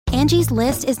Angie's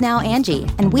List is now Angie,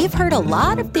 and we've heard a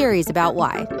lot of theories about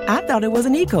why. I thought it was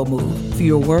an eco move.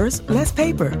 Fewer words, less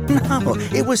paper. No,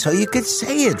 it was so you could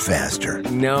say it faster.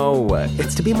 No,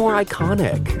 it's to be more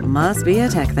iconic. Must be a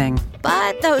tech thing.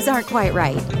 But those aren't quite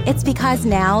right. It's because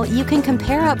now you can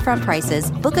compare upfront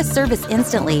prices, book a service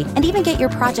instantly, and even get your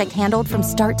project handled from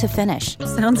start to finish.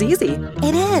 Sounds easy.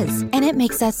 It is, and it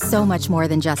makes us so much more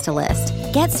than just a list.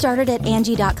 Get started at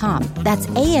Angie.com. That's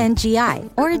ANGI,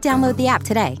 or download the app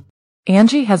today.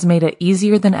 Angie has made it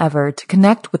easier than ever to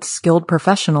connect with skilled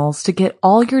professionals to get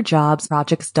all your jobs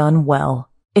projects done well.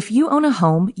 If you own a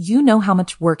home, you know how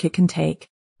much work it can take,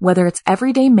 whether it's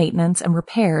everyday maintenance and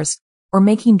repairs or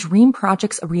making dream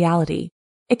projects a reality.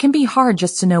 It can be hard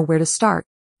just to know where to start,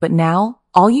 but now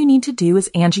all you need to do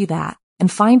is Angie that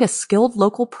and find a skilled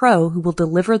local pro who will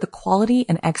deliver the quality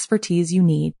and expertise you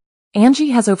need.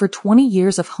 Angie has over 20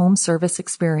 years of home service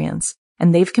experience,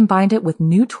 and they've combined it with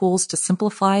new tools to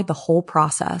simplify the whole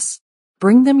process.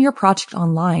 Bring them your project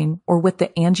online or with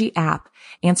the Angie app,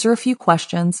 answer a few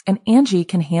questions, and Angie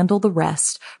can handle the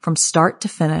rest from start to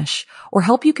finish, or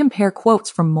help you compare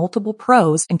quotes from multiple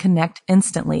pros and connect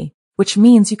instantly, which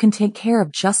means you can take care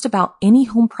of just about any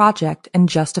home project in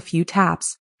just a few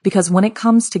taps. Because when it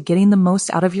comes to getting the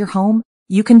most out of your home,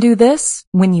 you can do this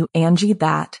when you Angie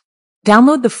that.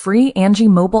 Download the free Angie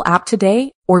mobile app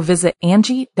today or visit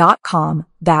Angie.com.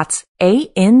 That's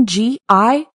ANGI.com.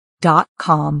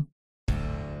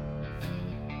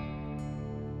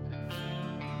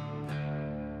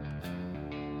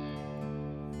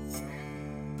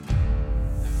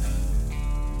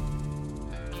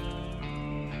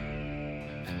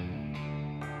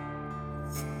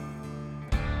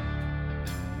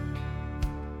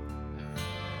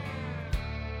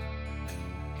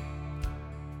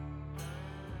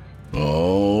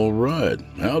 All right,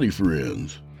 howdy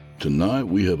friends. Tonight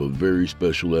we have a very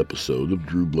special episode of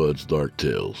Drew Blood's Dark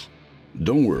Tales.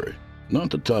 Don't worry,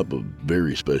 not the type of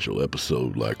very special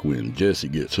episode like when Jesse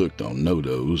gets hooked on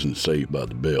no-dos and Saved by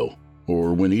the Bell,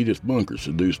 or when Edith Bunker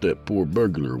seduced that poor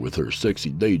burglar with her sexy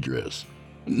day dress.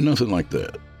 Nothing like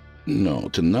that. No,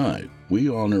 tonight we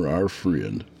honor our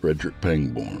friend Frederick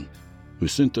Pangborn, who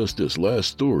sent us this last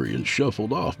story and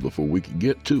shuffled off before we could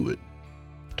get to it.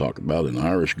 Talk about an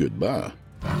Irish goodbye.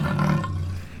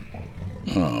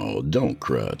 Oh, don't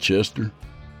cry, Chester.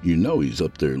 You know he's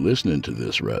up there listening to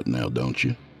this right now, don't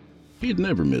you? He'd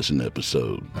never miss an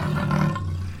episode.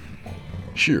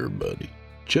 Sure, buddy.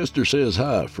 Chester says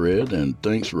hi, Fred, and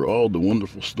thanks for all the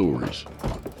wonderful stories.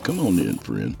 Come on in,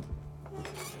 friend.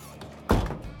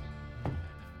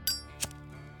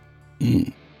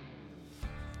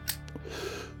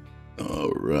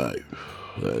 All right,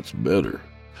 that's better.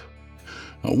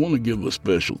 I want to give a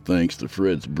special thanks to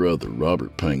Fred's brother,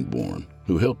 Robert Pangborn,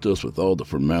 who helped us with all the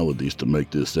formalities to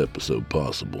make this episode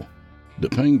possible. The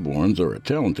Pangborns are a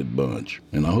talented bunch,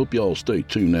 and I hope y'all stay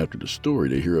tuned after the story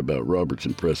to hear about Robert's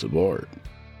impressive art.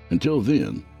 Until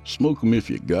then, smoke 'em if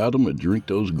you got 'em and drink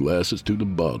those glasses to the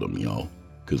bottom, y'all,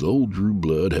 'cause old Drew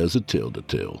Blood has a tale to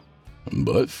tell.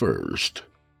 But first...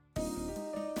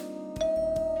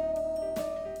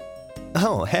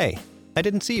 Oh, hey, I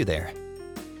didn't see you there.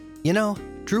 You know,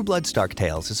 Drew Blood's Dark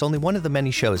Tales is only one of the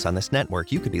many shows on this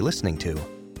network you could be listening to.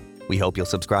 We hope you'll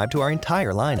subscribe to our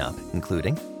entire lineup,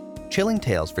 including Chilling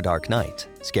Tales for Dark Nights,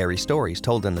 Scary Stories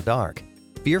Told in the Dark,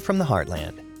 Fear from the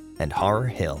Heartland, and Horror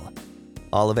Hill.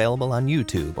 All available on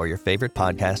YouTube or your favorite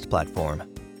podcast platform.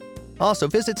 Also,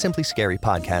 visit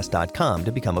simplyscarypodcast.com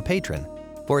to become a patron.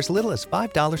 For as little as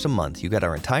 $5 a month, you get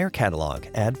our entire catalog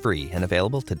ad-free and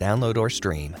available to download or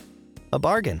stream. A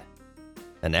bargain.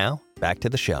 And now, back to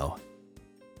the show.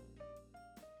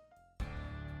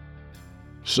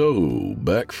 So,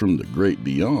 back from the great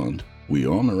beyond, we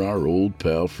honor our old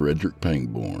pal Frederick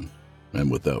Pangborn.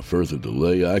 And without further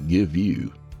delay, I give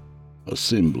you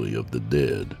Assembly of the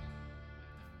Dead.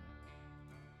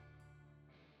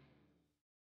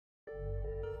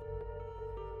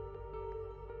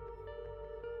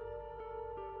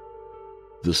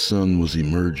 The sun was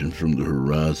emerging from the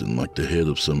horizon like the head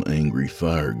of some angry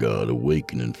fire god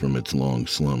awakening from its long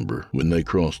slumber when they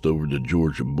crossed over the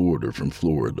Georgia border from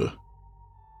Florida.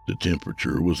 The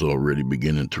temperature was already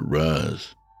beginning to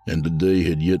rise, and the day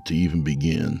had yet to even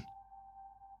begin.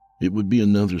 It would be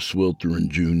another sweltering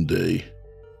June day.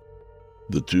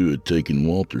 The two had taken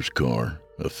Walter's car,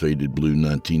 a faded blue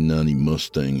 1990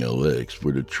 Mustang LX,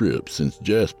 for the trip since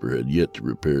Jasper had yet to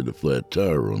repair the flat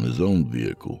tire on his own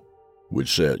vehicle,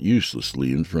 which sat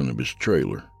uselessly in front of his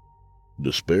trailer.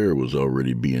 The spare was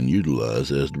already being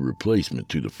utilized as the replacement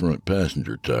to the front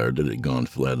passenger tire that had gone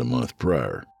flat a month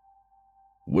prior.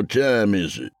 "What time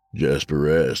is it?" Jasper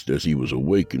asked as he was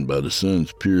awakened by the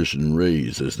sun's piercing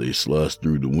rays as they sliced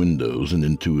through the windows and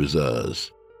into his eyes.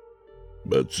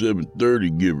 "About 7:30,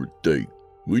 give or take.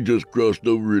 We just crossed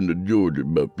over into Georgia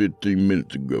about 15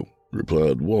 minutes ago,"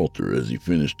 replied Walter as he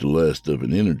finished the last of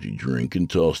an energy drink and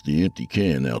tossed the empty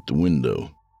can out the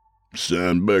window.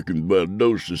 "Sign back in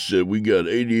Valdosta said we got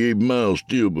 88 miles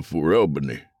still before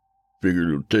Albany. Figured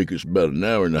it'll take us about an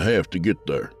hour and a half to get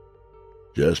there."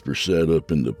 Jasper sat up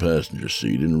in the passenger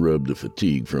seat and rubbed the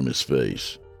fatigue from his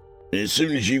face. "As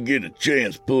soon as you get a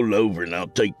chance, pull over and I'll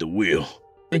take the wheel.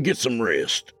 And get some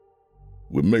rest."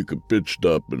 "We'll make a pit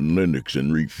stop in Lenox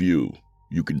and refuel.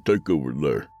 You can take over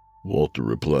there," Walter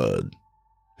replied.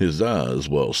 His eyes,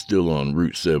 while still on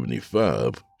Route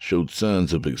 75, showed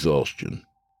signs of exhaustion.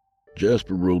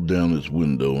 Jasper rolled down his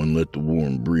window and let the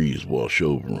warm breeze wash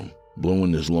over him,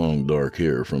 blowing his long dark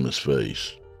hair from his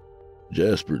face.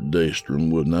 Jasper Daystrom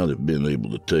would not have been able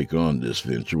to take on this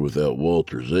venture without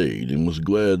Walter's aid, and was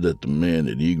glad that the man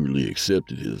had eagerly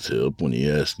accepted his help when he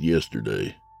asked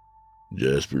yesterday.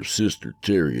 Jasper's sister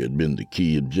Terry had been the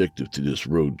key objective to this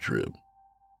road trip.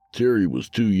 Terry was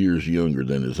 2 years younger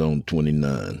than his own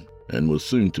 29, and was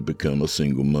soon to become a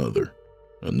single mother,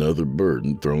 another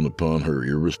burden thrown upon her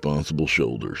irresponsible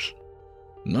shoulders.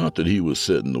 Not that he was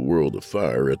setting the world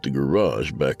afire at the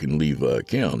garage back in Levi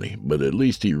County, but at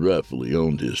least he rightfully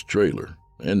owned his trailer,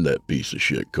 and that piece of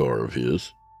shit car of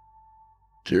his.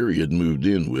 Terry had moved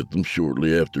in with them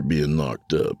shortly after being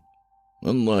knocked up.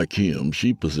 Unlike him,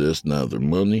 she possessed neither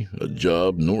money, a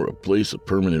job, nor a place of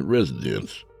permanent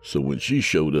residence, so when she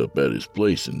showed up at his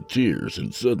place in tears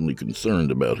and suddenly concerned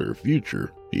about her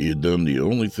future, he had done the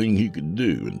only thing he could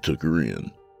do and took her in.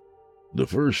 The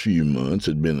first few months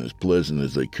had been as pleasant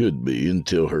as they could be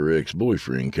until her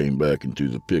ex-boyfriend came back into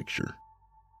the picture.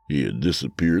 He had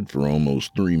disappeared for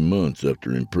almost 3 months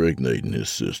after impregnating his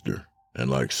sister, and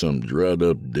like some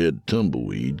dried-up dead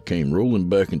tumbleweed, came rolling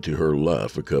back into her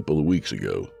life a couple of weeks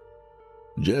ago.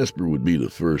 Jasper would be the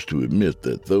first to admit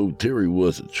that though Terry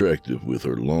was attractive with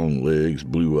her long legs,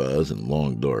 blue eyes, and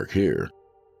long dark hair,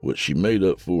 what she made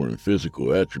up for in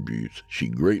physical attributes she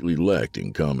greatly lacked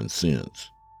in common sense.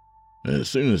 And as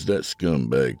soon as that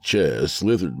scumbag Chaz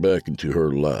slithered back into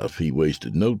her life, he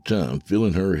wasted no time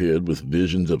filling her head with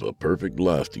visions of a perfect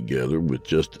life together with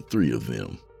just the 3 of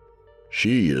them.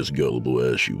 She, as gullible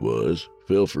as she was,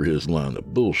 fell for his line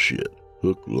of bullshit,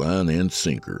 hook, line, and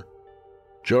sinker.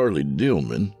 Charlie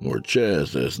Dillman, or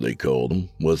Chaz as they called him,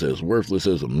 was as worthless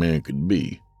as a man could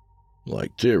be.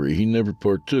 Like Terry, he never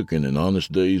partook in an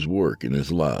honest day's work in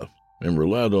his life, and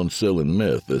relied on selling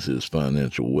meth as his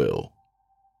financial well.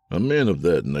 A man of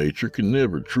that nature can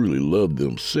never truly love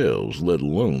themselves, let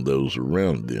alone those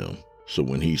around them, so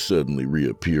when he suddenly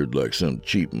reappeared like some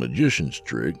cheap magician's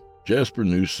trick, Jasper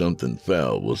knew something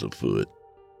foul was afoot.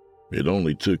 It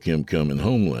only took him coming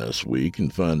home last week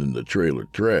and finding the trailer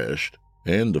trashed,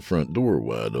 and the front door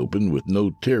wide open with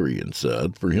no Terry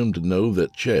inside for him to know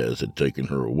that Chaz had taken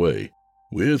her away.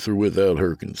 With or without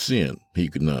her consent, he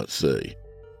could not say.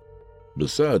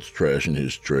 Besides trashing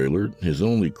his trailer, his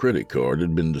only credit card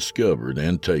had been discovered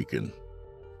and taken.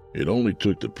 It only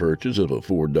took the purchase of a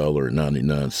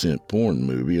 $4.99 porn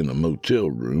movie in a motel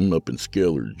room up in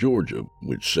Skeller, Georgia,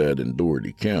 which sat in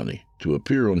Dougherty County, to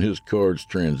appear on his card's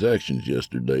transactions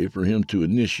yesterday for him to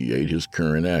initiate his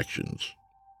current actions.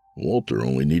 Walter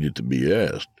only needed to be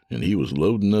asked, and he was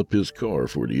loading up his car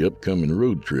for the upcoming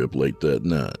road trip late that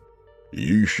night.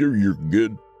 "You sure you're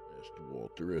good?" asked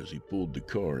Walter as he pulled the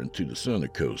car into the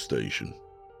Sunoco station.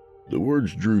 The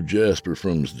words drew Jasper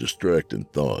from his distracting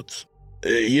thoughts.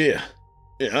 Yeah,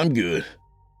 I'm good.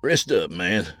 Rest up,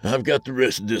 man. I've got the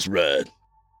rest of this ride."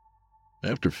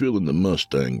 After filling the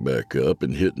Mustang back up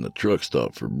and hitting a truck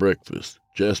stop for breakfast,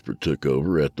 Jasper took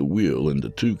over at the wheel and the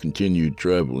 2 continued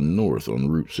traveling north on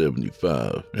Route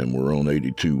 75 and were on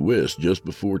 82 West just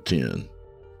before 10.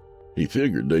 He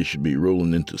figured they should be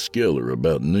rolling into Skeller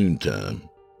about noontime.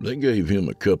 They gave him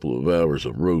a couple of hours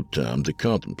of road time to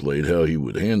contemplate how he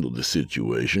would handle the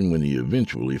situation when he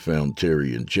eventually found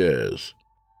Terry and Chaz.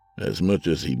 As much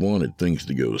as he wanted things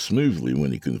to go smoothly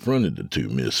when he confronted the 2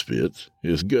 misfits,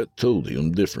 his gut told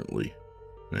him differently.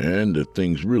 And if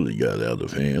things really got out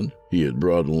of hand, he had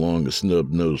brought along a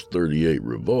snub-nosed .38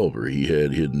 revolver he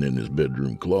had hidden in his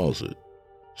bedroom closet,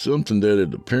 something that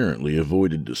had apparently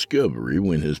avoided discovery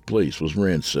when his place was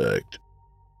ransacked.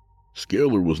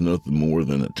 Skeller was nothing more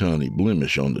than a tiny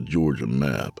blemish on the Georgia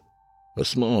map, a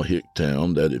small hick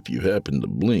town that if you happened to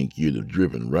blink you'd have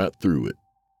driven right through it.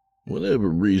 Whatever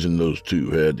reason those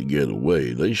 2 had to get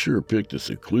away, they sure picked a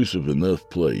seclusive enough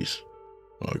place.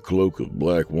 A cloak of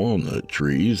black walnut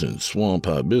trees and swamp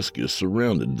hibiscus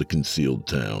surrounded the concealed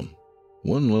town.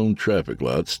 One lone traffic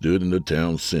light stood in the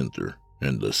town center,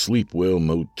 and the Sleepwell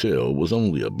Motel was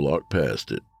only a block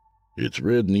past it, its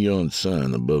red neon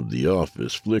sign above the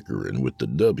office flickering with the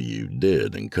W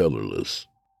dead and colorless.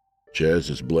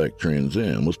 Chaz's black Trans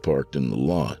Am was parked in the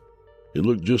lot. It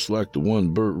looked just like the one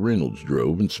Burt Reynolds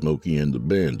drove in Smokey and the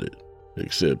Bandit,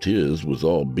 except his was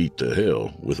all beat to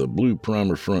hell with a blue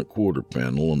primer front quarter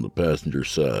panel on the passenger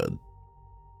side.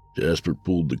 Jasper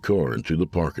pulled the car into the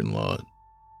parking lot.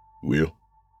 "Well,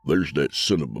 there's that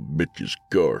son of a bitch's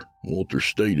car," Walter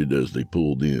stated as they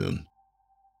pulled in.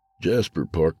 Jasper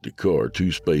parked the car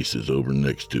 2 spaces over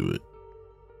next to it.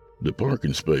 The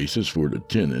parking spaces for the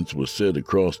tenants was set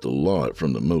across the lot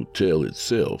from the motel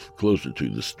itself, closer to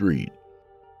the street.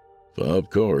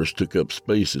 5 cars took up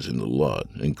spaces in the lot,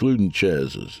 including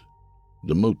Chaz's.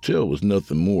 The motel was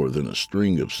nothing more than a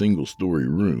string of single-story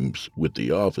rooms with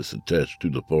the office attached to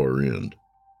the far end.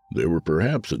 There were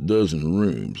perhaps a dozen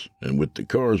rooms, and with the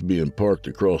cars being parked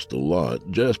across the lot,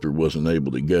 Jasper wasn't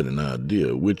able to get an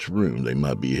idea which room they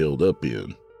might be held up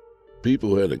in.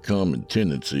 People had a common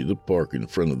tendency to park in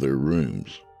front of their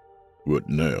rooms. "What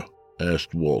now?"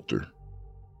 asked Walter.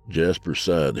 Jasper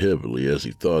sighed heavily as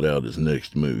he thought out his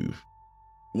next move.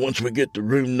 "Once we get the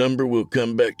room number, we'll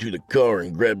come back to the car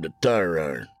and grab the tire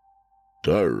iron."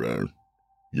 "Tire iron?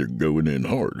 You're going in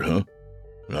hard, huh?"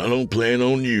 "I don't plan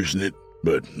on using it.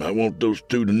 But I want those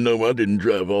 2 to know I didn't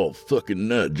drive all fucking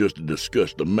night just to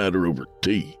discuss the matter over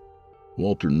tea."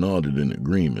 Walter nodded in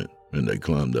agreement, and they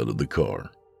climbed out of the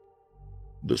car.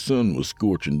 The sun was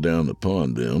scorching down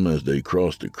upon them as they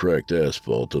crossed the cracked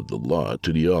asphalt of the lot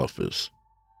to the office.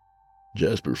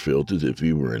 Jasper felt as if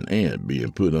he were an ant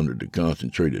being put under the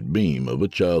concentrated beam of a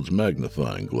child's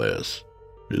magnifying glass.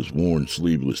 His worn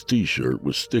sleeveless t-shirt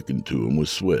was sticking to him with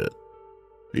sweat.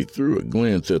 He threw a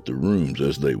glance at the rooms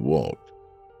as they walked.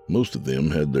 Most of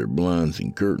them had their blinds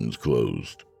and curtains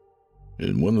closed.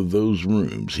 In one of those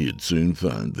rooms he'd soon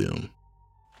find them.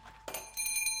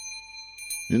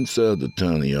 Inside the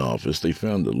tiny office they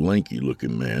found a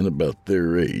lanky-looking man about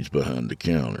their age behind the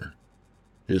counter.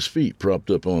 His feet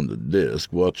propped up on the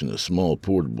desk, watching a small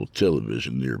portable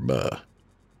television nearby.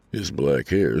 His black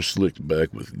hair slicked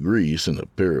back with grease and a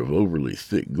pair of overly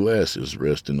thick glasses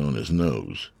resting on his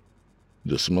nose.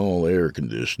 The small air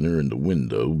conditioner in the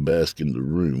window basked in the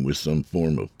room with some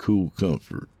form of cool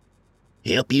comfort.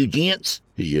 "Help you, gents?"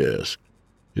 he asked,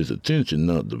 his attention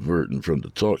not diverting from the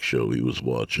talk show he was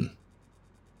watching.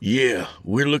 "Yeah,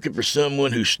 we're looking for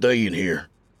someone who's staying here,"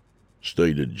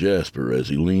 stated Jasper as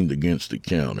he leaned against the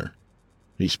counter.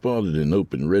 He spotted an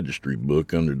open registry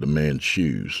book under the man's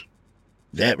shoes.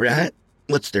 "That right?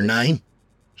 What's their name?"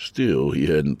 Still, he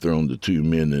hadn't thrown the 2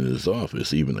 men in his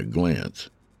office even a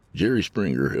glance. Jerry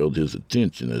Springer held his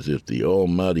attention as if the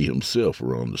Almighty himself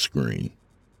were on the screen.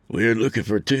 "We're looking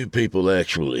for 2 people,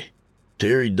 actually.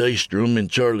 Terry Daystrom and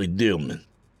Charlie Dillman."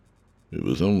 It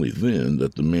was only then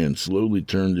that the man slowly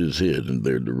turned his head in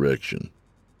their direction.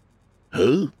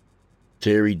 "Who?"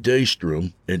 "Terry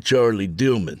Daystrom and Charlie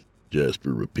Dillman,"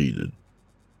 Jasper repeated.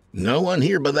 "No one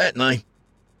here by that name."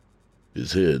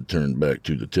 His head turned back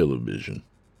to the television.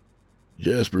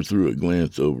 Jasper threw a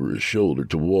glance over his shoulder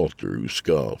to Walter, who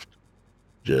scoffed.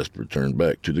 Jasper turned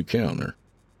back to the counter.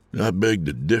 "I beg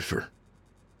to differ.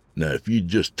 Now, if you'd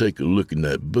just take a look in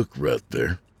that book right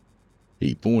there."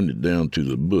 He pointed down to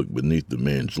the book beneath the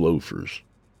man's loafers.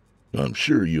 "I'm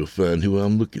sure you'll find who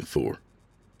I'm looking for."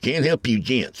 "Can't help you,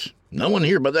 gents. No one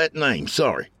here by that name,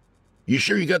 sorry. You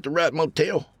sure you got the right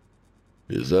motel?"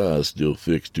 His eyes still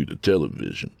fixed to the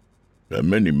television. "How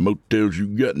many motels you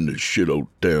got in this shit old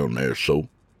town, asshole?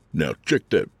 Now check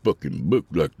that fucking book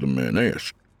like the man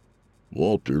asked."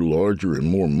 Walter, larger and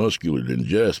more muscular than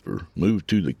Jasper, moved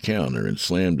to the counter and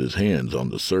slammed his hands on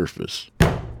the surface.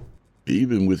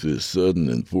 Even with his sudden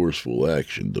and forceful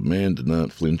action, the man did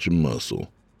not flinch a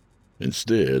muscle.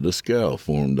 Instead, a scowl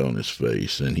formed on his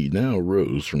face, and he now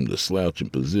rose from the slouching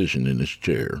position in his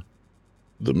chair.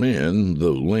 The man,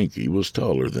 though lanky, was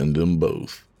taller than them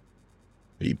both.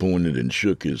 He pointed and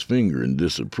shook his finger in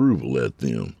disapproval at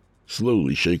them,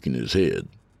 slowly shaking his head.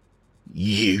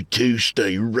 "You 2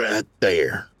 stay right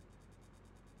there."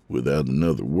 Without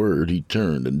another word, he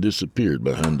turned and disappeared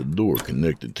behind the door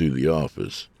connected to the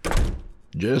office.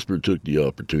 Jasper took the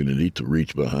opportunity to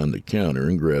reach behind the counter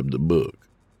and grab the book.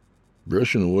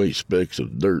 Brushing away specks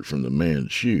of dirt from the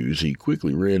man's shoes, he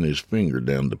quickly ran his finger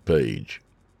down the page.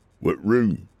 "What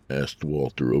room?" asked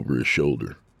Walter over his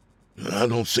shoulder. "I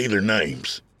don't see their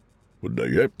names." "Would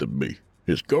they have to be?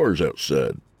 His car's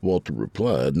outside," Walter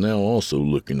replied, now also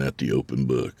looking at the open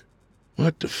book.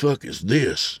 What the fuck is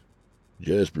this?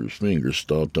 Jasper's finger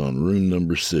stopped on room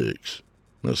number 6.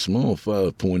 A small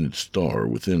 5-pointed star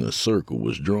within a circle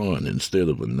was drawn instead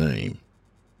of a name.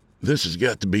 This has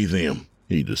got to be them,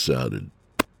 he decided.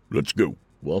 Let's go,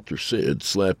 Walter said,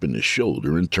 slapping his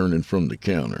shoulder and turning from the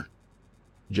counter.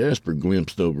 Jasper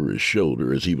glimpsed over his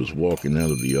shoulder as he was walking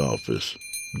out of the office.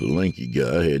 The lanky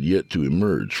guy had yet to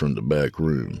emerge from the back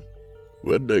room.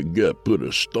 Why'd that guy put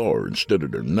a star instead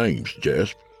of their names,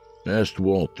 Jasper? Asked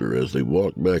Walter as they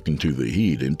walked back into the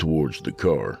heat and towards the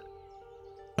car.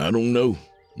 I don't know.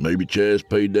 Maybe Chaz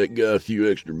paid that guy a few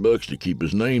extra bucks to keep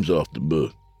his names off the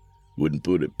book. Wouldn't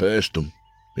put it past him.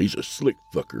 He's a slick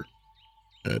fucker.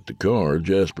 At the car,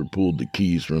 Jasper pulled the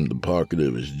keys from the pocket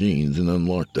of his jeans and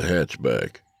unlocked the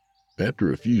hatchback.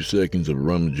 After a few seconds of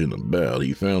rummaging about,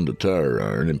 he found a tire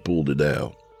iron and pulled it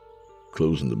out.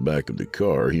 Closing the back of the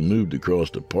car, he moved across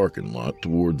the parking lot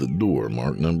toward the door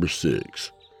marked number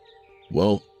 6.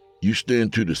 Well, you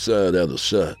stand to the side out of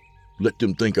sight. Let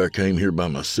them think I came here by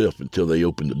myself until they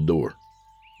open the door.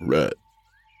 Right.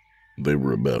 They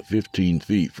were about 15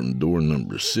 feet from door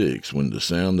number 6 when the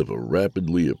sound of a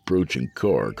rapidly approaching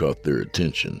car caught their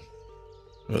attention.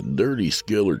 A dirty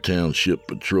Skeller Township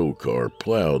patrol car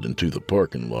plowed into the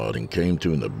parking lot and came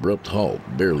to an abrupt halt,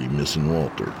 barely missing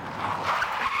Walter.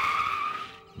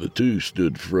 The two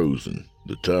stood frozen,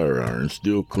 the tire iron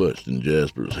still clutched in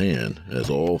Jasper's hand as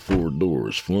all 4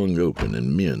 doors flung open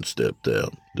and men stepped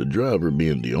out, the driver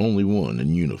being the only one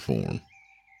in uniform.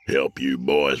 "Help you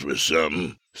boys with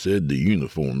something?" said the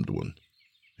uniformed one.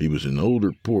 He was an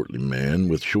older, portly man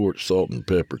with short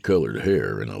salt-and-pepper-colored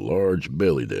hair and a large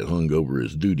belly that hung over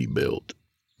his duty belt.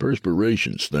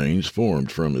 Perspiration stains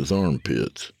formed from his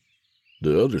armpits.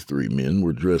 The other 3 men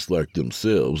were dressed like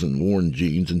themselves in worn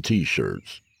jeans and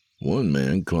T-shirts. One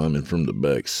man climbing from the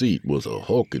back seat was a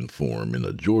hulking form in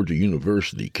a Georgia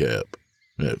University cap.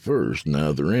 At first,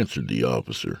 neither answered the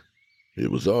officer. It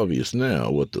was obvious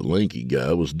now what the lanky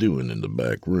guy was doing in the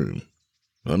back room.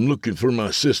 "I'm looking for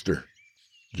my sister,"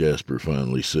 Jasper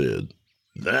finally said.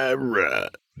 "That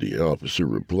right," the officer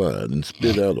replied and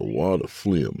spit out a wad of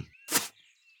phlegm.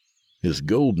 His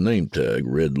gold name tag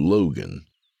read Logan.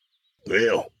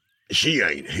 "Well, she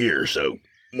ain't here, so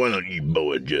why don't you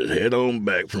boys just head on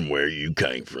back from where you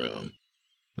came from?"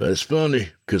 "That's funny,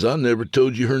 'cause I never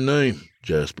told you her name,"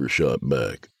 Jasper shot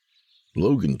back.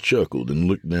 Logan chuckled and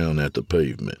looked down at the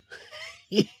pavement.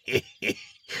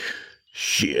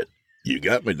 "Shit, you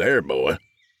got me there, boy."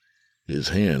 His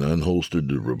hand unholstered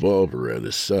the revolver at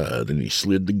his side, and he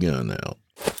slid the gun out.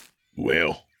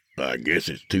 "Well, I guess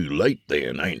it's too late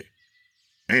then, ain't it?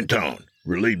 Anton,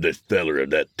 relieve this feller of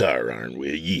that tire iron,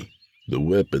 will ye?" The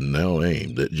weapon now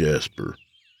aimed at Jasper.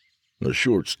 A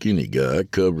short, skinny guy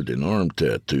covered in arm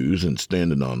tattoos and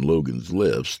standing on Logan's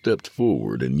left stepped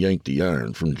forward and yanked the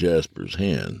iron from Jasper's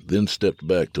hand, then stepped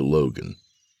back to Logan.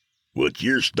 "What's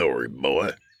your story,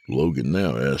 boy?" Logan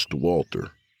now asked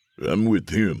Walter. "I'm with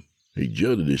him." He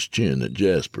jutted his chin at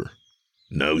Jasper.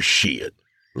 "No shit.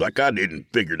 Like I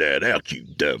didn't figure that out, you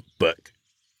dumb fuck.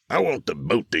 I want the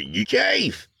both of you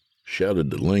chafe," shouted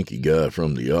the lanky guy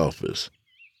from the office.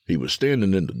 He was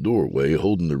standing in the doorway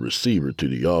holding the receiver to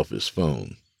the office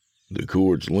phone, the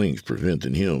cord's length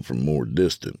preventing him from more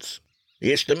distance.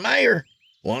 "It's the mayor.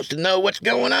 Wants to know what's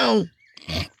going on."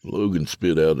 Logan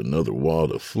spit out another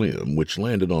wad of phlegm, which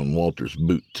landed on Walter's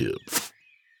boot tip.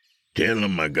 "Tell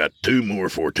him I got 2 more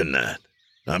for tonight.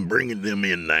 I'm bringing them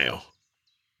in now."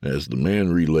 As the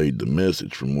man relayed the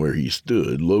message from where he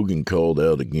stood, Logan called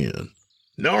out again.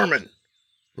 "Norman,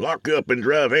 lock up and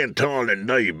drive Anton and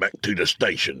Dave back to the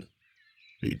station."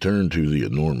 He turned to the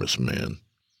enormous man.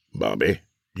 "Bobby,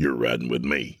 you're riding with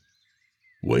me."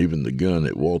 Waving the gun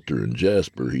at Walter and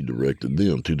Jasper, he directed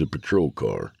them to the patrol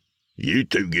car. "You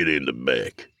 2 get in the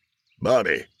back.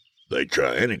 Bobby, they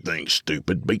try anything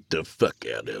stupid, beat the fuck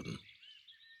out of them."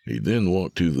 He then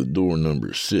walked to the door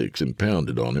number 6 and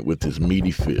pounded on it with his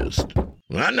meaty fist.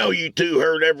 "I know you 2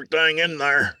 heard everything in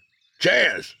there.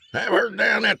 Chaz, have her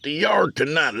down at the yard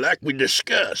tonight like we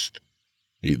discussed."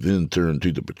 He then turned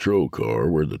to the patrol car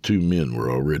where the 2 men were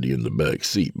already in the back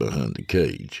seat behind the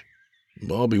cage.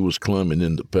 Bobby was climbing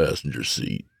in the passenger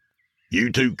seat.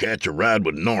 "You 2 catch a ride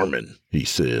with Norman," he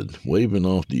said, waving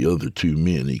off the other 2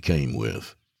 men he came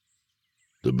with.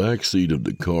 The back seat of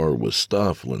the car was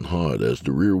stifling hot as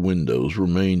the rear windows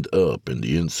remained up and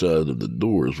the inside of the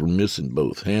doors were missing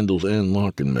both handles and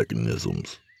locking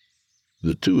mechanisms.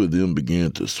 The 2 of them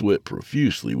began to sweat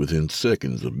profusely within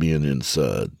seconds of being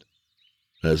inside.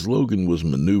 As Logan was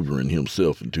maneuvering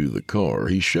himself into the car,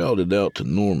 he shouted out to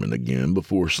Norman again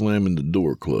before slamming the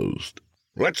door closed.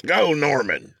 "Let's go,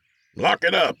 Norman. Lock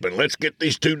it up and let's get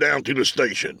these two down to the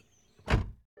station.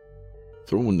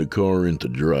 Throwing the car into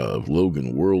drive,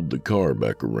 Logan whirled the car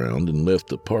back around and left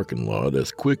the parking lot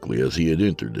as quickly as he had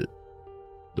entered it.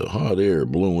 The hot air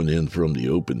blowing in from the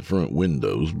open front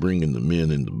windows, bringing the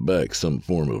men in the back some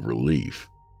form of relief.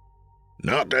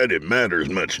 Not that it matters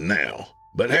much now,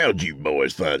 but how'd you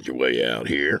boys find your way out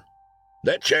here?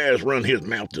 That Chaz run his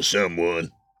mouth to someone?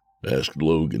 Asked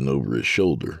Logan over his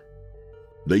shoulder.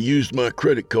 They used my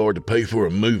credit card to pay for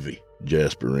a movie,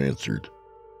 Jasper answered.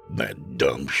 That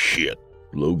dumb shit,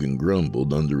 Logan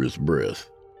grumbled under his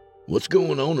breath. What's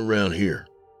going on around here?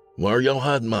 Why are y'all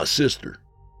hiding my sister?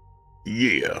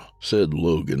 Yeah, said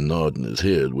Logan, nodding his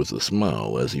head with a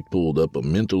smile as he pulled up a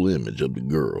mental image of the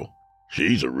girl.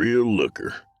 She's a real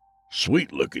looker.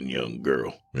 Sweet-looking young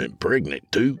girl. And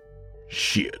pregnant, too.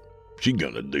 Shit, she's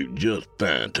gonna do just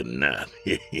fine tonight.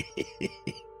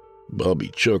 Bobby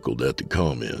chuckled at the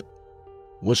comment.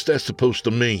 What's that supposed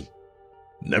to mean?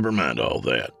 Never mind all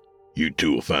that. You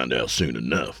two will find out soon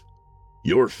enough.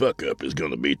 Your fuck-up is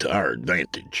gonna be to our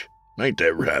advantage. Ain't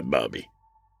that right, Bobby?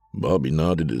 Bobby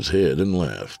nodded his head and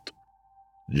laughed.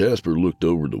 Jasper looked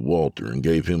over to Walter and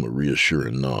gave him a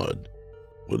reassuring nod.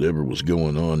 Whatever was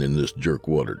going on in this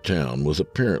jerkwater town was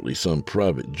apparently some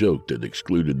private joke that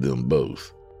excluded them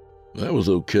both. That was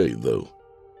okay, though.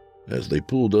 As they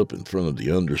pulled up in front of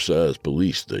the undersized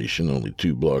police station only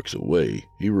 2 blocks away,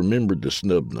 he remembered the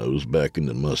snub nose back in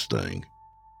the Mustang.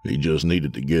 He just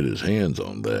needed to get his hands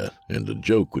on that, and the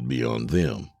joke would be on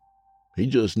them. He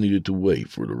just needed to wait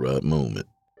for the right moment.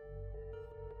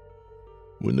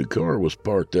 When the car was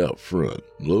parked out front,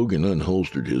 Logan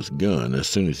unholstered his gun as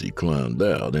soon as he climbed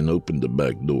out and opened the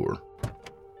back door.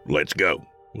 Let's go,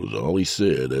 was all he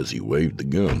said as he waved the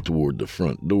gun toward the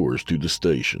front doors to the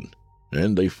station,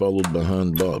 and they followed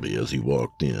behind Bobby as he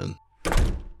walked in.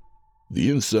 The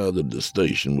inside of the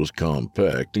station was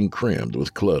compact and crammed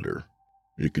with clutter.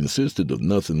 It consisted of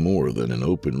nothing more than an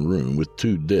open room with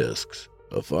 2 desks,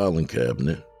 a filing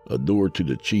cabinet, a door to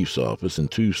the chief's office,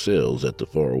 and 2 cells at the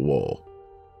far wall.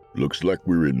 Looks like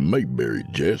we're in Mayberry,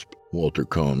 Jasp, Walter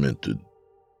commented.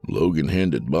 Logan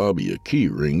handed Bobby a key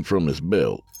ring from his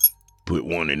belt. Put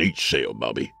one in each cell,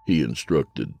 Bobby, he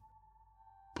instructed.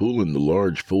 Pulling the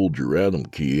large Folger Atom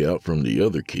key out from the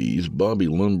other keys, Bobby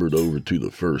lumbered over to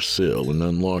the first cell and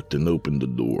unlocked and opened the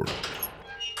door.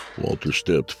 Walter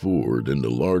stepped forward, and the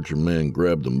larger man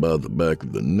grabbed him by the back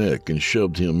of the neck and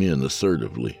shoved him in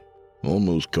assertively,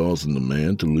 almost causing the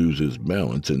man to lose his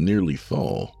balance and nearly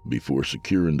fall before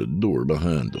securing the door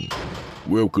behind him.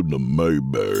 Welcome to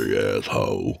Mayberry,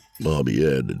 asshole, Bobby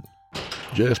added.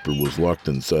 Jasper was locked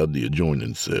inside the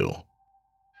adjoining cell.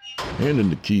 Handing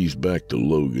the keys back to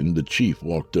Logan, the chief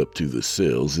walked up to the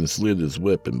cells and slid his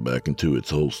weapon back into its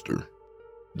holster.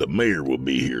 The mayor will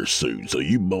be here soon, so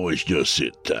you boys just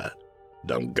sit tight.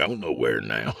 Don't go nowhere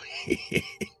now.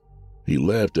 He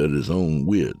laughed at his own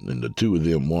wit, and the 2 of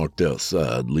them walked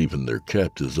outside, leaving their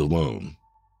captives alone.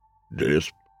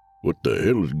 Jasp, what the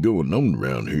hell is going on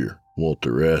around here?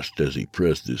 Walter asked as he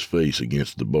pressed his face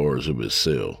against the bars of his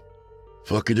cell.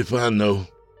 Fuck it if I know.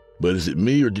 But is it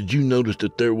me, or did you notice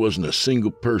that there wasn't a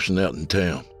single person out in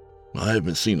town? I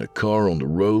haven't seen a car on the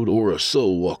road or a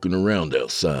soul walking around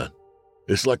outside.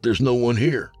 It's like there's no one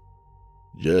here.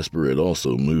 Jasper had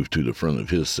also moved to the front of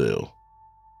his cell.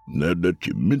 Now that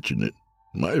you mention it,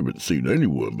 I haven't seen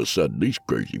anyone beside these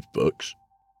crazy fucks.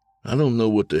 I don't know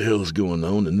what the hell's going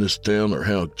on in this town or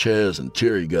how Chaz and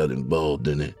Terry got involved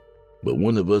in it, but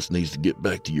one of us needs to get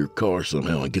back to your car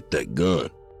somehow and get that gun.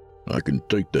 I can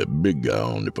take that big guy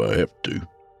on if I have to.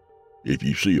 If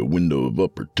you see a window of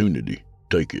opportunity,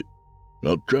 take it.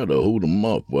 I'll try to hold him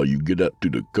off while you get out to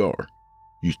the car.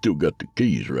 You still got the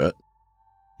keys, right?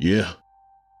 Yeah.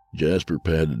 Jasper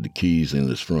patted the keys in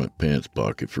his front pants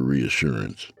pocket for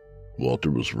reassurance.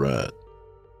 Walter was right.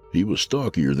 He was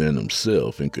stockier than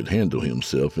himself and could handle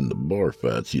himself in the bar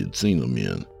fights he had seen him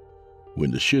in. When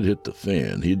the shit hit the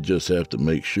fan, he'd just have to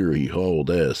make sure he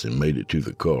hauled ass and made it to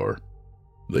the car.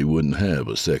 They wouldn't have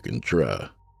a second try.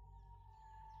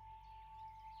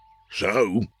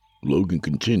 So, Logan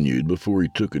continued before he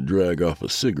took a drag off a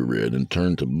cigarette and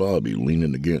turned to Bobby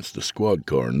leaning against the squad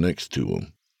car next to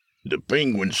him. The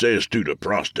penguin says to the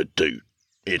prostitute,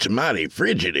 "It's mighty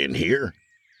frigid in here."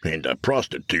 And the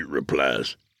prostitute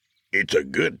replies, "It's a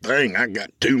good thing I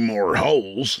got 2 more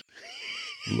holes."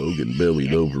 Logan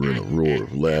bellied over in a roar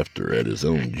of laughter at his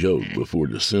own joke before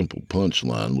the simple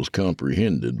punchline was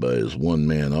comprehended by his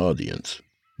one-man audience.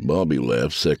 Bobby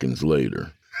laughed seconds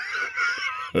later.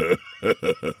 "That's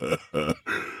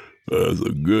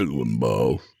a good one,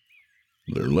 boss."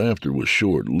 Their laughter was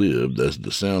short-lived as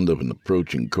the sound of an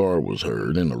approaching car was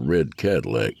heard and a red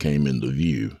Cadillac came into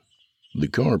view. The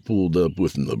car pulled up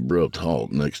with an abrupt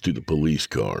halt next to the police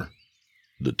car.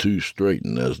 The two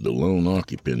straightened as the lone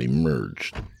occupant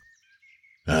emerged.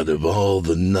 Out of all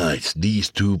the nights these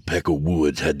two peck of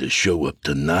woods had to show up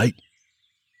tonight?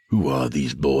 Who are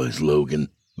these boys, Logan?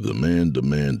 The man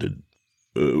demanded.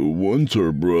 One's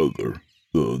her brother.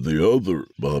 The other,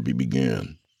 Bobby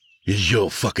began. Is your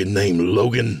fucking name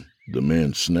Logan? The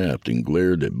man snapped and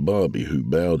glared at Bobby, who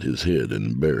bowed his head in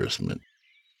embarrassment.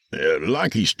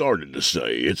 Like he started to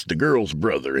say, it's the girl's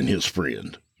brother and his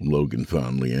friend, Logan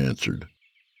finally answered.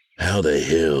 How the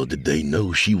hell did they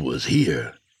know she was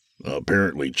here?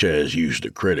 Apparently Chaz used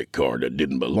a credit card that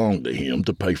didn't belong to him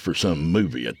to pay for some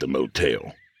movie at the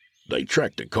motel. They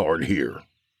tracked the card here.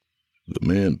 The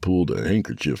man pulled a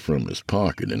handkerchief from his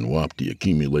pocket and wiped the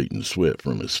accumulating sweat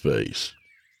from his face.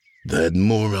 That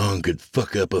moron could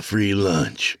fuck up a free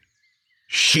lunch.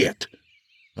 Shit!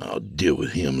 I'll deal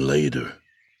with him later.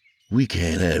 We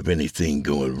can't have anything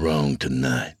going wrong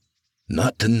tonight.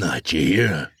 Not tonight, you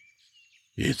hear?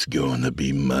 It's going to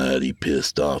be mighty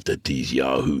pissed off that these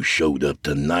yahoos showed up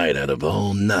tonight out of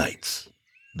all nights.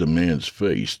 The man's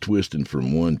face twisted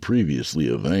from one previously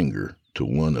of anger to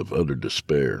one of utter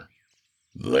despair.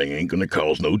 They ain't gonna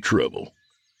cause no trouble,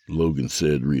 Logan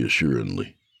said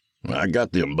reassuringly. I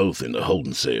got them both in the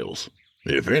holding cells.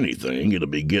 If anything, it'll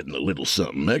be getting a little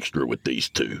something extra with these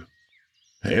two.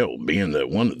 Hell, being that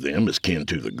one of them is kin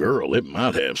to the girl, it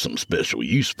might have some special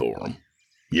use for them.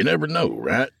 You never know,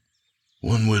 right?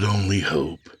 One would only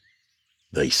hope.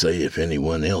 They say if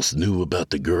anyone else knew about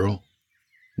the girl,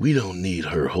 we don't need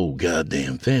her whole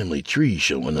goddamn family tree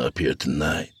showing up here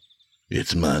tonight.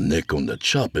 It's my neck on the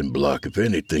chopping block if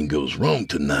anything goes wrong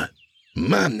tonight.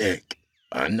 My neck.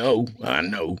 I know.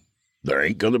 There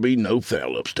ain't gonna be no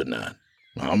foul-ups tonight.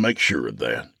 I'll make sure of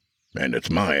that. And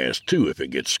it's my ass, too, if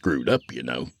it gets screwed up, you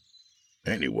know.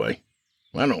 Anyway,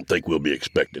 I don't think we'll be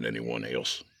expecting anyone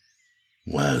else.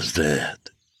 Why's that?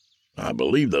 I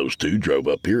believe those two drove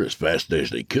up here as fast as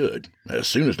they could, as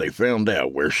soon as they found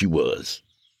out where she was.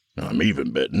 I'm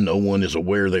even betting no one is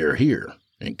aware they're here,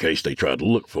 in case they try to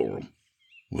look for them.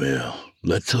 Well,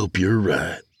 let's hope you're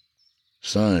right.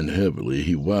 Sighing heavily,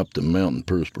 he wiped the mountain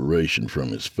perspiration from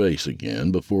his face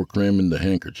again before cramming the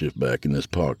handkerchief back in his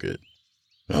pocket.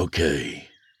 Okay,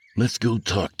 let's go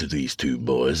talk to these two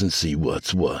boys and see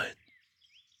what's what.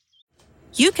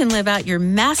 You can live out your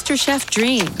MasterChef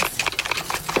dreams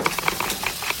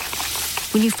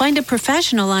when you find a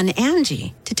professional on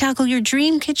Angie to tackle your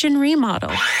dream kitchen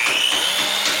remodel.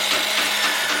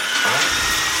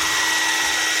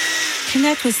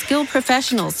 Connect with skilled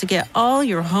professionals to get all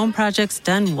your home projects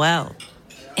done well.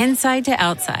 Inside to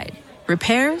outside,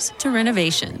 repairs to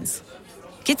renovations.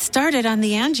 Get started on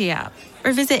the Angie app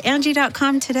or visit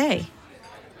Angie.com today.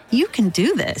 You can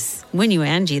do this when you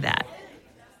Angie that.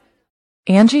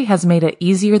 Angie has made it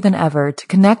easier than ever to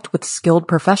connect with skilled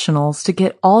professionals to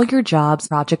get all your jobs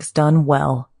projects done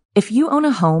well. If you own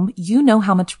a home, you know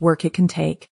how much work it can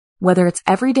take, whether it's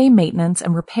everyday maintenance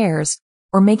and repairs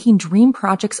or making dream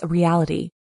projects a reality.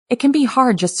 It can be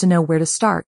hard just to know where to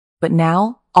start, but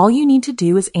now all you need to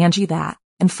do is Angie that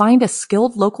and find a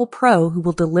skilled local pro who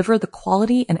will deliver the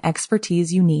quality and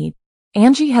expertise you need.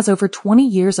 Angie has over 20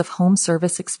 years of home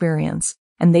service experience,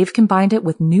 and they've combined it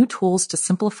with new tools to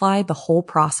simplify the whole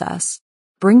process.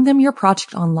 Bring them your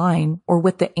project online or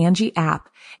with the Angie app,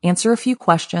 answer a few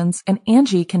questions, and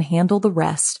Angie can handle the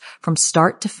rest from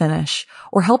start to finish,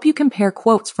 or help you compare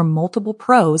quotes from multiple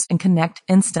pros and connect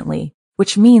instantly,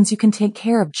 which means you can take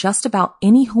care of just about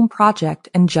any home project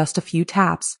in just a few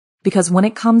taps. Because when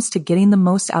it comes to getting the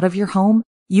most out of your home,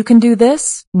 you can do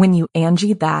this when you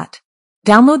Angie that.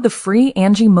 Download the free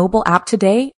Angie mobile app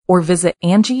today or visit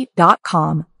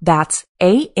Angie.com. That's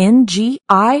ANGI.com.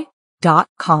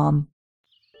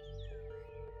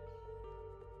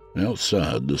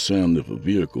 Outside, the sound of a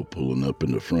vehicle pulling up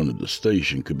in the front of the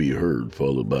station could be heard,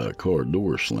 followed by a car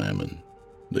door slamming.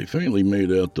 They faintly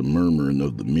made out the murmuring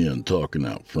of the men talking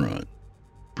out front.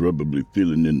 "Probably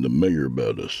filling in the mayor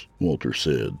about us," Walter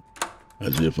said.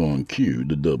 As if on cue,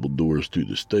 the double doors to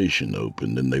the station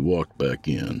opened and they walked back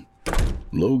in.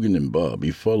 Logan and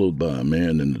Bobby, followed by a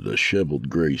man in a disheveled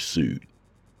gray suit.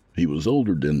 He was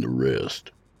older than the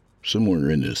rest, somewhere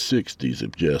in his 60s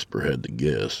if Jasper had to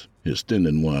guess, his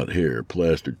thinning white hair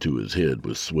plastered to his head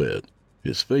with sweat.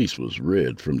 His face was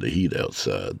red from the heat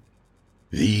outside.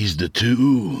 "These the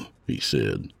two?" he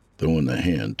said, throwing a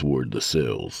hand toward the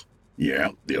cells.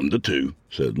 "Yeah, them the two,"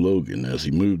 said Logan as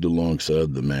he moved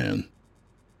alongside the man.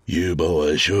 "You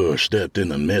boys sure stepped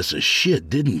in a mess of shit,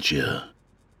 didn't you?"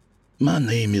 My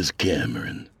name is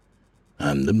Cameron.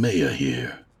 I'm the mayor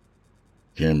here."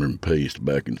 Cameron paced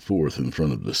back and forth in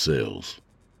front of the cells.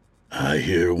 "I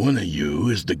hear one of you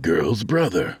is the girl's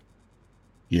brother."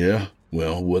 "Yeah,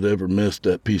 well, whatever mess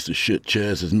that piece of shit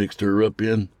Chaz has mixed her up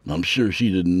in, I'm sure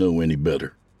she didn't know any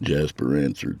better," Jasper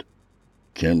answered.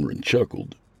 Cameron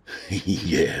chuckled.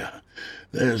 "Yeah,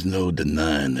 there's no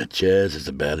denying that Chaz is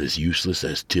about as useless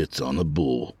as tits on a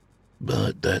bull.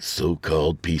 But that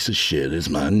so-called piece of shit is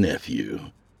my nephew,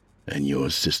 and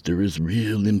your sister is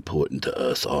real important to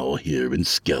us all here in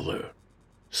Skeller.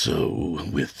 So,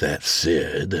 with that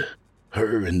said,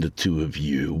 her and the two of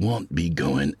you won't be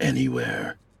going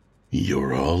anywhere.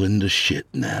 You're all in the shit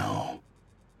now."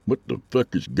 "What the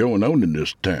fuck is going on in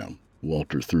this town?"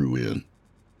 Walter threw in.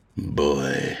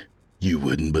 "Boy, you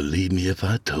wouldn't believe me if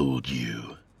I told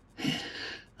you.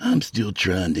 I'm still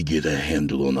trying to get a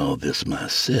handle on all this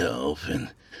myself, and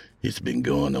it's been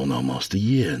going on almost a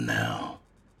year now."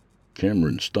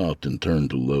 Cameron stopped and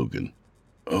turned to Logan.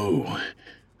 "Oh,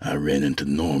 I ran into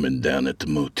Norman down at the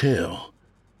motel.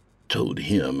 Told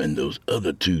him and those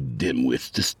other two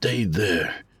dimwits to stay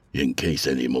there in case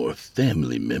any more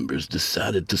family members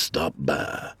decided to stop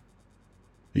by."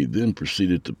 He then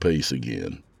proceeded to pace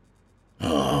again.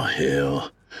 "Oh,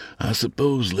 hell, I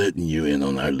suppose letting you in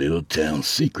on our little town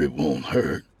secret won't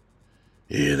hurt.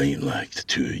 It ain't like the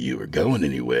two of you are going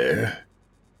anywhere."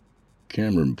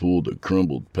 Cameron pulled a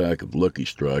crumbled pack of Lucky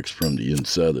Strikes from the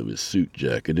inside of his suit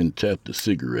jacket and tapped a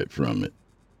cigarette from it.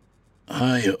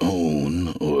 "I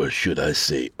own, or should I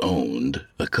say owned,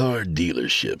 a car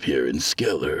dealership here in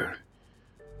Skeller.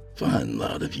 Fine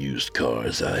lot of used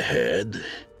cars I had.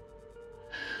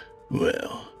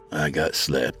 Well, I got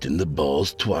slapped in the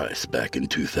balls twice back in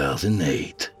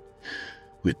 2008.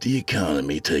 With the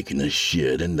economy taking a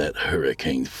shit and that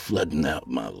hurricane flooding out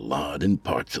my lot in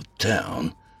parts of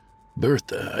town,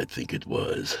 Bertha, I think it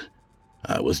was,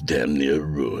 I was damn near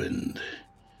ruined.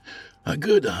 A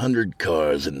good 100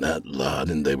 cars in that lot,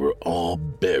 and they were all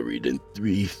buried in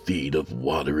 3 feet of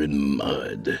water and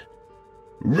mud.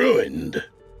 Ruined!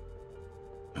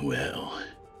 Well,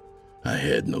 I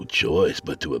had no choice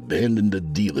but to abandon the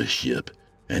dealership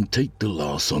and take the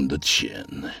loss on the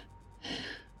chin.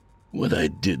 What I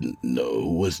didn't know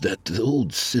was that the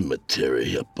old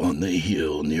cemetery up on the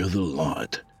hill near the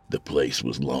lot, the place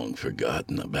was long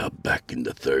forgotten about back in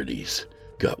the 30s,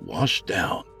 got washed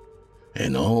out,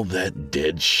 and all that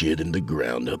dead shit in the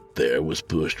ground up there was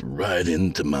pushed right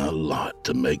into my lot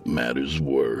to make matters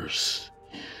worse.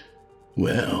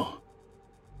 Well,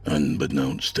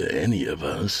 unbeknownst to any of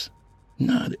us,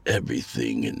 not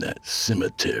everything in that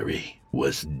cemetery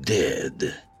was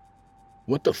dead."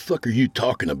 "What the fuck are you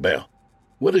talking about?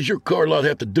 What does your car lot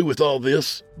have to do with all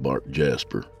this?" barked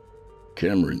Jasper.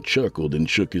 Cameron chuckled and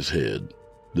shook his head,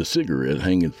 the cigarette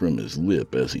hanging from his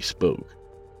lip as he spoke.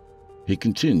 He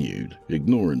continued,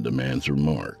 ignoring the man's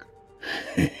remark.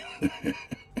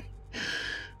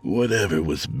 "Whatever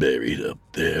was buried up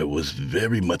there was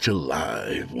very much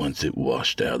alive once it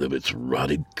washed out of its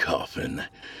rotted coffin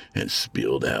and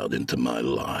spilled out into my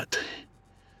lot.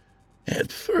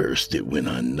 At first it went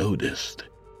unnoticed.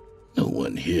 No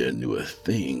one here knew a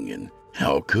thing, and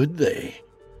how could they?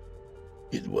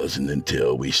 It wasn't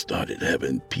until we started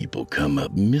having people come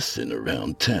up missing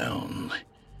around town.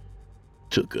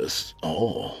 Took us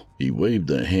all," he waved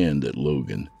a hand at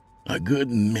Logan, "a good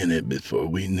minute before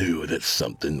we knew that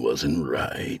something wasn't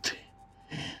right.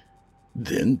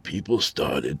 Then people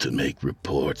started to make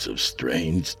reports of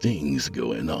strange things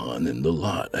going on in the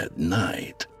lot at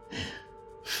night.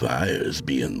 Fires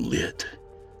being lit,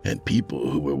 and people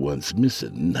who were once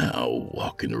missing now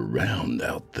walking around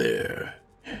out there."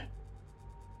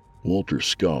 Walter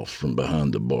scoffed from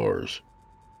behind the bars.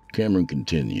 Cameron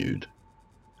continued.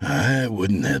 "I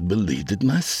wouldn't have believed it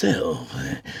myself.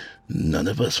 None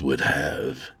of us would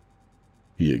have."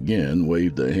 He again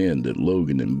waved a hand at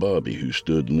Logan and Bobby, who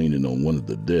stood leaning on one of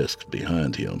the desks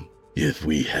behind him. "If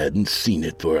we hadn't seen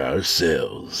it for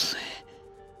ourselves.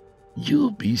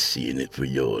 You'll be seeing it for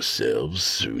yourselves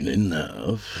soon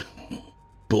enough."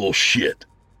 "Bullshit!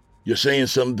 You're saying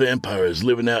some vampire is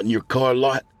living out in your car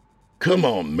lot? Come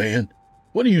on, man.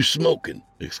 What are you smoking?"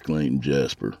 exclaimed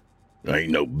Jasper.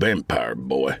 "Ain't no vampire,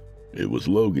 boy." It was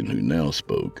Logan who now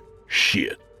spoke.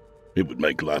 "Shit. It would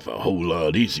make life a whole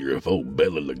lot easier if old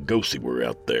Bela Lugosi were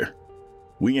out there.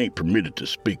 We ain't permitted to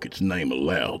speak its name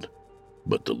aloud,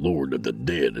 but the Lord of the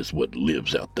Dead is what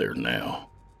lives out there now.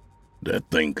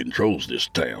 That thing controls this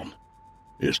town.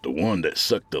 It's the one that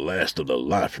sucked the last of the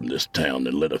life from this town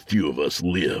and let a few of us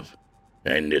live.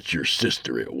 And it's your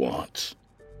sister it wants.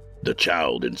 The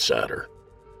child inside her.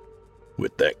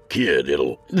 With that kid,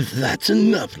 That's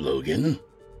enough, Logan.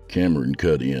 Cameron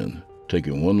cut in,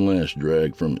 taking one last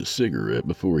drag from his cigarette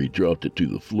before he dropped it to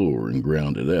the floor and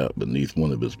ground it out beneath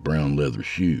one of his brown leather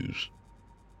shoes.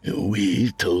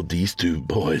 We've told these two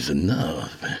boys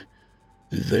enough.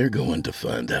 They're going to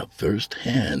find out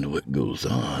firsthand what goes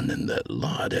on in that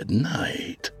lot at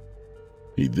night.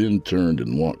 He then turned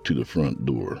and walked to the front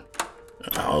door.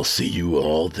 I'll see you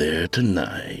all there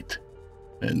tonight,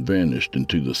 and vanished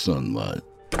into the sunlight.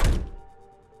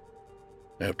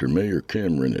 After Mayor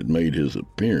Cameron had made his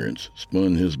appearance,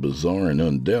 spun his bizarre and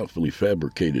undoubtedly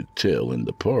fabricated tale, and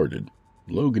departed,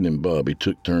 Logan and Bobby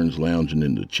took turns lounging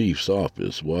in the chief's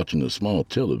office, watching a small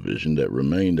television that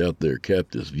remained out their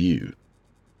captive's view,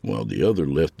 while the other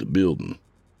left the building.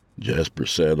 Jasper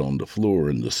sat on the floor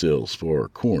in the cell's far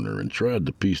corner and tried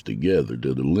to piece together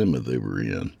the dilemma they were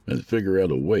in and figure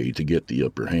out a way to get the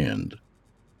upper hand.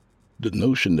 The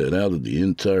notion that out of the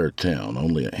entire town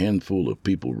only a handful of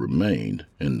people remained,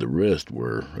 and the rest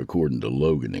were, according to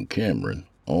Logan and Cameron,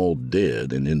 all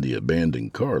dead and in the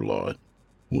abandoned car lot,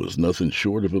 was nothing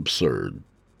short of absurd.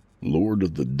 Lord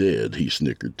of the dead, he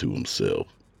snickered to himself.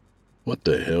 What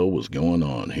the hell was going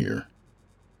on here?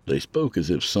 They spoke as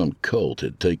if some cult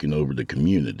had taken over the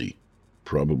community,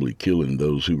 probably killing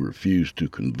those who refused to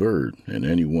convert and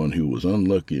anyone who was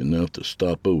unlucky enough to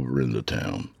stop over in the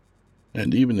town.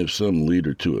 And even if some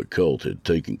leader to a cult had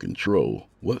taken control,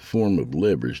 what form of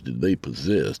leverage did they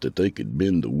possess that they could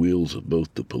bend the wheels of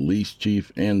both the police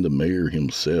chief and the mayor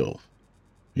himself?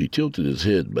 He tilted his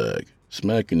head back,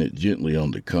 smacking it gently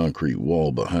on the concrete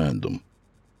wall behind him.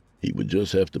 He would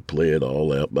just have to play it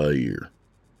all out by ear.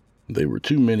 There were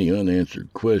too many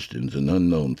unanswered questions and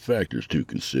unknown factors to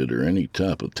consider any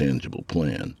type of tangible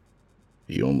plan.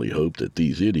 He only hoped that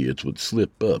these idiots would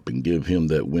slip up and give him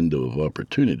that window of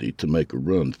opportunity to make a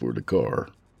run for the car.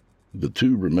 The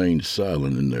two remained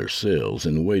silent in their cells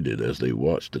and waited as they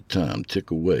watched the time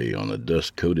tick away on a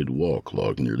dust-coated wall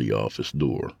clock near the office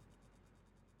door.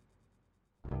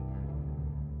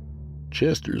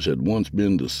 Chester's had once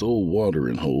been the sole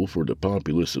watering hole for the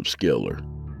populace of Skeller,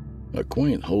 a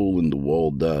quaint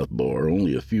hole-in-the-wall dive bar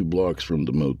only a few blocks from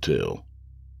the motel.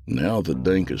 Now the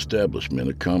dank establishment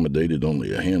accommodated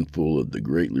only a handful of the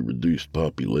greatly reduced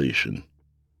population.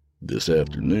 This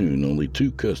afternoon, only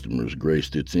 2 customers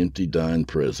graced its empty dine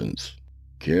presence.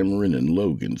 Cameron and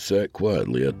Logan sat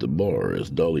quietly at the bar as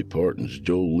Dolly Parton's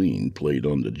Jolene played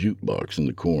on the jukebox in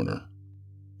the corner.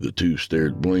 The two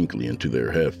stared blankly into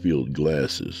their half-filled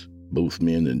glasses, both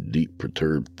men in deep,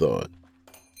 perturbed thought.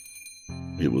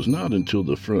 It was not until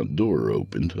the front door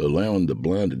opened, allowing the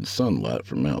blinding sunlight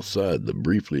from outside to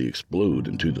briefly explode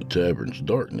into the tavern's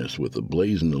darkness with a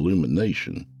blazing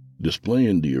illumination,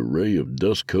 displaying the array of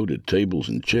dust-coated tables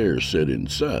and chairs set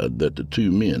inside, that the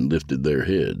 2 men lifted their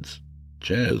heads.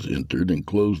 Chaz entered and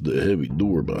closed the heavy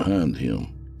door behind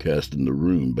him, casting the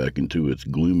room back into its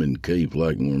glooming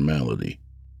cave-like normality.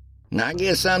 I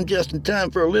guess I'm just in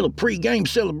time for a little pre-game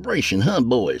celebration, huh,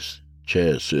 boys?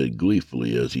 Chaz said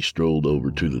gleefully as he strolled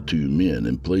over to the 2 men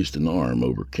and placed an arm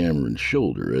over Cameron's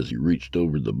shoulder as he reached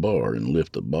over the bar and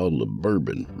lifted a bottle of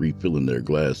bourbon, refilling their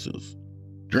glasses.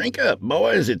 Drink up,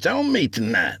 boys, it's on me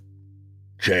tonight.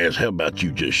 Chaz, how about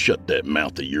you just shut that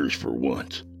mouth of yours for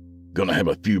once? Gonna have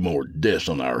a few more deaths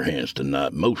on our hands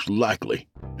tonight, most likely,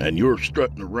 and you're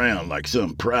strutting around like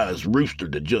some prize rooster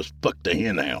that just fucked the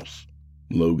hen house.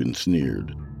 Logan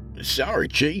sneered. Sorry,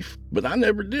 Chief, but I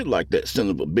never did like that son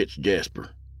of a bitch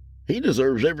Jasper. He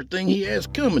deserves everything he has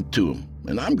coming to him,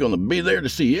 and I'm gonna be there to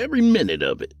see every minute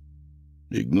of it.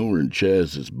 Ignoring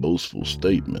Chaz's boastful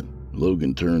statement,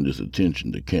 Logan turned his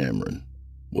attention to Cameron.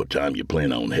 What time you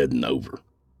plan on heading over?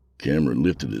 Cameron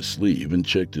lifted his sleeve and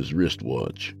checked his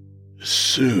wristwatch.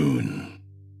 Soon.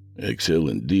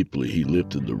 Exhaling deeply, he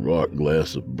lifted the rock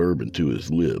glass of bourbon to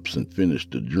his lips and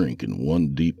finished the drink in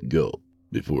one deep gulp,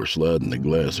 before sliding the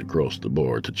glass across the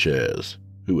bar to Chaz,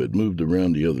 who had moved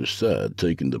around the other side,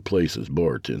 taking the place as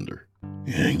bartender.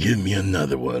 Give me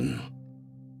another one.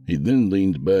 He then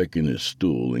leaned back in his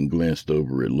stool and glanced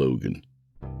over at Logan,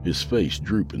 his face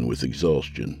drooping with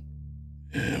exhaustion.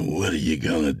 What are you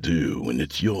gonna do when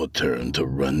it's your turn to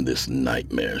run this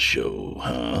nightmare show,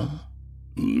 huh?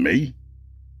 Me?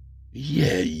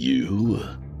 Yeah, you.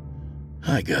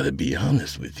 I gotta be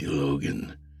honest with you,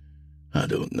 Logan. I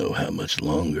don't know how much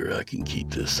longer I can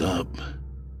keep this up.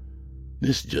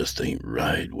 This just ain't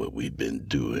right what we've been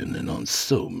doing, and on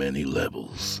so many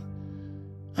levels.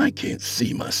 I can't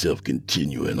see myself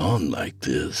continuing on like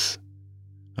this.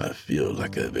 I feel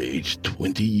like I've aged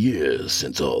 20 years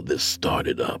since all this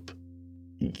started up.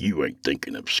 You ain't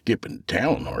thinking of skipping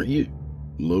town, are you?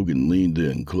 Logan leaned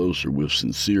in closer with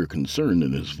sincere concern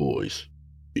in his voice.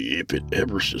 If it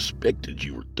ever suspected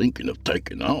you were thinking of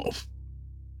taking off.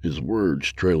 His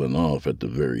words trailing off at the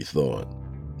very thought.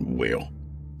 Well,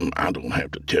 I don't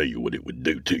have to tell you what it would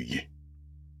do to you.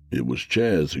 It was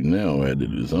Chaz who now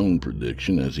added his own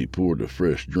prediction as he poured a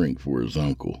fresh drink for his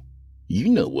uncle. You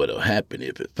know what'll happen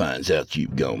if it finds out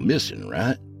you've gone missing,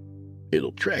 right?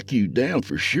 It'll track you down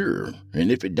for sure,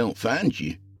 and if it don't find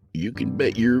you, you can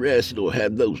bet your ass it'll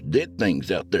have those dead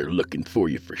things out there looking for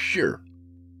you for sure.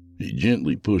 He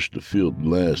gently pushed the filled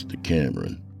glass to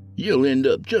Cameron. You'll end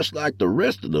up just like the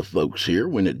rest of the folks here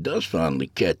when it does finally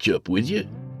catch up with you.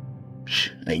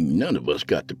 Ain't none of us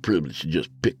got the privilege to just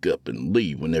pick up and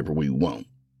leave whenever we want.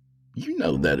 You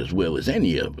know that as well as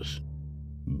any of us.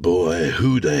 Boy,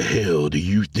 who the hell do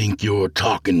you think you're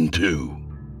talking to?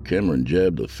 Cameron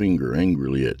jabbed a finger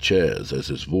angrily at Chaz as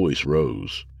his voice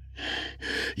rose.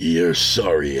 Your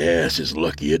sorry ass is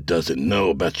lucky it doesn't know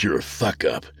about your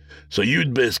fuck-up, so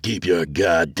you'd best keep your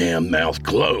goddamn mouth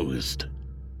closed.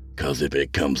 'Cause if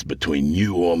it comes between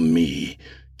you or me,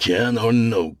 kin or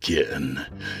no kin,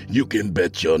 you can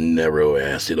bet your narrow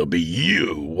ass it'll be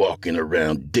you walking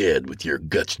around dead with your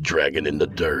guts dragging in the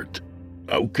dirt.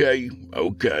 Okay,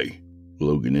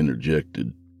 Logan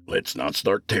interjected. Let's not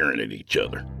start tearing at each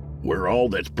other. We're all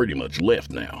that's pretty much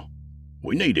left now.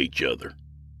 We need each other.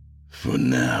 For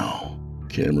now,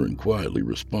 Cameron quietly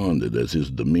responded as his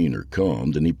demeanor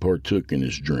calmed and he partook in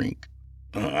his drink.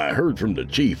 I heard from the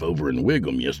chief over in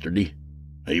Wiggum yesterday.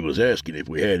 He was asking if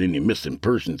we had any missing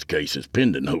persons cases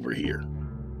pending over here,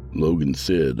 Logan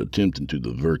said, attempting to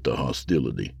divert the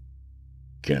hostility.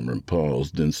 Cameron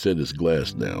paused, then set his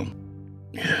glass down.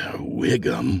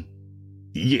 Wiggum?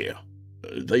 Yeah,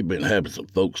 they've been having some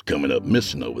folks coming up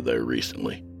missing over there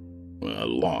recently. A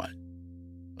lot.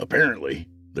 Apparently,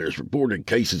 there's reported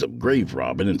cases of grave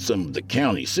robbing in some of the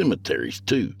county cemeteries,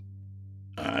 too.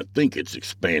 I think it's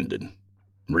expanded,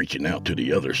 reaching out to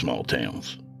the other small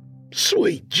towns.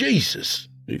 Sweet Jesus,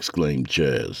 exclaimed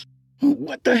Chaz.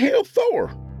 What the hell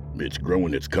for? It's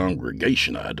growing its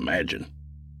congregation, I'd imagine.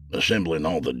 Assembling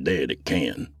all the dead it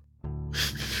can.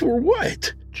 For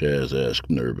what? Chaz asked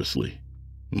nervously.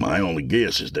 My only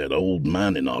guess is that old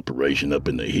mining operation up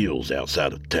in the hills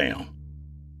outside of town.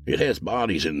 It has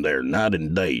bodies in there night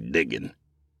and day digging.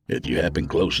 If you happen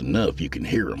close enough, you can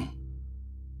hear them.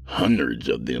 Hundreds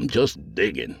of them just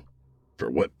digging. For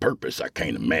what purpose, I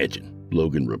can't imagine,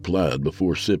 Logan replied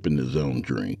before sipping his own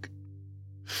drink.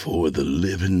 For the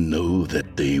living know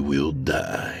that they will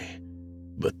die,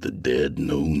 but the dead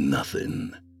know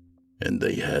nothing, and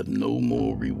they have no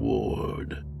more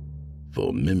reward,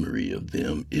 for memory of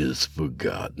them is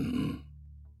forgotten.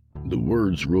 The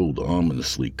words rolled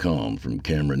ominously calm from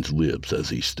Cameron's lips as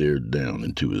he stared down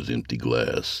into his empty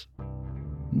glass.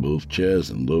 Both Chaz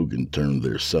and Logan turned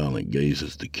their silent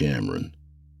gazes to Cameron.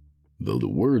 Though the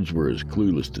words were as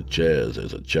clueless to Chaz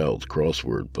as a child's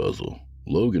crossword puzzle,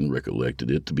 Logan recollected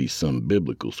it to be some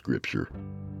biblical scripture.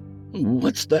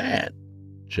 What's that?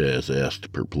 Chaz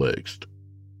asked, perplexed.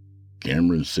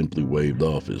 Cameron simply waved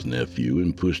off his nephew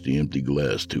and pushed the empty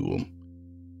glass to him.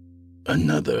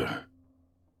 Another.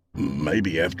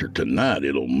 Maybe after tonight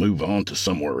it'll move on to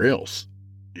somewhere else.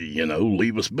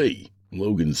 Leave us be,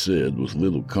 Logan said with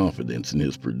little confidence in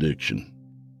his prediction.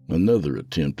 Another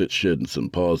attempt at shedding some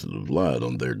positive light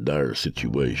on their dire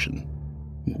situation.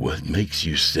 What makes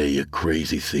you say a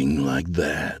crazy thing like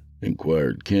that?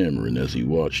 Inquired Cameron as he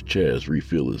watched Chaz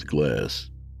refill his glass.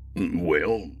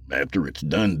 Well, after it's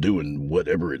done doing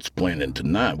whatever it's planning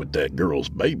tonight with that girl's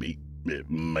baby, it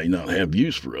may not have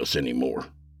use for us anymore.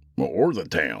 Or the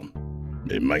town.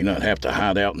 It may not have to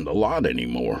hide out in the lot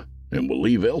anymore, and we'll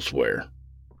leave elsewhere.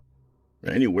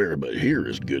 Anywhere but here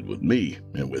is good with me,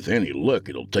 and with any luck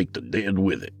it'll take the dead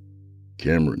with it.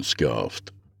 Cameron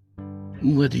scoffed.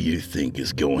 What do you think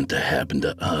is going to happen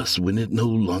to us when it no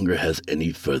longer has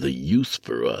any further use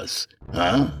for us,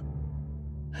 huh?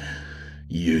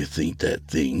 You think that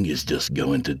thing is just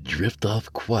going to drift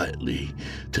off quietly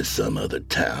to some other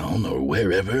town or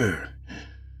wherever,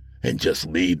 and just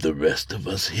leave the rest of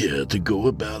us here to go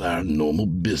about our normal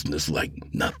business like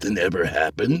nothing ever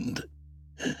happened?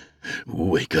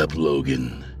 Wake up,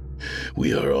 Logan.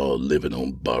 We are all living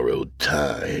on borrowed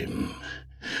time.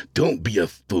 Don't be a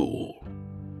fool.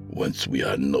 Once we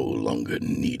are no longer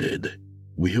needed,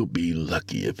 we'll be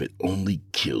lucky if it only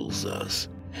kills us,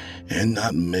 and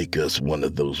not make us one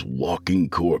of those walking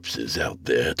corpses out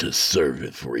there to serve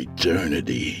it for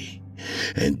eternity,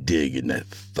 and dig in that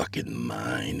fucking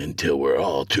mine until we're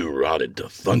all too rotted to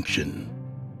function.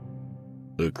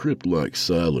 A crypt-like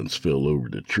silence fell over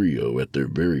the trio at their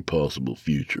very possible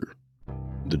future.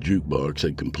 The jukebox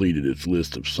had completed its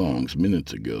list of songs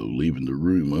minutes ago, leaving the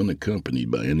room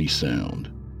unaccompanied by any sound.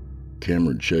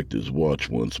 Cameron checked his watch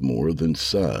once more, then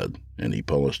sighed, and he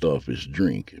polished off his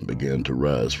drink and began to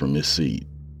rise from his seat.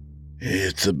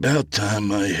 "It's about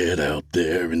time I head out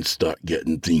there and start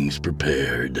getting things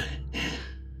prepared.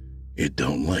 It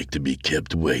don't like to be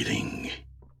kept waiting."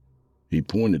 He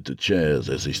pointed to Chaz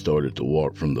as he started to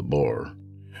walk from the bar.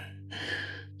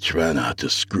 "Try not to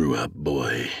screw up,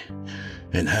 boy,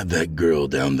 and have that girl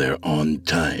down there on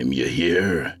time, you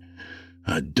hear?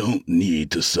 I don't need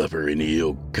to suffer any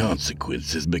ill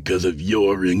consequences because of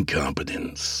your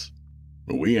incompetence."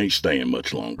 "We ain't staying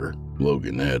much longer,"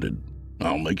 Logan added.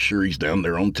 "I'll make sure he's down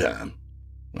there on time.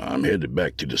 I'm headed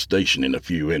back to the station in a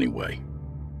few anyway."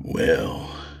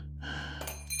 "Well,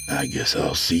 I guess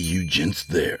I'll see you gents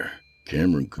there,"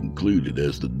 Cameron concluded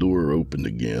as the door opened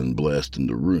again, blasting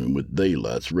the room with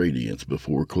daylight's radiance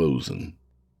before closing.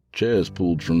 Chaz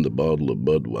pulled from the bottle of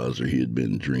Budweiser he had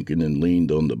been drinking and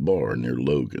leaned on the bar near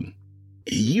Logan.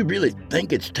 "You really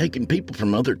think it's taking people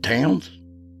from other towns?"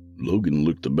 Logan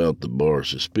looked about the bar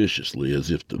suspiciously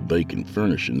as if the vacant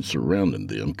furnishings surrounding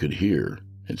them could hear,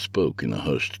 and spoke in a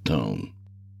hushed tone.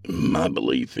 "My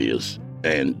belief is,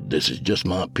 and this is just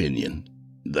my opinion,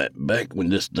 that back when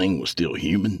this thing was still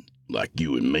human, like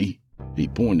you and me," he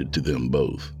pointed to them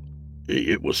both,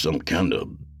 "it was some kind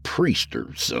of priest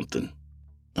or something."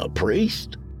 "A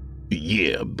priest?"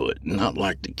 "Yeah, but not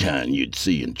like the kind you'd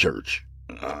see in church.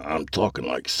 I'm talking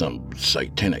like some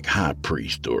satanic high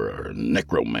priest or a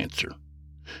necromancer.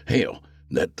 Hell,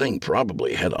 that thing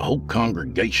probably had a whole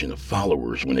congregation of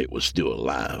followers when it was still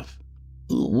alive."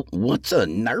 "What's a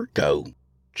narco?"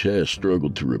 Chaz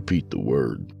struggled to repeat the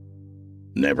word.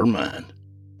 "Never mind.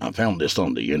 I found this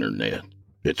on the internet.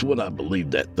 It's what I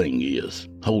believe that thing is.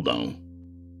 Hold on."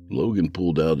 Logan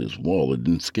pulled out his wallet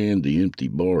and scanned the empty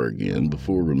bar again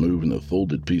before removing a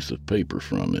folded piece of paper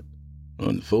from it.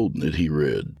 Unfolding it, he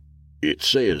read, "It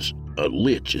says a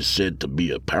lich is said to be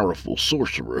a powerful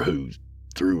sorcerer who,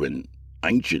 through an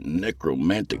ancient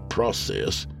necromantic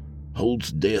process,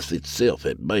 holds death itself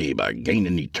at bay by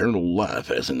gaining eternal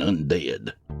life as an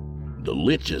undead. The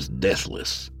lich is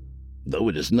deathless. Though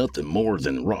it is nothing more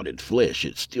than rotted flesh,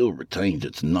 it still retains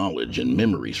its knowledge and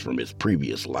memories from its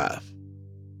previous life.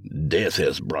 Death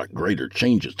has brought greater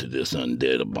changes to this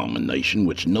undead abomination,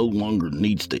 which no longer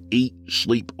needs to eat,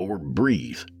 sleep, or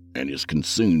breathe, and is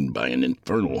consumed by an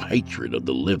infernal hatred of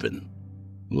the living."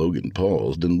 Logan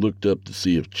paused and looked up to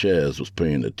see if Chaz was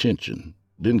paying attention,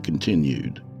 then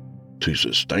continued, "To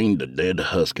sustain the dead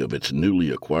husk of its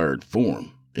newly acquired form,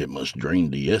 it must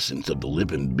drain the essence of the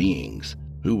living beings,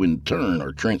 who in turn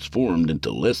are transformed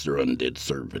into lesser undead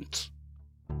servants."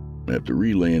 After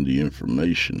relaying the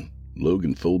information,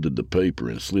 Logan folded the paper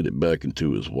and slid it back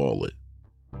into his wallet.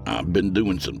 "I've been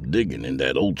doing some digging in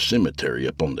that old cemetery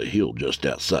up on the hill just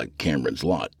outside Cameron's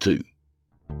lot, too."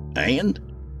 "And?"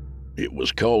 "It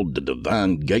was called the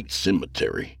Divine Gate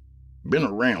Cemetery. Been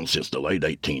around since the late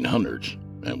 1800s,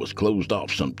 and was closed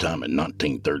off sometime in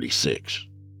 1936.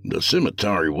 The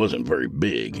cemetery wasn't very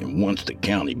big, and once the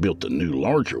county built a new,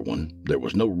 larger one, there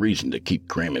was no reason to keep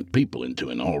cramming people into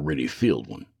an already filled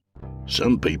one.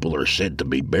 Some people are said to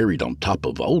be buried on top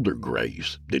of older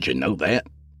graves. Did you know that?"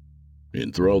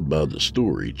 Enthralled by the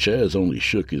story, Chaz only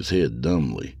shook his head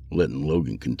dumbly, letting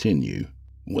Logan continue.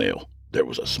 "Well, there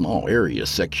was a small area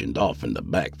sectioned off in the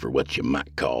back for what you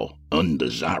might call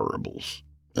undesirables."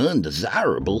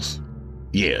 "Undesirables?"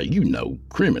 "Yeah, you know,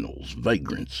 criminals,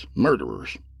 vagrants,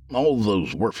 murderers, all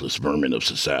those worthless vermin of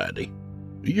society.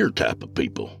 Your type of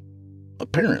people.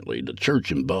 Apparently, the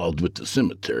church involved with the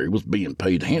cemetery was being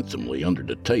paid handsomely under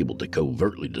the table to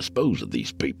covertly dispose of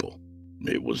these people.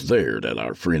 It was there that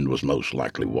our friend was most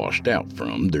likely washed out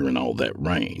from during all that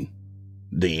rain."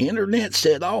 "The internet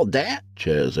said all that?"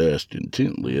 Chaz asked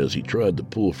intently as he tried to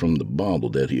pull from the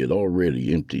bottle that he had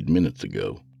already emptied minutes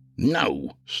ago.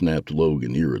 "No," snapped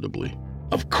Logan irritably.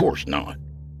 "Of course not.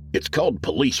 It's called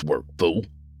police work, fool.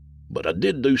 But I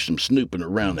did do some snooping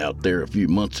around out there a few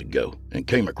months ago and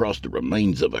came across the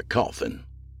remains of a coffin.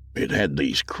 It had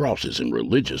these crosses and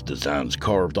religious designs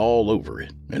carved all over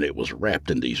it, and it was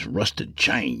wrapped in these rusted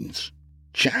chains."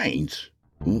 "Chains?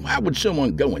 Why would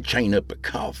someone go and chain up a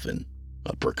coffin?"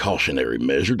 "A precautionary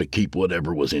measure to keep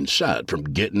whatever was inside from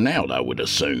getting out, I would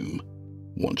assume.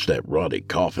 Once that rotted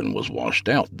coffin was washed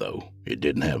out, though, it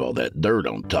didn't have all that dirt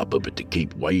on top of it to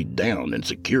keep weighed down and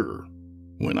secure.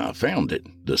 When I found it,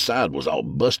 the side was all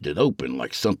busted open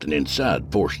like something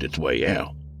inside forced its way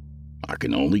out. I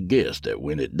can only guess that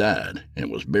when it died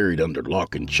and was buried under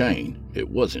lock and chain,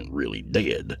 it wasn't really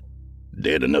dead.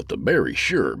 Dead enough to bury,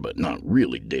 sure, but not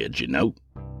really dead, you know.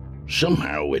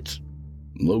 Somehow it's...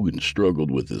 Logan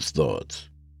struggled with his thoughts.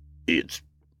 Its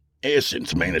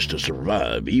essence managed to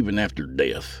survive even after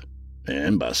death,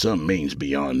 and by some means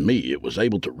beyond me, it was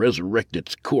able to resurrect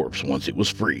its corpse once it was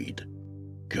freed,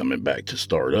 coming back to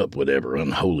start up whatever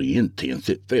unholy intents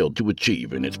it failed to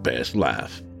achieve in its past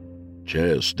life.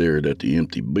 Chaz stared at the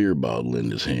empty beer bottle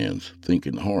in his hands,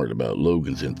 thinking hard about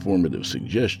Logan's informative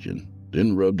suggestion,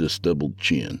 then rubbed his stubbled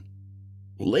chin.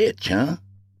 Lich, huh?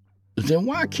 Then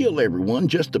why kill everyone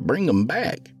just to bring them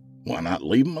back? Why not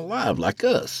leave them alive like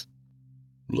us?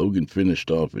 Logan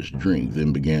finished off his drink,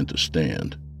 then began to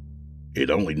stand. It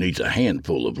only needs a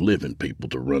handful of living people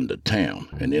to run the town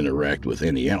and interact with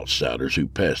any outsiders who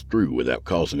pass through without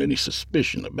causing any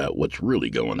suspicion about what's really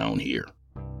going on here.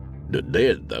 The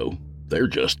dead, though, they're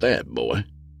just that, boy.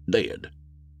 Dead.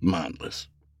 Mindless.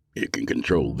 It can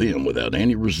control them without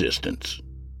any resistance.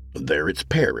 They're its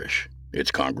parish,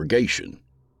 its congregation.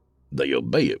 They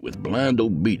obey it with blind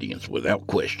obedience without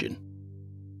question.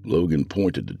 Logan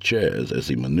pointed to Chaz as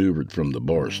he maneuvered from the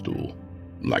bar stool.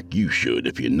 Like you should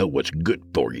if you know what's good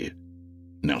for you.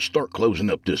 Now start closing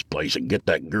up this place and get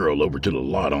that girl over to the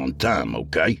lot on time,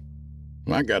 okay?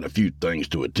 I got a few things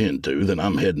to attend to, then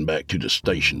I'm heading back to the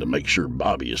station to make sure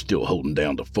Bobby is still holding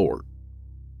down the fort.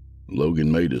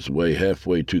 Logan made his way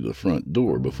halfway to the front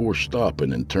door before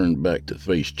stopping and turned back to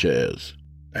face Chaz.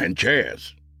 And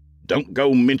Chaz, don't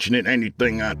go mentioning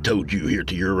anything I told you here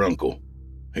to your uncle.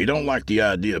 He don't like the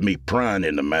idea of me prying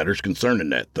into matters concerning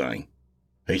that thing.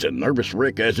 He's a nervous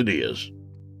wreck as it is.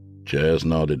 Chaz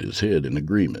nodded his head in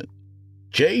agreement.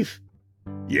 Chief?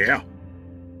 Yeah?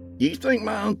 You think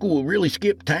my uncle will really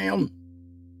skip town?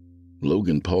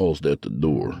 Logan paused at the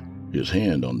door, his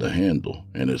hand on the handle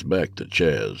and his back to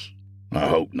Chaz. I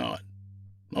hope not.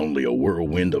 Only a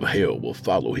whirlwind of hell will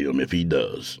follow him if he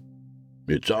does.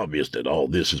 It's obvious that all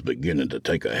this is beginning to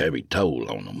take a heavy toll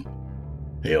on him.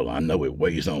 Hell, I know it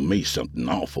weighs on me something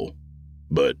awful.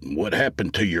 But what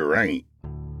happened to your aunt?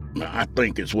 I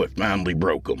think it's what finally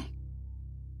broke him.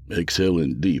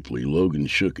 Exhaling deeply, Logan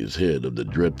shook his head of the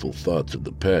dreadful thoughts of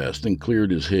the past and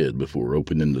cleared his head before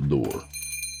opening the door.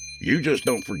 You just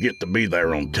don't forget to be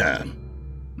there on time.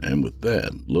 And with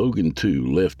that, Logan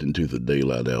too left into the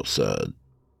daylight outside.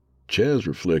 Chaz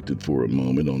reflected for a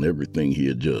moment on everything he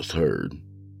had just heard.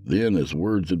 Then, as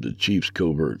words of the chief's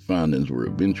covert findings were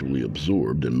eventually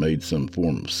absorbed and made some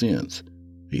form of sense,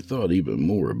 he thought even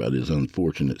more about his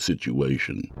unfortunate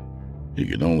situation. He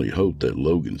could only hope that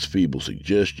Logan's feeble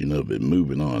suggestion of it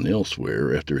moving on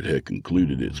elsewhere after it had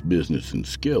concluded its business in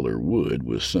Skeller would,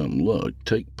 with some luck,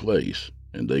 take place,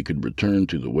 and they could return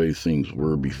to the way things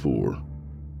were before.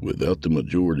 Without the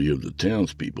majority of the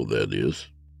townspeople, that is.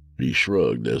 He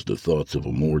shrugged as the thoughts of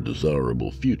a more desirable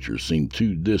future seemed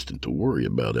too distant to worry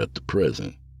about at the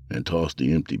present, and tossed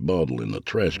the empty bottle in the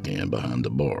trash can behind the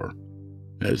bar.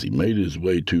 As he made his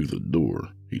way to the door,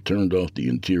 he turned off the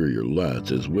interior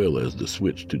lights as well as the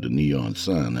switch to the neon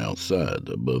sign outside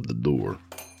above the door.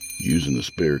 Using the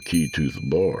spare key to the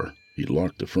bar, he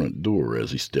locked the front door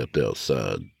as he stepped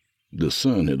outside. The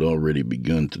sun had already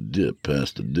begun to dip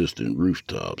past the distant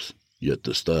rooftops, yet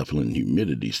the stifling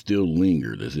humidity still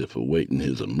lingered as if awaiting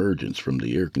his emergence from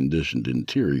the air-conditioned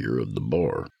interior of the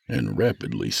bar, and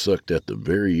rapidly sucked at the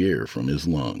very air from his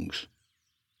lungs.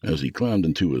 As he climbed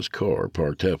into his car,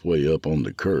 parked halfway up on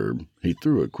the curb, he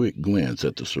threw a quick glance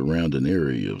at the surrounding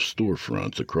area of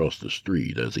storefronts across the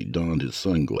street as he donned his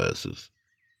sunglasses.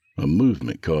 A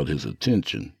movement caught his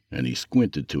attention, and he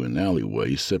squinted to an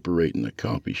alleyway separating a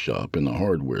coffee shop and a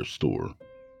hardware store.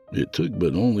 It took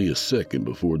but only a second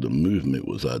before the movement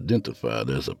was identified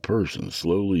as a person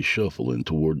slowly shuffling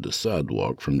toward the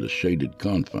sidewalk from the shaded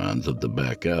confines of the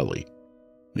back alley.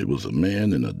 It was a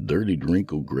man in a dirty,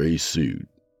 wrinkled gray suit.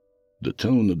 The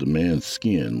tone of the man's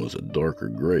skin was a darker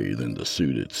gray than the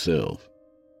suit itself.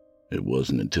 It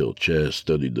wasn't until Chaz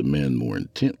studied the man more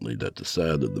intently that the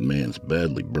side of the man's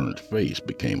badly burnt face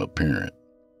became apparent.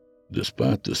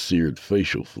 Despite the seared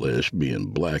facial flesh being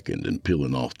blackened and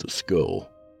peeling off the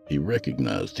skull, he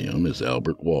recognized him as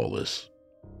Albert Wallace.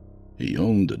 He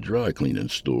owned a dry cleaning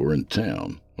store in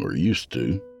town, or used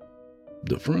to.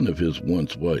 The front of his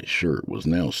once white shirt was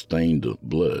now stained with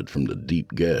blood from the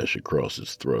deep gash across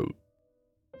his throat.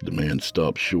 The man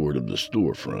stopped short of the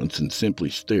storefronts and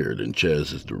simply stared in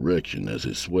Chaz's direction as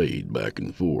he swayed back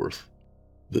and forth.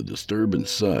 The disturbing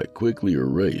sight quickly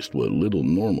erased what little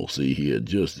normalcy he had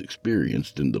just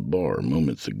experienced in the bar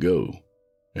moments ago,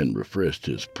 and refreshed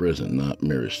his present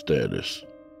nightmarish status.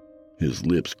 His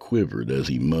lips quivered as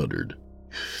he muttered,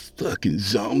 "Fucking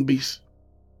zombies."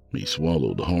 He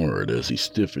swallowed hard as he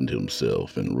stiffened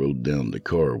himself and rolled down the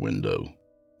car window.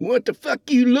 What the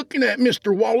fuck you looking at,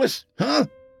 Mr. Wallace, huh?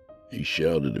 He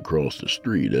shouted across the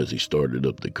street as he started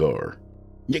up the car.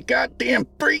 You goddamn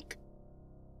freak!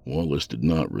 Wallace did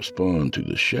not respond to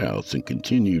the shouts and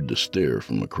continued to stare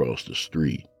from across the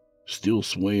street, still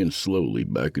swaying slowly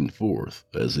back and forth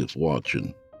as if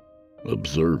watching,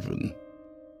 observing.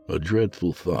 A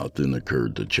dreadful thought then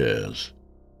occurred to Chaz.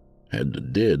 Had the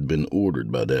dead been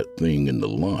ordered by that thing in the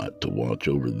lot to watch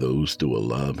over those still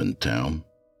alive in town,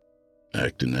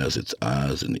 acting as its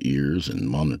eyes and ears and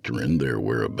monitoring their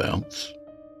whereabouts?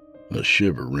 A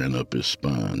shiver ran up his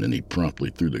spine and he promptly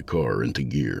threw the car into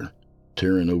gear,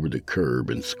 tearing over the curb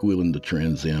and squealing the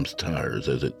Trans Am's tires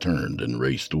as it turned and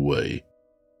raced away.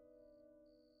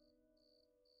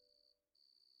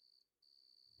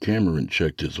 Cameron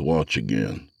checked his watch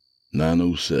again.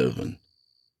 9:07.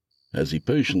 As he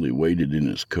patiently waited in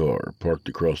his car, parked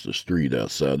across the street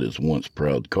outside his once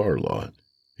proud car lot,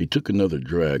 he took another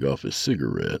drag off his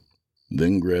cigarette,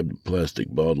 then grabbed a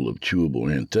plastic bottle of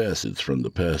chewable antacids from the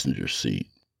passenger seat.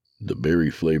 The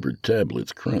berry-flavored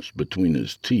tablets crunched between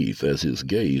his teeth as his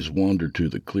gaze wandered to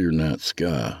the clear night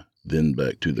sky, then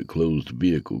back to the closed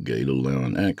vehicle gate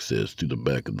allowing access to the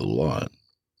back of the lot.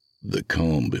 The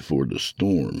calm before the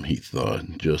storm, he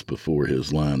thought, just before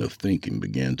his line of thinking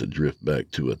began to drift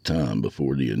back to a time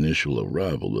before the initial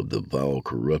arrival of the vile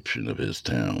corruption of his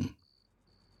town.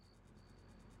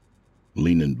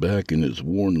 Leaning back in his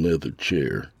worn leather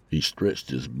chair, he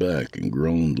stretched his back and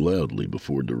groaned loudly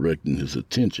before directing his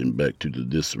attention back to the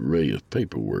disarray of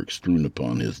paperwork strewn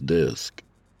upon his desk.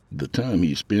 The time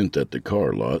he spent at the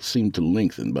car lot seemed to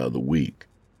lengthen by the week.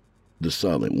 The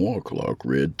silent wall clock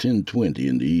read 10:20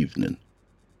 in the evening.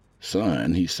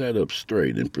 Sighing, he sat up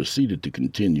straight and proceeded to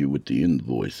continue with the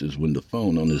invoices when the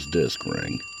phone on his desk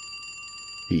rang.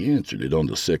 He answered it on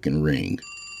the second ring.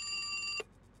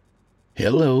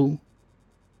 Hello?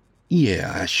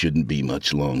 Yeah, I shouldn't be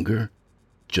much longer.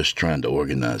 Just trying to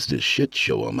organize this shit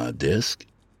show on my desk.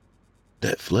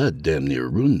 That flood damn near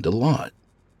ruined the lot.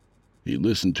 He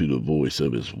listened to the voice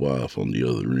of his wife on the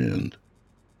other end.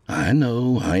 I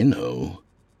know.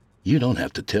 You don't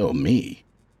have to tell me.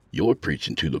 You're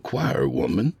preaching to the choir,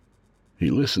 woman. He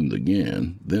listened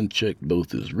again, then checked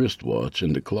both his wristwatch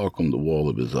and the clock on the wall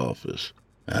of his office.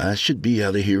 I should be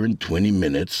out of here in 20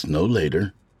 minutes, no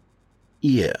later.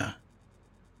 Yeah.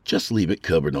 Just leave it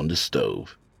covered on the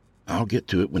stove. I'll get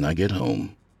to it when I get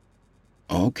home.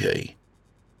 Okay.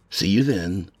 See you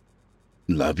then.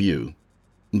 Love you.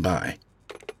 Bye.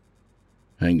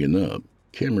 Hanging up,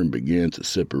 Cameron began to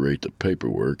separate the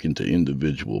paperwork into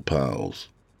individual piles.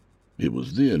 It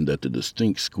was then that the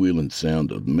distinct squealing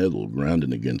sound of metal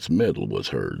grinding against metal was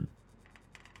heard.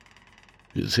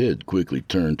 His head quickly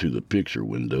turned to the picture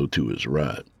window to his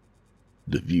right.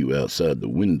 The view outside the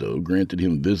window granted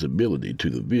him visibility to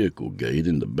the vehicle gate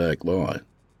in the back lot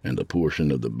and a portion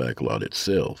of the back lot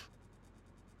itself.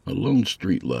 A lone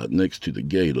street light next to the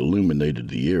gate illuminated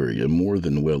the area more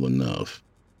than well enough.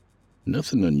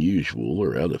 Nothing unusual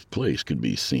or out of place could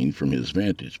be seen from his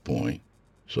vantage point,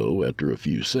 so after a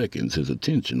few seconds his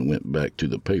attention went back to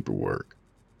the paperwork.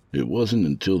 It wasn't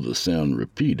until the sound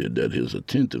repeated that his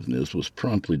attentiveness was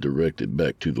promptly directed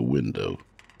back to the window.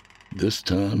 This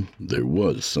time, there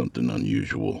was something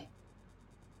unusual.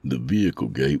 The vehicle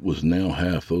gate was now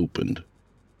half opened.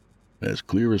 As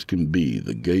clear as can be,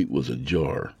 the gate was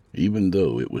ajar, even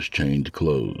though it was chained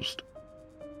closed.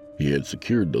 He had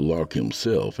secured the lock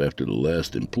himself after the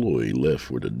last employee left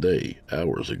for the day,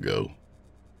 hours ago.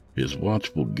 His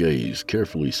watchful gaze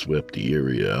carefully swept the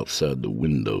area outside the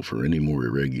window for any more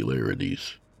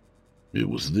irregularities. It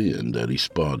was then that he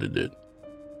spotted it.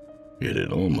 It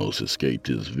had almost escaped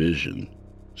his vision,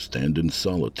 standing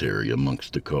solitary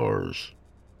amongst the cars.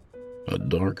 A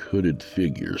dark hooded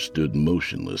figure stood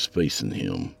motionless facing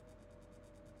him.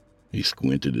 He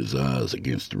squinted his eyes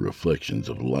against the reflections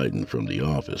of lighting from the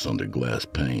office under glass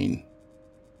pane.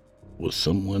 Was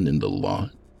someone in the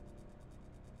lot?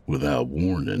 Without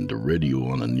warning, the radio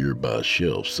on a nearby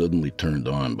shelf suddenly turned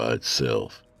on by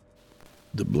itself.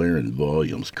 The blaring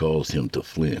volumes caused him to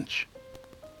flinch.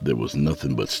 There was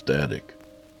nothing but static.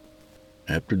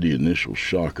 After the initial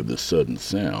shock of the sudden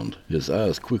sound, his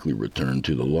eyes quickly returned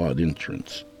to the lot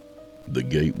entrance. The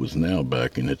gate was now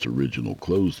back in its original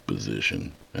closed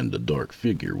position, and the dark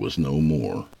figure was no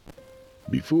more.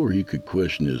 Before he could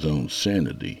question his own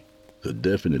sanity, the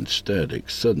deafening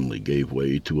static suddenly gave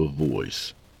way to a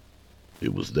voice.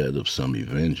 It was that of some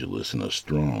evangelist in a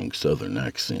strong southern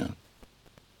accent.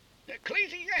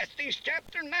 Ecclesiastes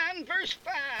chapter 9 verse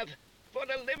 5. For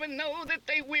the living know that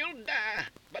they will die,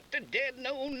 but the dead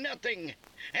know nothing,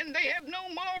 and they have no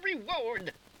more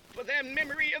reward, for their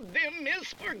memory of them is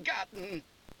forgotten.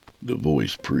 The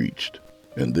voice preached,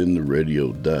 and then the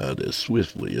radio died as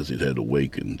swiftly as it had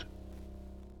awakened.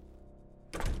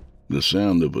 The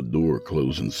sound of a door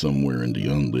closing somewhere in the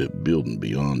unlit building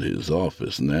beyond his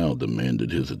office now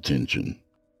demanded his attention.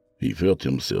 He felt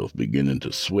himself beginning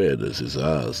to sweat as his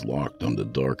eyes locked on the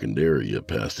darkened area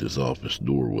past his office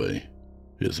doorway.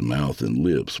 His mouth and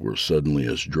lips were suddenly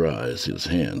as dry as his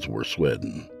hands were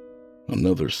sweating.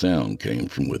 Another sound came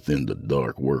from within the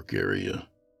dark work area.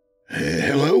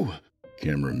 Hello?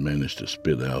 Cameron managed to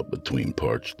spit out between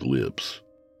parched lips.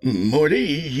 Morty,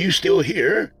 you still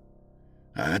here?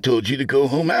 I told you to go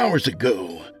home hours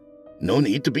ago. No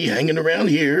need to be hanging around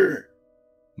here.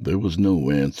 There was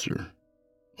no answer,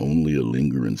 only a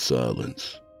lingering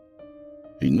silence.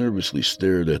 He nervously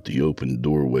stared at the open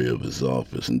doorway of his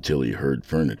office until he heard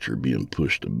furniture being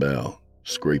pushed about,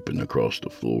 scraping across the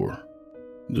floor.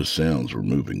 The sounds were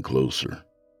moving closer.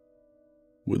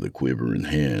 With a quivering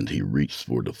hand, he reached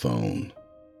for the phone.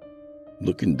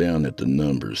 Looking down at the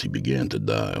numbers, he began to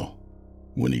dial.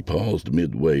 When he paused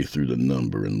midway through the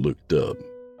number and looked up,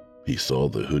 he saw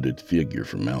the hooded figure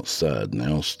from outside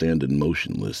now standing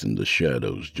motionless in the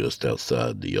shadows just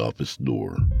outside the office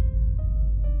door.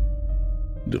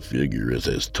 The figure is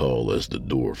as tall as the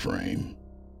door frame.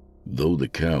 Though the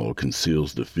cowl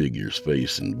conceals the figure's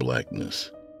face in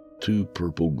blackness, 2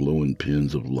 purple glowing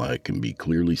pins of light can be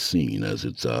clearly seen as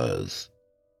its eyes.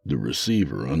 The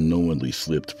receiver unknowingly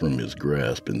slipped from his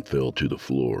grasp and fell to the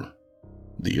floor.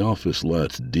 The office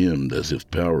lights dimmed as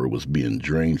if power was being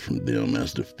drained from them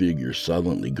as the figure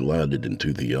silently glided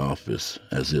into the office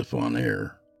as if on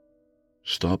air.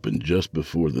 Stopping just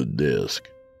before the desk,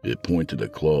 it pointed a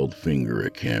clawed finger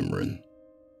at Cameron.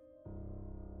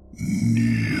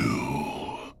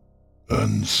 Kneel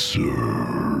and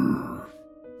serve,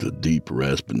 the deep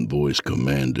rasping voice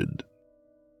commanded.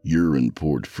 Urine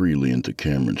poured freely into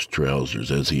Cameron's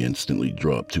trousers as he instantly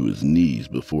dropped to his knees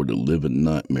before the living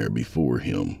nightmare before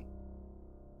him.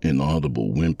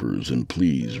 Inaudible whimpers and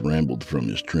pleas rambled from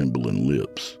his trembling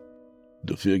lips.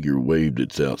 The figure waved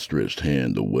its outstretched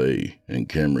hand away, and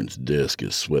Cameron's desk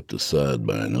is swept aside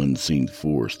by an unseen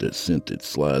force that sent it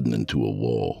sliding into a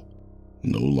wall,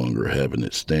 no longer having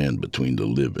it stand between the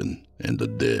living and the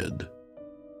dead.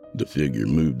 The figure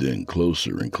moved in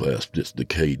closer and clasped its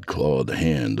decayed clawed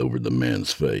hand over the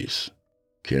man's face.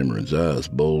 Cameron's eyes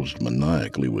bulged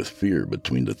maniacally with fear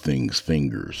between the thing's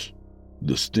fingers.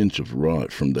 The stench of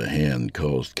rot from the hand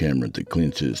caused Cameron to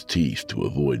clench his teeth to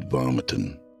avoid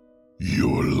vomiting.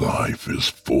 Your life is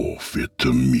forfeit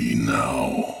to me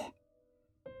now.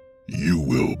 You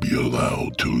will be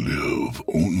allowed to live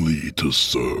only to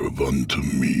serve unto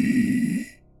me.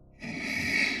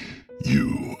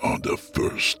 You are the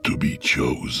first to be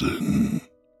chosen.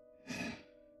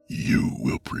 You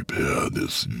will prepare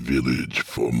this village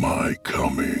for my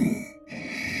coming.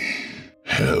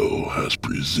 Hell has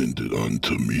presented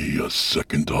unto me a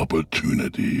second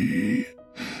opportunity,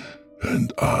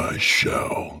 and I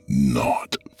shall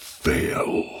not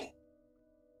fail.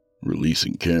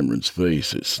 Releasing Cameron's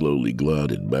face, it slowly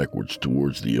glided backwards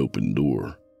towards the open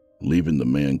door, leaving the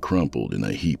man crumpled in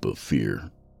a heap of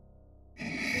fear.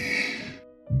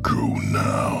 Go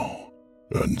now,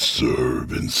 and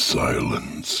serve in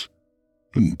silence,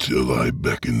 until I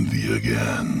beckon thee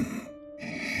again.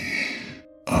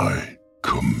 I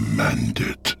command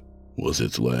it, was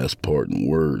its last parting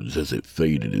words as it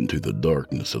faded into the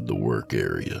darkness of the work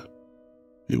area.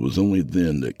 It was only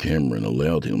then that Cameron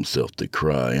allowed himself to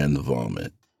cry and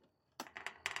vomit.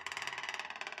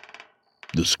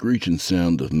 The screeching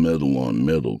sound of metal on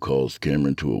metal caused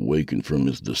Cameron to awaken from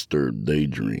his disturbed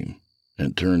daydream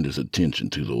and turned his attention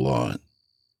to the lot.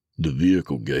 The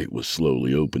vehicle gate was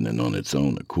slowly opening on its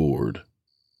own accord.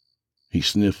 He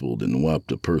sniffled and wiped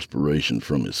the perspiration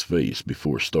from his face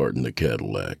before starting the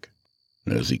Cadillac.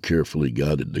 As he carefully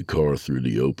guided the car through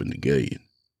the opened gate,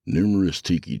 numerous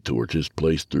tiki torches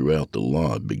placed throughout the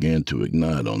lot began to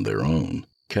ignite on their own,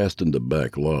 casting the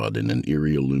back lot in an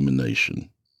eerie illumination.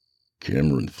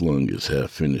 Cameron flung his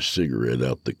half-finished cigarette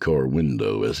out the car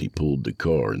window as he pulled the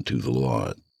car into the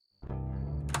lot.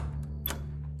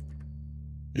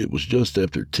 It was just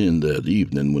after 10 that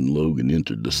evening when Logan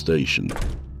entered the station.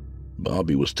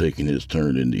 Bobby was taking his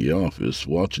turn in the office,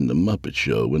 watching the Muppet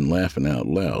Show and laughing out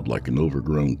loud like an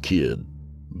overgrown kid.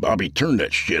 "Bobby, turn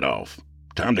that shit off.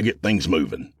 Time to get things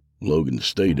moving," Logan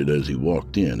stated as he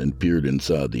walked in and peered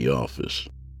inside the office.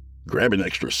 "Grab an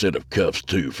extra set of cuffs,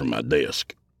 too, from my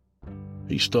desk."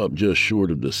 He stopped just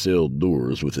short of the cell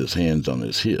doors with his hands on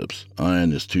his hips,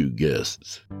 eyeing his 2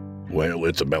 guests. "Well,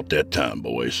 it's about that time,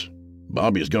 boys.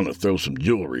 Bobby's gonna throw some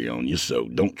jewelry on you, so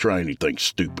don't try anything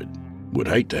stupid. Would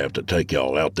hate to have to take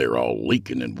y'all out there all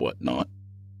leaking and whatnot."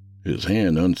 His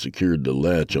hand unsecured the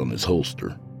latch on his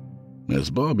holster. As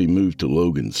Bobby moved to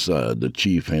Logan's side, the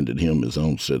chief handed him his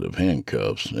own set of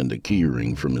handcuffs and a key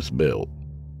ring from his belt.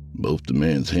 Both the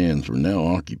man's hands were now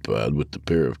occupied with the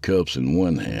pair of cuffs in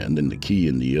one hand and the key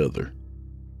in the other.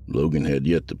 Logan had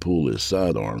yet to pull his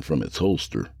sidearm from its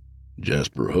holster.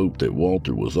 Jasper hoped that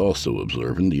Walter was also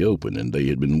observing the opening they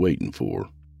had been waiting for.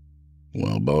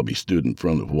 While Bobby stood in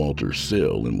front of Walter's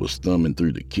cell and was thumbing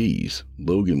through the keys,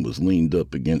 Logan was leaned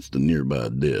up against a nearby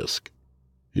desk,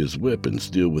 his weapon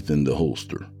still within the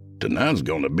holster. "Tonight's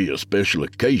gonna be a special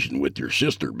occasion with your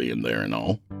sister being there and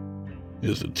all."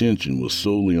 His attention was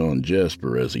solely on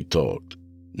Jasper as he talked.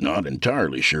 "Not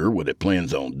entirely sure what it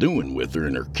plans on doing with her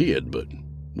and her kid, but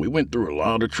we went through a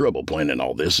lot of trouble planning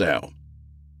all this out.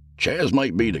 Chaz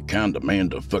might be the kind of man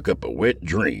to fuck up a wet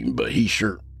dream, but he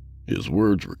sure—" His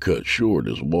words were cut short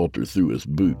as Walter threw his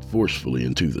boot forcefully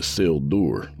into the cell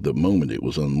door the moment it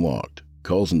was unlocked,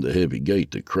 causing the heavy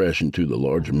gate to crash into the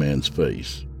larger man's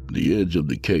face, the edge of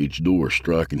the cage door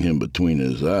striking him between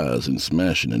his eyes and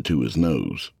smashing into his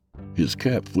nose. His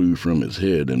cap flew from his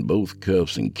head and both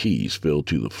cuffs and keys fell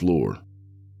to the floor.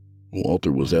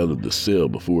 Walter was out of the cell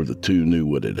before the two knew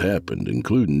what had happened,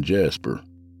 including Jasper.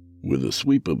 With a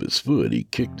sweep of his foot, he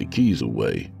kicked the keys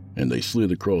away, and they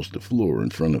slid across the floor in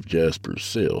front of Jasper's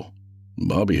cell.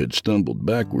 Bobby had stumbled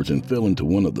backwards and fell into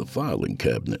one of the filing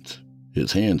cabinets,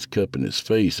 his hands cupping his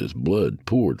face as blood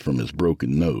poured from his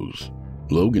broken nose.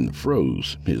 Logan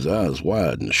froze, his eyes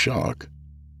wide in shock.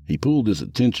 He pulled his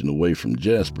attention away from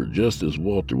Jasper just as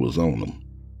Walter was on him.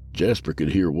 Jasper could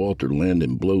hear Walter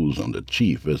landing blows on the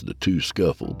chief as the two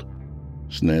scuffled.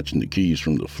 Snatching the keys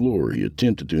from the floor, he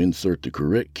attempted to insert the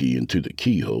correct key into the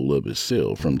keyhole of his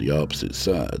cell from the opposite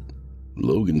side.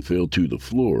 Logan fell to the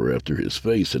floor after his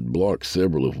face had blocked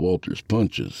several of Walter's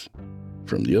punches.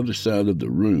 From the other side of the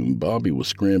room, Bobby was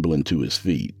scrambling to his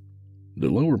feet, the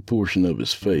lower portion of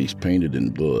his face painted in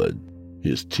blood,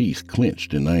 his teeth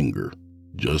clenched in anger.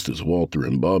 Just as Walter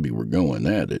and Bobby were going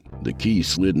at it, the key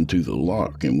slid into the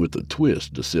lock, and with a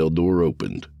twist, the cell door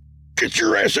opened. "Get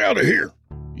your ass out of here!"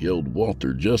 yelled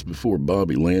Walter just before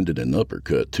Bobby landed an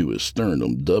uppercut to his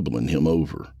sternum, doubling him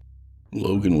over.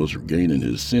 Logan was regaining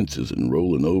his senses and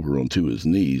rolling over onto his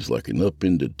knees like an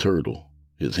upended turtle,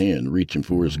 his hand reaching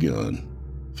for his gun.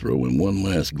 Throwing one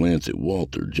last glance at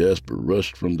Walter, Jasper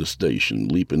rushed from the station,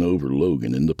 leaping over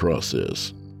Logan in the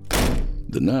process.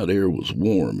 The night air was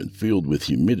warm and filled with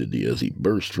humidity as he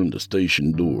burst from the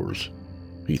station doors.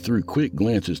 He threw quick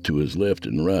glances to his left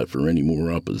and right for any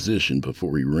more opposition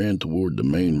before he ran toward the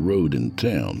main road in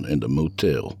town and a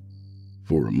motel.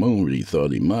 For a moment he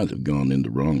thought he might have gone in the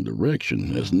wrong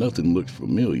direction, as nothing looked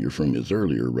familiar from his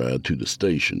earlier ride to the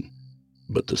station.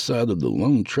 But the sight of the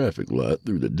lone traffic light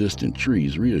through the distant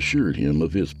trees reassured him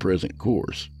of his present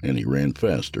course, and he ran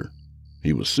faster.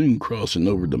 He was soon crossing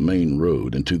over the main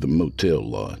road into the motel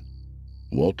lot.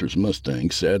 Walter's Mustang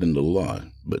sat in the lot,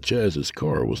 but Chaz's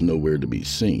car was nowhere to be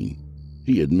seen.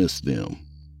 He had missed them.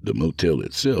 The motel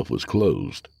itself was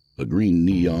closed. A green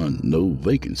neon no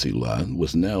vacancy light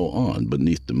was now on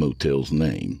beneath the motel's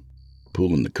name.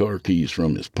 Pulling the car keys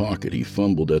from his pocket, he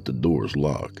fumbled at the door's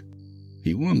lock.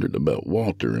 He wondered about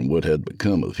Walter and what had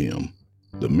become of him.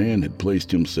 The man had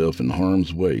placed himself in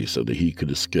harm's way so that he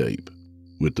could escape.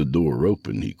 With the door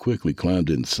open, he quickly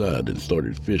climbed inside and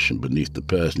started fishing beneath the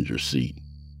passenger seat,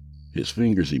 his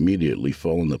fingers immediately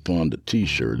falling upon the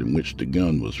T-shirt in which the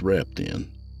gun was wrapped in.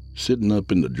 Sitting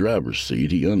up in the driver's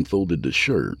seat, he unfolded the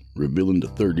shirt, revealing the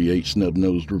 .38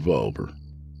 snub-nosed revolver.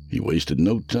 He wasted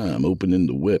no time opening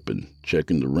the weapon,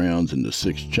 checking the rounds in the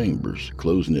 6 chambers,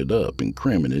 closing it up, and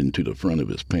cramming it into the front of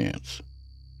his pants.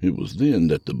 It was then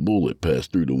that the bullet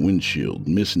passed through the windshield,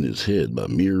 missing his head by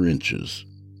mere inches.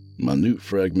 Minute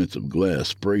fragments of glass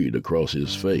sprayed across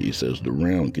his face as the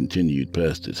round continued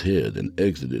past his head and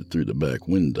exited through the back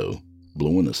window,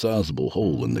 blowing a sizable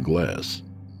hole in the glass.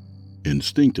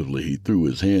 Instinctively, he threw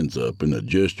his hands up in a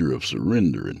gesture of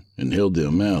surrendering and held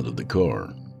them out of the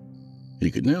car. He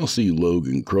could now see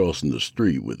Logan crossing the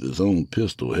street with his own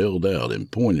pistol held out and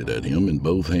pointed at him in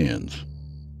both hands.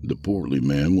 The portly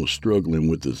man was struggling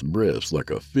with his breath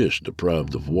like a fish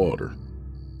deprived of water.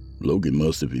 Logan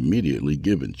must have immediately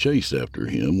given chase after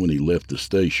him when he left the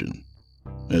station.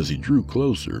 As he drew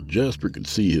closer, Jasper could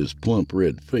see his plump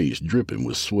red face dripping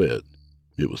with sweat.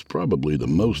 It was probably the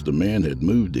most the man had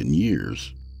moved in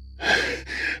years.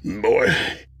 "Boy,"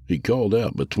 he called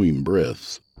out between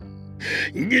breaths,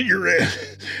 "get your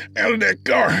ass out of that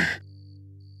car."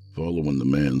 Following the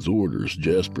man's orders,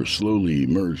 Jasper slowly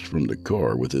emerged from the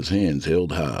car with his hands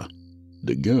held high.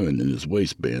 the gun in his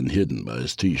waistband hidden by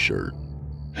his t-shirt.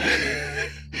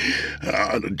 I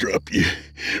ought to drop you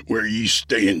where you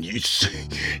stand, you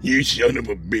son of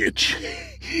a bitch.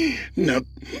 Now,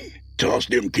 toss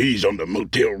them keys on the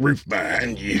motel roof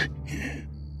behind you.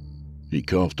 He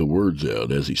coughed the words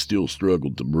out as he still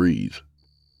struggled to breathe.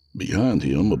 Behind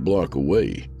him, a block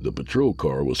away, the patrol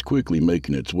car was quickly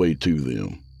making its way to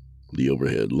them, the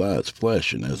overhead lights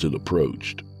flashing as it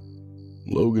approached.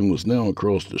 Logan was now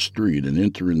across the street and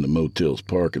entering the motel's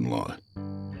parking lot.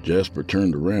 Jasper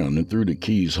turned around and threw the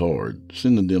keys hard,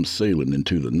 sending them sailing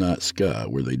into the night sky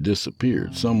where they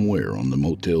disappeared somewhere on the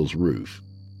motel's roof.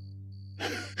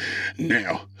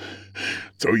 Now,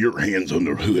 throw your hands on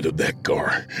the hood of that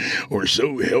car, or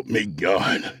so help me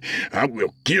God, I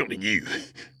will kill you.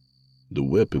 The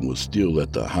weapon was still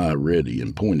at the high ready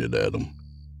and pointed at him.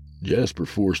 Jasper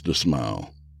forced a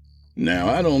smile. Now,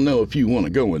 I don't know if you want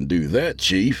to go and do that,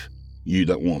 Chief. You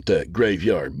don't want that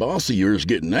graveyard boss of yours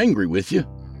getting angry with you.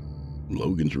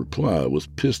 Logan's reply was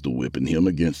pistol whipping him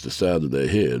against the side of the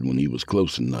head when he was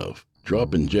close enough,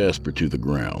 dropping Jasper to the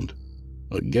ground.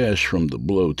 A gash from the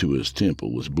blow to his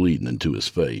temple was bleeding into his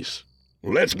face.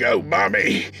 Let's go,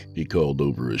 Bobby, he called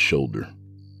over his shoulder.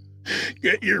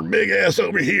 Get your big ass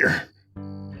over here.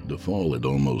 The fall had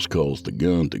almost caused the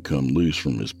gun to come loose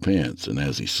from his pants, and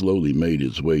as he slowly made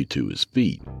his way to his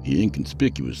feet, he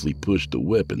inconspicuously pushed the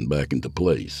weapon back into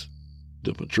place.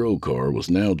 The patrol car was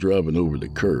now driving over the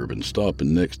curb and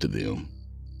stopping next to them.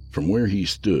 From where he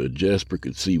stood, Jasper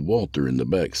could see Walter in the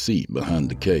back seat behind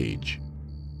the cage.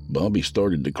 Bobby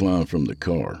started to climb from the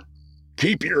car.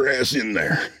 Keep your ass in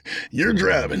there. You're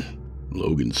driving.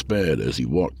 Logan spat as he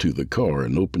walked to the car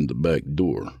and opened the back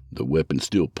door, the weapon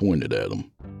still pointed at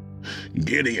him.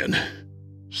 Get in.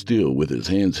 Still with his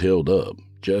hands held up,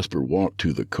 Jasper walked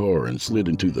to the car and slid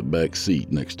into the back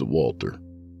seat next to Walter.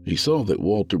 He saw that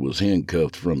Walter was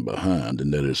handcuffed from behind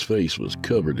and that his face was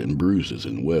covered in bruises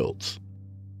and welts.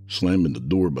 Slamming the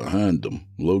door behind him,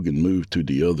 Logan moved to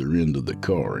the other end of the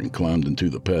car and climbed into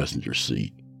the passenger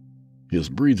seat. His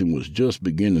breathing was just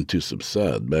beginning to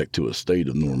subside back to a state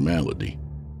of normality.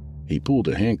 He pulled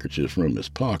a handkerchief from his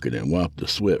pocket and wiped the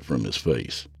sweat from his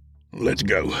face. Let's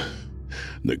go.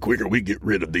 The quicker we get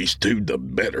rid of these two, the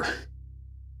better.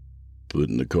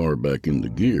 Putting the car back into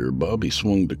gear, Bobby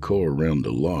swung the car around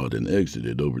the lot and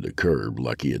exited over the curb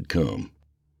like he had come.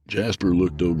 Jasper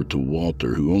looked over to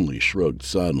Walter, who only shrugged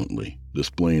silently,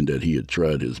 displaying that he had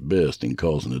tried his best in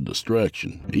causing a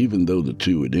distraction, even though the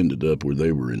two had ended up where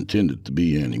they were intended to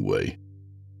be anyway.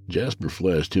 Jasper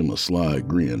flashed him a sly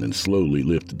grin and slowly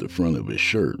lifted the front of his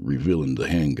shirt, revealing the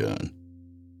handgun.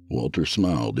 Walter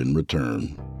smiled in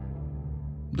return.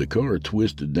 The car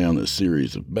twisted down a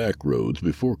series of back roads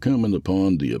before coming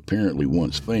upon the apparently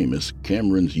once famous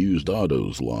Cameron's Used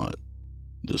Autos lot.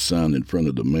 The sign in front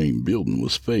of the main building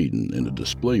was fading and the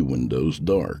display windows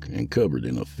dark and covered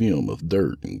in a film of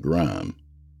dirt and grime.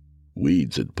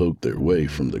 Weeds had poked their way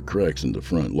from the cracks in the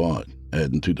front lot,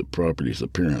 adding to the property's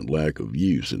apparent lack of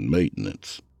use and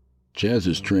maintenance.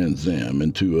 Chaz's Trans Am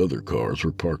and two other cars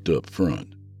were parked up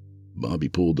front. Bobby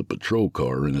pulled the patrol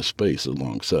car in a space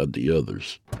alongside the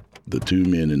others. The two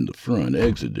men in the front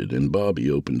exited and Bobby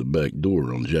opened the back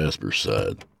door on Jasper's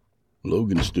side.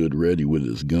 Logan stood ready with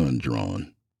his gun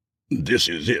drawn. This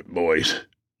is it, boys.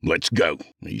 Let's go,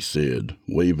 he said,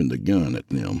 waving the gun at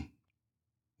them.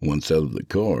 Once out of the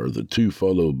car, the two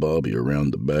followed Bobby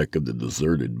around the back of the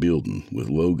deserted building, with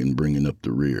Logan bringing up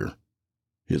the rear,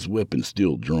 his weapon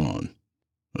still drawn.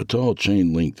 A tall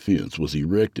chain-link fence was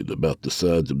erected about the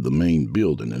sides of the main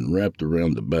building and wrapped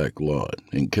around the back lot,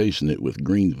 encasing it with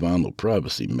green vinyl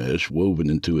privacy mesh woven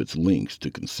into its links to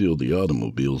conceal the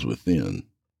automobiles within.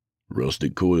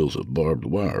 Rusted coils of barbed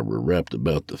wire were wrapped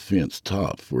about the fence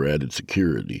top for added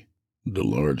security. The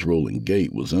large rolling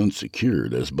gate was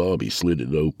unsecured as Bobby slid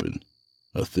it open.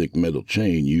 A thick metal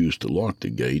chain used to lock the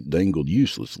gate dangled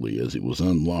uselessly as it was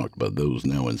unlocked by those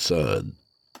now inside.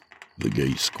 The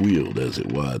gate squealed as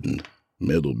it widened,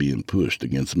 metal being pushed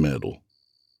against metal.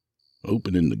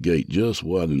 Opening the gate just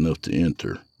wide enough to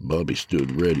enter, Bobby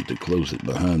stood ready to close it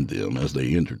behind them as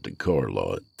they entered the car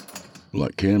lot.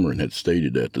 Like Cameron had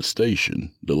stated at the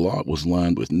station, the lot was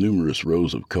lined with numerous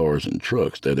rows of cars and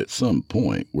trucks that at some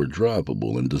point were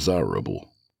drivable and desirable.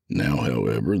 Now,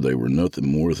 however, they were nothing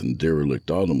more than derelict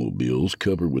automobiles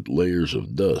covered with layers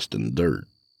of dust and dirt.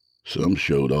 Some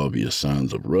showed obvious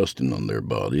signs of rusting on their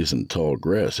bodies, and tall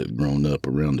grass had grown up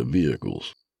around the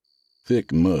vehicles.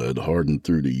 Thick mud, hardened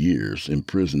through the years,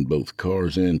 imprisoned both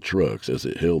cars and trucks as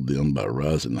it held them by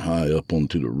rising high up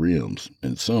onto the rims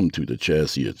and some to the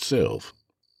chassis itself.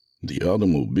 The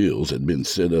automobiles had been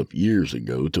set up years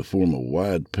ago to form a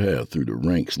wide path through the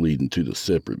ranks leading to the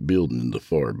separate building in the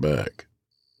far back.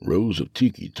 Rows of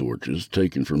tiki torches,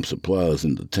 taken from supplies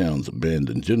in the town's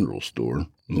abandoned general store,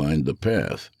 lined the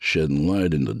path, shedding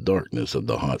light in the darkness of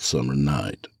the hot summer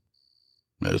night.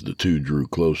 As the two drew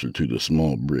closer to the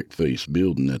small brick-faced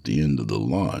building at the end of the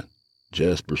lot,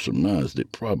 Jasper surmised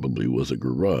it probably was a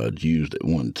garage used at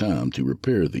one time to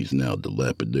repair these now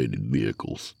dilapidated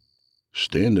vehicles.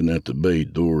 Standing at the bay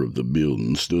door of the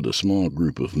building stood a small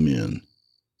group of men.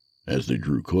 As they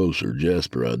drew closer,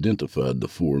 Jasper identified the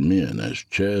four men as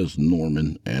Chaz,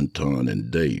 Norman, Anton, and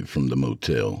Dave from the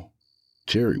motel.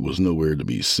 Terry was nowhere to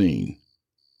be seen.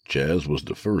 Chaz was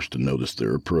the first to notice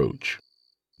their approach.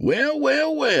 "Well,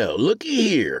 looky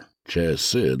here," Chaz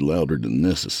said louder than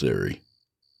necessary.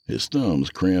 His thumbs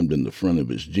crammed in the front of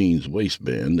his jeans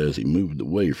waistband as he moved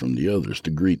away from the others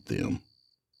to greet them.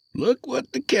 "Look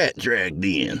what the cat dragged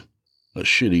in." A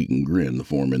shit-eaten grin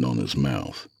forming on his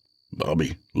mouth.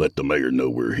 "Bobby, let the mayor know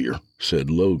we're here,"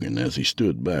 said Logan as he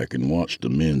stood back and watched the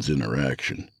men's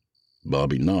interaction.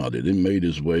 Bobby nodded and made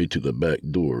his way to the back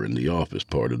door in the office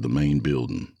part of the main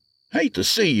building. "Hate to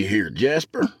see you here,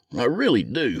 Jasper. I really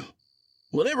do.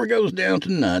 Whatever goes down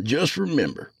tonight, just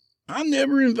remember, I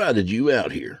never invited you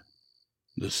out here."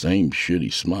 The same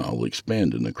shitty smile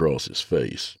expanding across his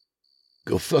face.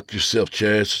 "Go fuck yourself,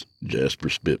 Chaz," Jasper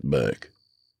spit back.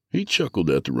 He chuckled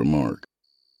at the remark.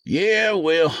 "Yeah,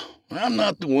 well, I'm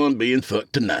not the one being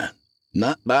fucked tonight.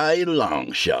 Not by a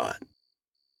long shot."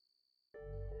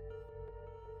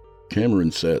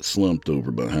 Cameron sat slumped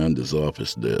over behind his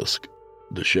office desk.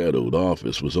 The shadowed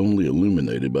office was only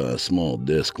illuminated by a small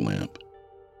desk lamp.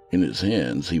 In his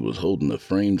hands, he was holding a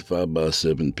framed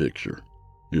 5x7 picture.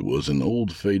 It was an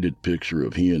old, faded picture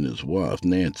of he and his wife,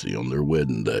 Nancy, on their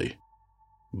wedding day.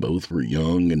 Both were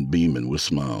young and beaming with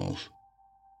smiles.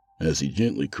 As he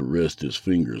gently caressed his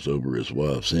fingers over his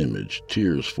wife's image,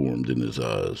 tears formed in his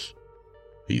eyes.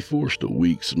 He forced a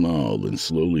weak smile and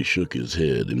slowly shook his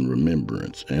head in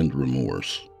remembrance and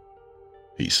remorse.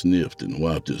 He sniffed and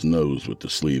wiped his nose with the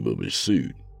sleeve of his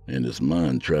suit, and his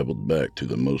mind traveled back to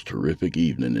the most horrific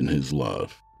evening in his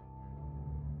life.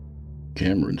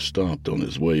 Cameron stopped on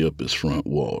his way up his front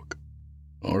walk.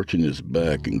 Arching his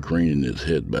back and craning his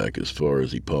head back as far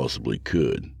as he possibly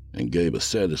could, and gave a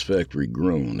satisfactory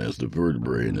groan as the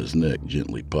vertebrae in his neck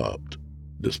gently popped.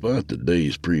 Despite the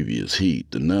day's previous heat,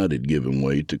 the night had given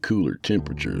way to cooler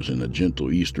temperatures and a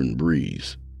gentle eastern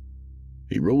breeze.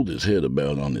 He rolled his head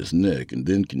about on his neck and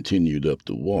then continued up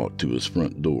the walk to his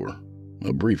front door,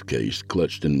 a briefcase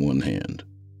clutched in one hand.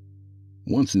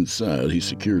 Once inside, he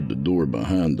secured the door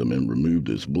behind him and removed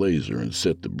his blazer and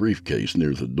set the briefcase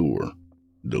near the door.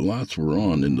 The lights were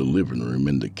on in the living room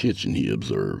and the kitchen, he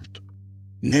observed.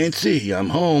 "Nancy, I'm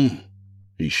home,"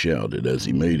 he shouted as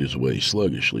he made his way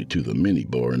sluggishly to the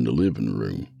minibar in the living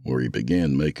room, where he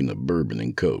began making a bourbon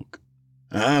and coke.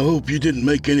 "I hope you didn't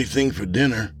make anything for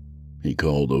dinner," he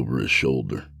called over his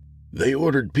shoulder. "They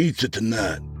ordered pizza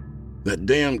tonight. That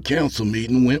damn council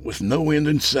meeting went with no end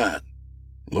in sight.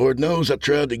 Lord knows I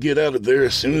tried to get out of there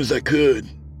as soon as I could."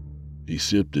 He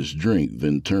sipped his drink,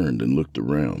 then turned and looked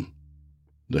around.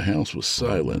 The house was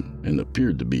silent and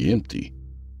appeared to be empty.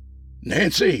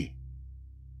 "Nancy!"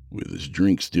 With his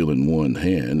drink still in one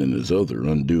hand and his other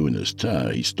undoing his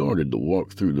tie, he started to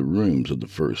walk through the rooms of the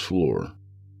first floor.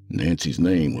 Nancy's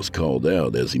name was called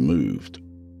out as he moved.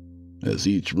 As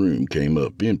each room came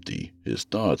up empty, his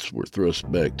thoughts were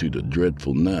thrust back to the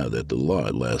dreadful night at the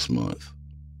lot last month.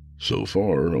 So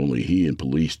far, only he and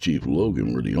Police Chief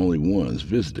Logan were the only ones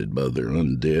visited by their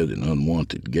undead and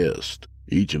unwanted guest,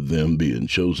 each of them being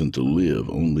chosen to live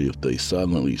only if they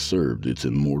silently served its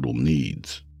immortal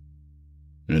needs.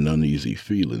 An uneasy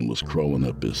feeling was crawling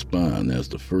up his spine as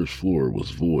the first floor was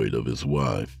void of his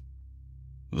wife.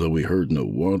 Though he heard no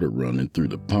water running through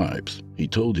the pipes, he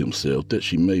told himself that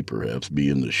she may perhaps be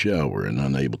in the shower and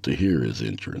unable to hear his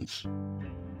entrance.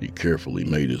 He carefully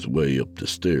made his way up the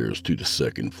stairs to the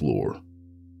second floor.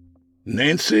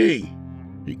 "Nancy!"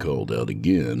 he called out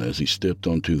again as he stepped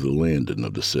onto the landing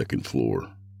of the second floor.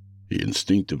 He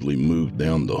instinctively moved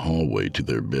down the hallway to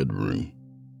their bedroom.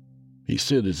 He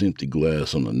set his empty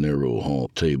glass on a narrow hall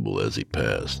table as he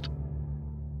passed.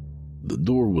 The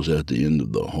door was at the end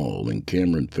of the hall, and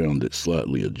Cameron found it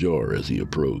slightly ajar as he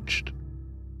approached.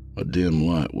 A dim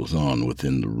light was on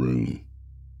within the room.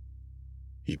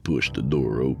 He pushed the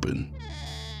door open.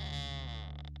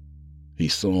 He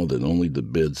saw that only the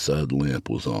bedside lamp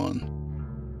was on.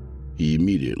 He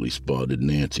immediately spotted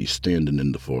Nancy standing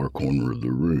in the far corner of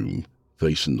the room,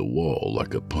 facing the wall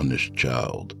like a punished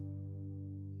child.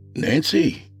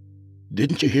 "Nancy,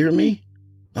 didn't you hear me?"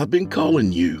 I've been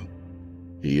calling you,"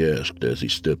 he asked as he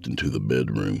stepped into the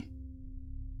bedroom.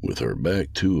 With her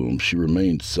back to him, she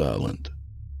remained silent.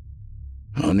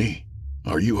 "Honey,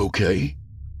 are you okay?"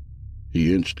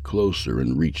 He inched closer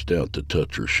and reached out to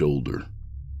touch her shoulder.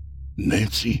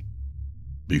 "Nancy?"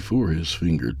 Before his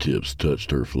fingertips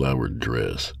touched her flowered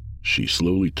dress, she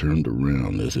slowly turned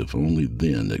around as if only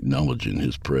then acknowledging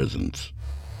his presence.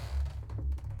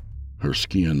 Her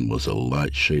skin was a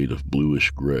light shade of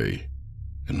bluish gray,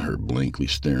 and her blankly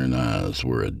staring eyes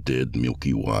were a dead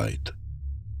milky white.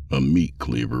 A meat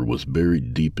cleaver was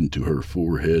buried deep into her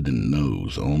forehead and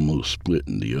nose, almost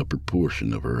splitting the upper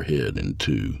portion of her head in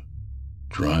two.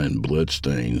 Drying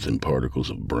bloodstains and particles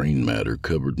of brain matter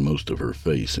covered most of her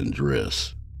face and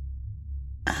dress.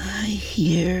 "I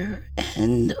hear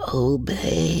and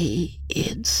obey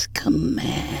its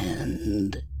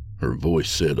command," her voice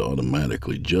said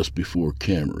automatically just before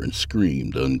Cameron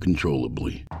screamed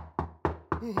uncontrollably.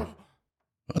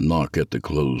 A knock at the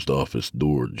closed office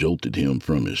door jolted him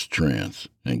from his trance,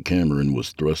 and Cameron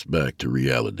was thrust back to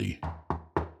reality.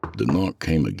 The knock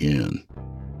came again.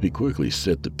 He quickly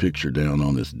set the picture down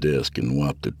on his desk and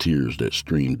wiped the tears that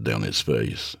streamed down his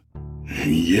face.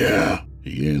 "Yeah,"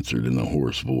 he answered in a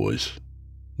hoarse voice.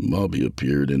 Bobby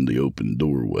appeared in the open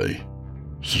doorway.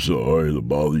 "Sorry to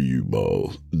bother you,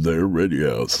 boss. They're ready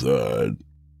outside."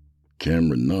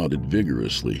 Cameron nodded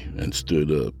vigorously and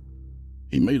stood up.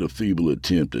 He made a feeble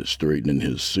attempt at straightening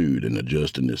his suit and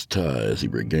adjusting his tie as he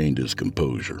regained his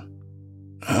composure.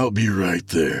 "I'll be right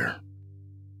there."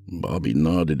 Bobby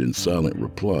nodded in silent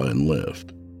reply and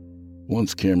left.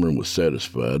 Once Cameron was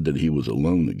satisfied that he was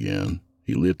alone again,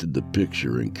 he lifted the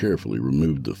picture and carefully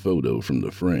removed the photo from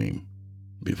the frame,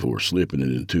 before slipping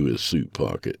it into his suit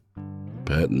pocket.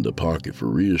 Patting the pocket for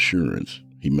reassurance,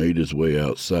 he made his way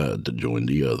outside to join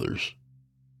the others.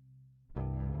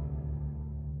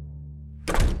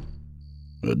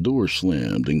 A door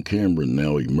slammed, and Cameron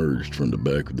now emerged from the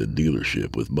back of the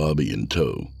dealership with Bobby in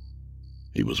tow.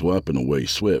 He was wiping away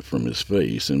sweat from his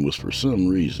face and was for some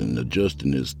reason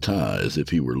adjusting his tie as if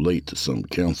he were late to some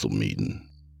council meeting.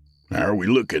 "How are we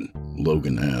looking?"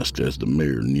 Logan asked as the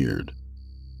mayor neared.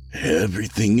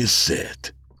 "Everything is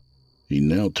set." He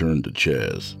now turned to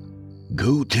Chaz.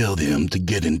 "Go tell them to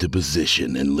get into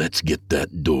position and let's get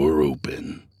that door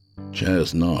open."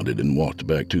 Chaz nodded and walked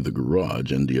back to the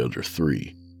garage and the other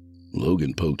three.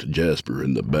 Logan poked Jasper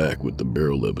in the back with the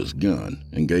barrel of his gun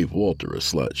and gave Walter a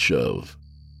slight shove.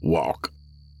 "Walk."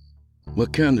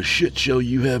 "What kind of shit show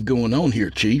you have going on here,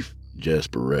 Chief?"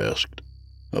 Jasper asked.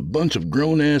 "A bunch of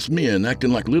grown-ass men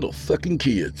acting like little fucking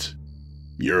kids."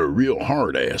 "You're a real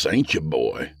hard-ass, ain't you,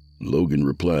 boy?" Logan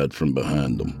replied from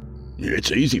behind them.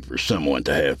 "It's easy for someone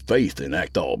to have faith and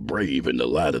act all brave in the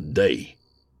light of day.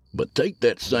 But take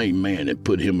that same man and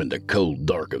put him in the cold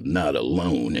dark of night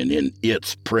alone and in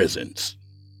its presence.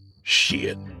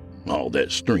 Shit, all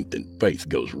that strength and faith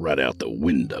goes right out the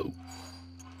window."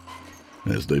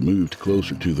 As they moved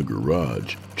closer to the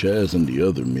garage, Chaz and the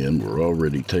other men were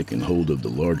already taking hold of the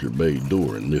larger bay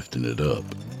door and lifting it up.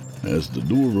 As the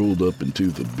door rolled up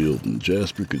into the building,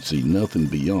 Jasper could see nothing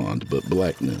beyond but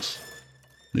blackness.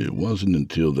 It wasn't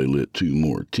until they lit two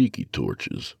more tiki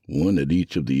torches, one at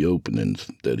each of the openings,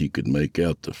 that he could make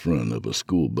out the front of a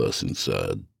school bus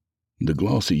inside. The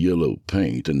glossy yellow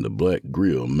paint and the black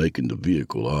grille making the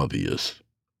vehicle obvious.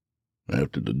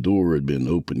 After the door had been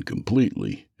opened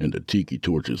completely and the tiki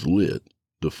torches lit,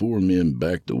 the four men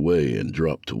backed away and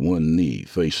dropped to one knee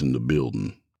facing the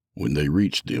building. When they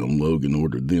reached them, Logan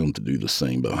ordered them to do the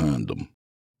same behind them.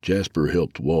 Jasper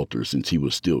helped Walter since he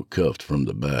was still cuffed from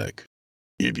the back.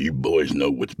 "If you boys know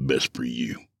what's best for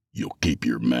you, you'll keep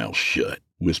your mouth shut,"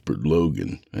 whispered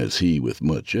Logan as he, with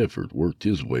much effort, worked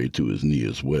his way to his knee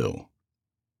as well.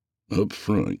 Up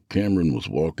front, Cameron was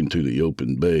walking to the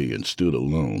open bay and stood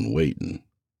alone, waiting.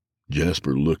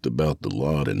 Jasper looked about the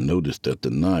lot and noticed that the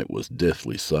night was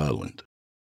deathly silent.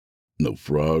 No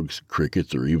frogs,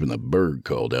 crickets, or even a bird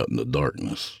called out in the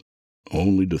darkness.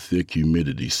 Only the thick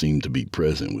humidity seemed to be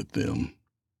present with them.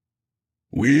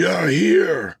 "We are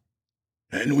here,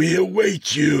 and we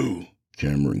await you,"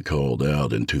 Cameron called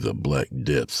out into the black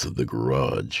depths of the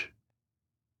garage.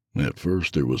 At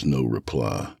first there was no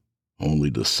reply, only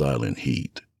the silent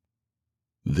heat.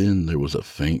 Then there was a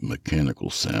faint mechanical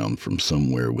sound from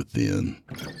somewhere within.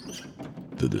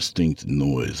 The distinct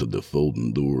noise of the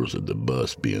folding doors of the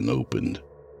bus being opened,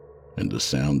 and the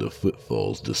sound of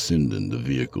footfalls descending the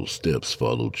vehicle steps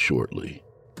followed shortly.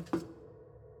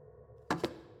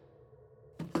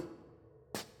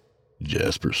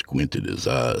 Jasper squinted his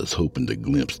eyes, hoping to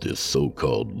glimpse this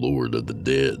so-called Lord of the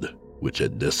Dead, which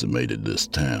had decimated this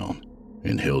town,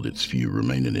 and held its few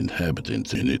remaining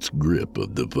inhabitants in its grip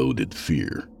of devoted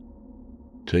fear.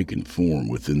 Taking form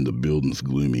within the building's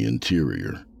gloomy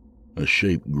interior, a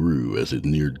shape grew as it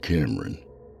neared Cameron,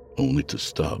 only to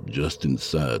stop just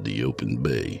inside the open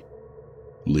bay,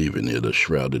 leaving it a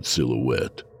shrouded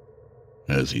silhouette.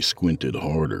 As he squinted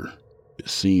harder, it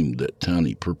seemed that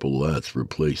tiny purple lights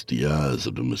replaced the eyes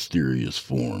of the mysterious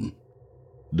form.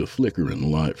 The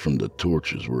flickering light from the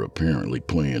torches were apparently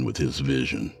playing with his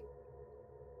vision.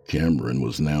 Cameron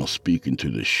was now speaking to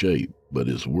the shape, but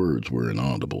his words were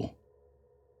inaudible.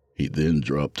 He then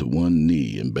dropped to one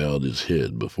knee and bowed his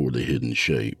head before the hidden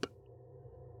shape.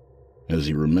 As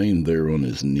he remained there on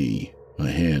his knee, a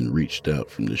hand reached out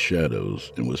from the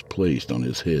shadows and was placed on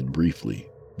his head briefly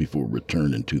before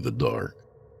returning to the dark.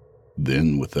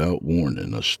 Then, without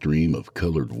warning, a stream of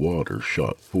colored water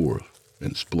shot forth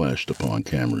and splashed upon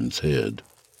Cameron's head.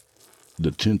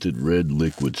 The tinted red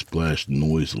liquid splashed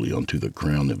noisily onto the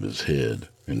crown of his head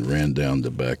and ran down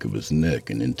the back of his neck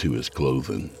and into his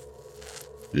clothing.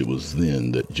 It was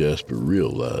then that Jasper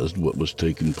realized what was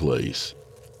taking place.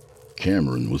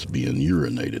 Cameron was being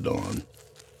urinated on.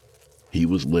 He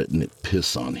was letting it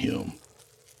piss on him.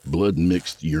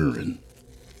 Blood-mixed urine.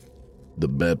 The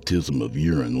baptism of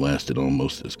urine lasted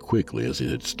almost as quickly as it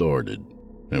had started,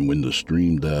 and when the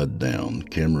stream died down,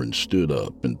 Cameron stood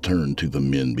up and turned to the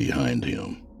men behind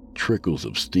him, trickles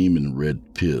of steaming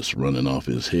red piss running off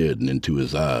his head and into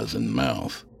his eyes and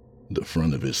mouth, the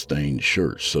front of his stained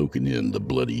shirt soaking in the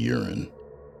bloody urine.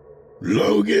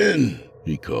 "Logan,"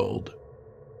 he called,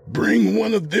 "bring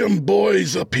one of them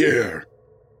boys up here."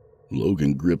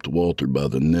 Logan gripped Walter by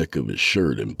the neck of his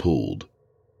shirt and pulled.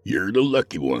 "You're the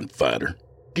lucky one, fighter.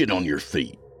 Get on your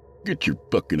feet." "Get your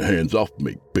fucking hands off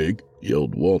me, pig,"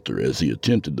 yelled Walter as he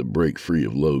attempted to break free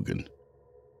of Logan.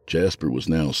 Jasper was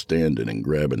now standing and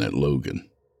grabbing at Logan.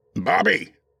 "Bobby,"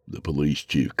 the police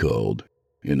chief called.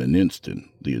 In an instant,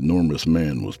 the enormous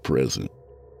man was present.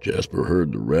 Jasper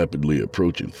heard the rapidly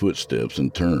approaching footsteps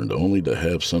and turned only to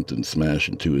have something smash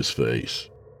into his face.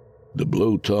 The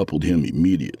blow toppled him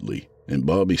immediately, and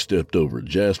Bobby stepped over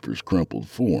Jasper's crumpled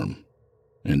form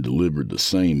and delivered the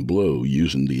same blow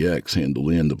using the axe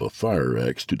handle end of a fire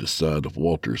axe to the side of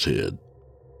Walter's head.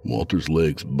 Walter's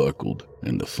legs buckled,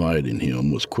 and the fight in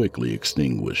him was quickly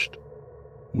extinguished.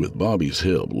 With Bobby's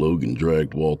help, Logan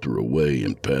dragged Walter away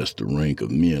and past the rank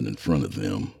of men in front of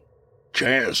them.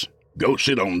 "Chaz, go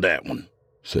sit on that one,"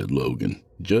 said Logan,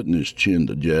 jutting his chin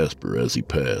to Jasper as he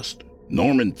passed.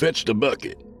 "Norman, fetch the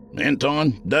bucket.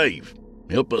 Anton, Dave,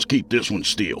 help us keep this one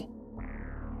still."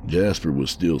 Jasper was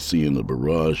still seeing a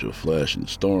barrage of flashing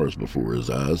stars before his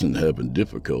eyes and having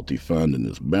difficulty finding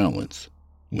his balance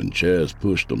when Chaz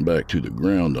pushed him back to the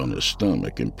ground on his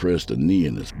stomach and pressed a knee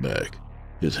in his back,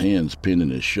 his hands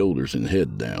pinning his shoulders and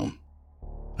head down.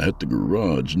 At the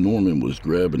garage, Norman was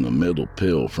grabbing a metal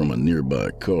pail from a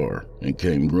nearby car and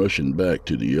came rushing back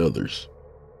to the others.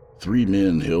 3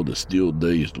 men held a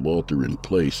still-dazed Walter in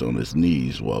place on his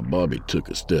knees while Bobby took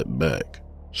a step back,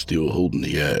 still holding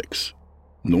the axe.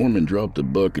 Norman dropped the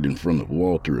bucket in front of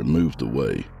Walter and moved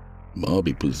away.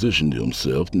 Bobby positioned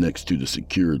himself next to the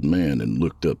secured man and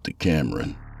looked up to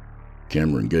Cameron.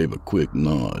 Cameron gave a quick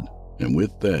nod, and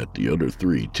with that the other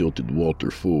 3 tilted Walter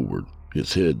forward,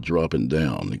 his head dropping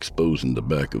down, exposing the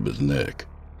back of his neck.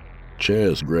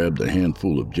 Chaz grabbed a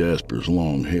handful of Jasper's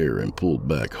long hair and pulled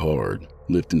back hard,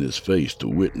 lifting his face to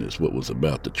witness what was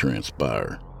about to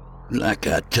transpire. "Like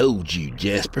I told you,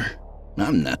 Jasper,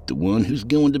 I'm not the one who's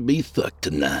going to be fucked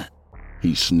tonight,"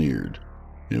 he sneered.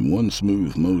 In one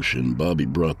smooth motion, Bobby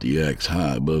brought the axe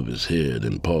high above his head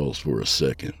and paused for a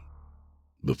second,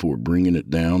 before bringing it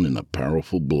down in a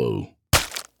powerful blow.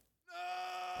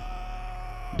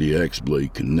 The axe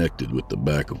blade connected with the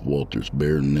back of Walter's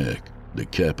bare neck,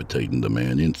 decapitating the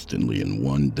man instantly in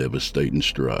one devastating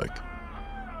strike.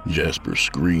 Jasper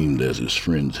screamed as his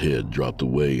friend's head dropped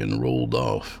away and rolled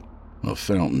off. A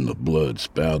fountain of blood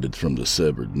spouted from the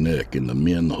severed neck, and the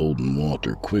men holding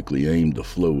Walter quickly aimed the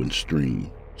flowing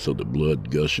stream, so the blood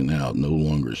gushing out no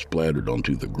longer splattered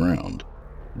onto the ground,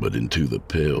 but into the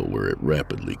pail where it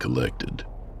rapidly collected.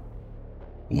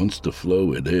 Once the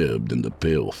flow had ebbed and the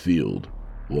pail filled,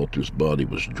 Walter's body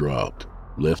was dropped,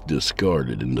 left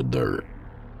discarded in the dirt.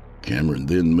 Cameron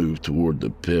then moved toward the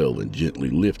pail and gently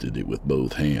lifted it with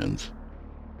both hands.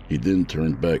 He then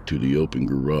turned back to the open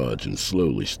garage and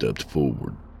slowly stepped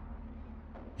forward.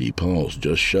 He paused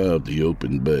just shy of the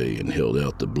open bay and held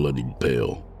out the bloodied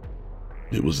pail.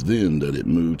 It was then that it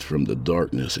moved from the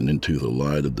darkness and into the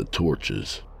light of the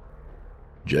torches.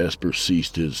 Jasper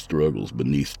ceased his struggles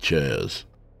beneath Chaz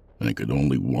and could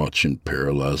only watch in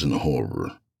paralyzing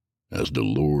horror as the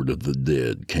Lord of the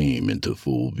Dead came into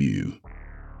full view.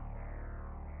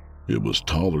 It was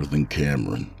taller than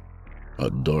Cameron, a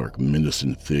dark,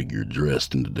 menacing figure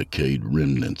dressed in the decayed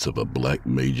remnants of a black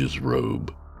mage's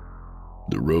robe.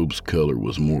 The robe's color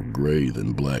was more gray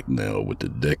than black now, with the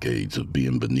decades of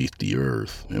being beneath the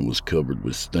earth, and was covered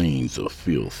with stains of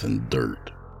filth and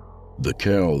dirt. The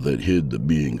cowl that hid the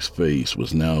being's face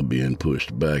was now being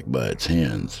pushed back by its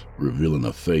hands, revealing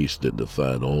a face that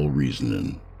defied all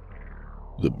reasoning.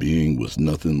 The being was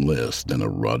nothing less than a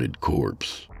rotted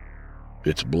corpse.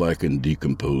 Its blackened,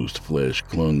 decomposed flesh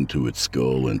clung to its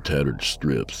skull in tattered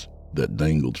strips that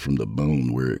dangled from the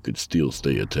bone where it could still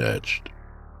stay attached.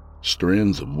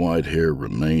 Strands of white hair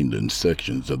remained in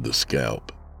sections of the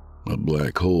scalp. A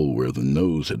black hole where the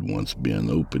nose had once been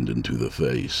opened into the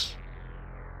face.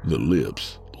 The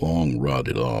lips, long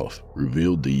rotted off,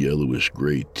 revealed the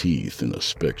yellowish-gray teeth in a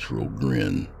spectral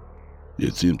grin.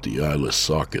 Its empty eyeless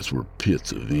sockets were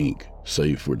pits of ink,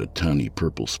 save for the tiny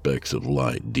purple specks of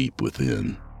light deep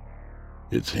within.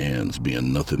 Its hands,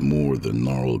 being nothing more than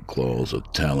gnarled claws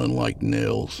of talon-like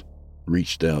nails,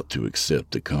 reached out to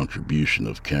accept the contribution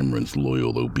of Cameron's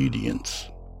loyal obedience.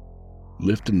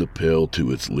 Lifting the pail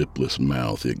to its lipless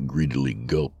mouth, it greedily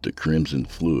gulped the crimson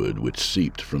fluid which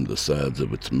seeped from the sides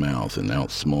of its mouth and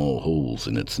out small holes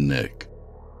in its neck.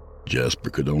 Jasper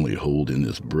could only hold in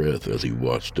his breath as he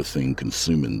watched the thing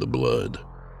consuming the blood.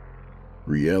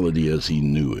 Reality as he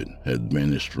knew it had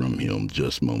vanished from him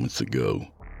just moments ago,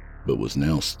 but was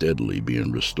now steadily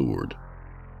being restored.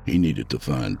 He needed to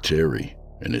find Terry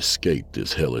and escape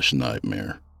this hellish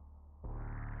nightmare.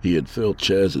 He had felt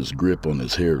Chaz's grip on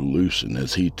his hair loosen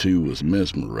as he too was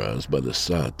mesmerized by the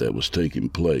sight that was taking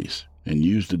place and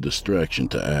used the distraction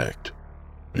to act.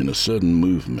 In a sudden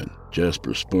movement,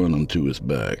 Jasper spun onto his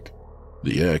back.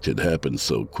 The act had happened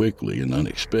so quickly and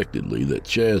unexpectedly that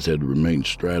Chaz had remained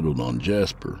straddled on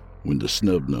Jasper when the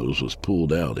snub nose was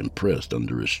pulled out and pressed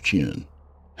under his chin.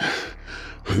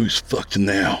 "Who's fucked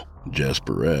now?"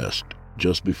 Jasper asked,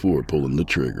 just before pulling the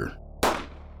trigger.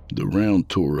 The round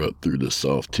tore up through the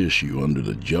soft tissue under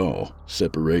the jaw,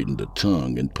 separating the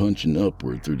tongue and punching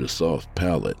upward through the soft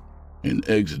palate, and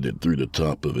exited through the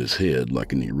top of his head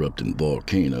like an erupting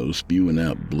volcano, spewing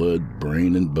out blood,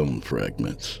 brain, and bone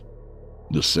fragments.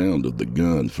 The sound of the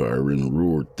gun firing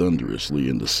roared thunderously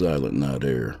in the silent night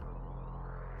air.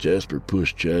 Jasper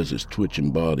pushed Chaz's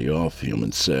twitching body off him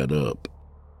and sat up.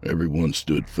 Everyone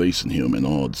stood facing him in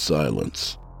awed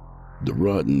silence. The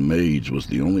rotten mage was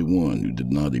the only one who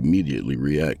did not immediately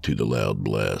react to the loud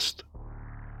blast.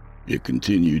 It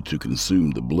continued to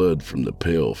consume the blood from the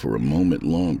pail for a moment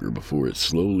longer before it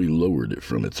slowly lowered it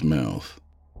from its mouth.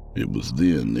 It was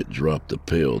then it dropped the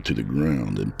pail to the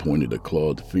ground and pointed a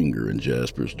clawed finger in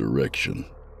Jasper's direction.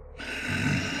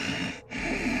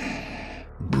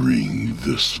 "Bring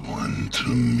this one to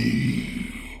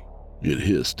me," it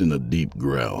hissed in a deep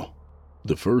growl.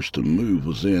 The first to move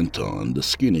was Anton, the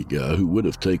skinny guy who would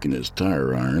have taken his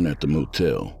tire iron at the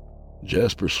motel.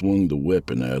 Jasper swung the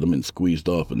weapon at him and squeezed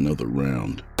off another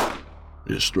round.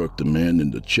 It struck the man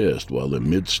in the chest while in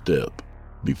mid-step.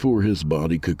 Before his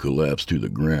body could collapse to the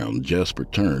ground, Jasper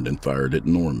turned and fired at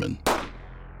Norman.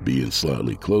 Being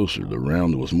slightly closer, the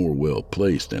round was more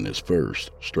well-placed than his first,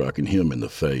 striking him in the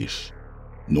face.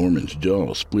 Norman's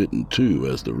jaw split in two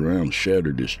as the round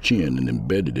shattered his chin and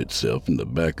embedded itself in the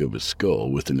back of his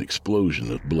skull with an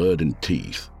explosion of blood and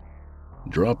teeth.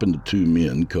 Dropping the two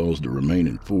men caused the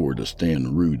remaining four to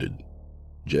stand rooted.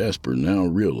 Jasper now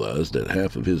realized that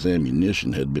half of his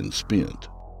ammunition had been spent.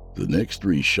 The next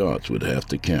 3 shots would have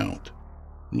to count.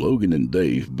 Logan and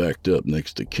Dave backed up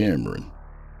next to Cameron.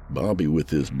 Bobby, with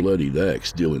his bloodied axe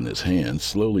still in his hand,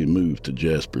 slowly moved to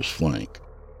Jasper's flank.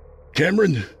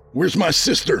 "Cameron, where's my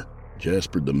sister?"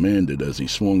 Jasper demanded as he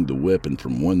swung the weapon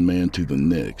from one man to the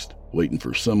next, waiting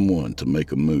for someone to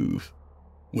make a move.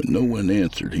 When no one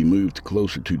answered, he moved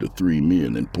closer to the 3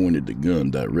 men and pointed the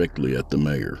gun directly at the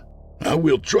mayor. "I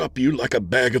will drop you like a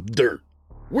bag of dirt.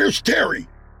 Where's Terry?"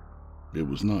 It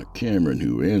was not Cameron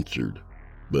who answered,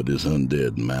 but his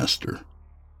undead master.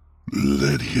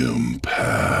 "Let him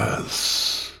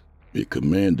pass," it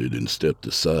commanded and stepped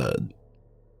aside.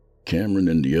 Cameron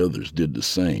and the others did the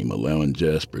same, allowing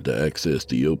Jasper to access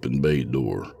the open bay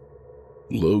door.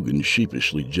 Logan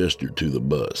sheepishly gestured to the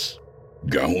bus.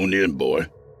 "Go on in, boy.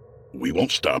 We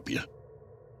won't stop you."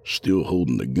 Still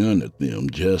holding the gun at them,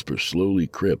 Jasper slowly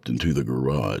crept into the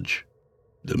garage.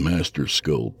 The master's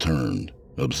skull turned,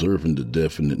 observing the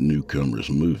definite newcomer's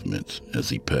movements as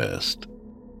he passed.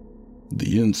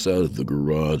 The inside of the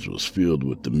garage was filled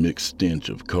with the mixed stench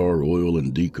of car oil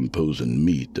and decomposing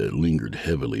meat that lingered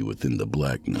heavily within the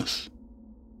blackness.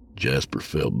 Jasper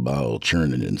felt bile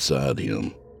churning inside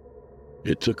him.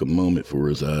 It took a moment for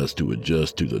his eyes to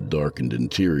adjust to the darkened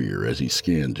interior as he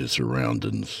scanned his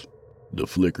surroundings. The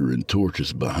flickering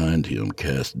torches behind him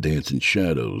cast dancing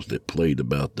shadows that played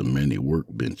about the many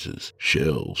workbenches,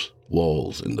 shelves,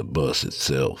 walls, and the bus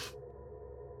itself.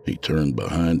 He turned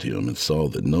behind him and saw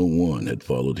that no one had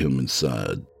followed him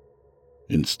inside.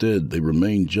 Instead, they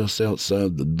remained just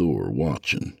outside the door,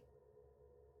 watching.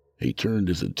 He turned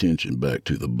his attention back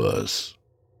to the bus.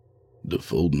 The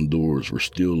folding doors were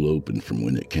still open from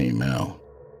when it came out,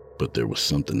 but there was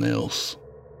something else.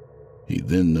 He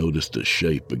then noticed a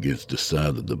shape against the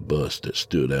side of the bus that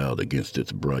stood out against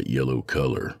its bright yellow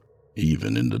color,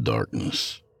 even in the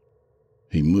darkness.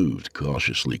 He moved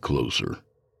cautiously closer.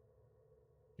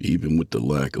 Even with the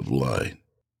lack of light,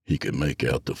 he could make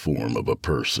out the form of a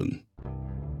person.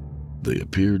 They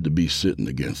appeared to be sitting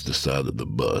against the side of the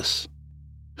bus.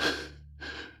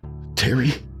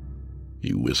 "Terry?"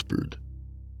 he whispered.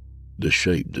 The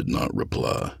shape did not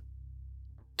reply.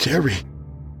 "Terry!"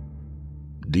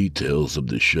 Details of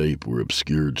the shape were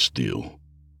obscured still,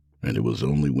 and it was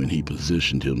only when he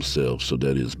positioned himself so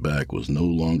that his back was no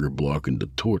longer blocking the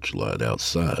torchlight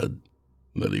outside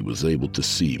that he was able to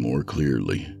see more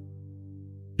clearly.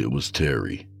 It was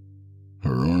Terry.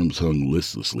 Her arms hung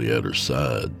listlessly at her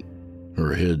side.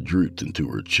 Her head drooped into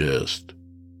her chest.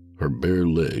 Her bare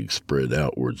legs spread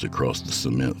outwards across the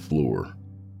cement floor.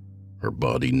 Her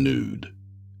body nude.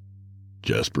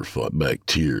 Jasper fought back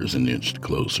tears and inched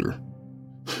closer.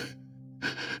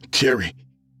 "Terry,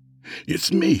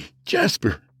 it's me,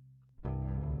 Jasper."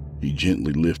 He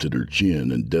gently lifted her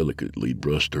chin and delicately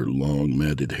brushed her long,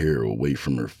 matted hair away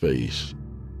from her face,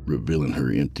 revealing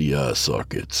her empty eye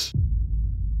sockets.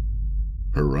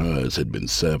 Her eyes had been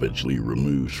savagely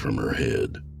removed from her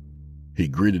head. He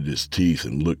gritted his teeth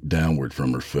and looked downward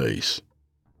from her face.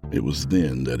 It was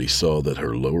then that he saw that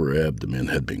her lower abdomen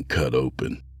had been cut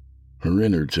open. Her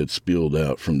innards had spilled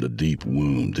out from the deep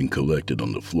wound and collected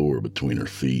on the floor between her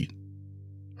feet.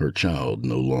 Her child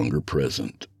no longer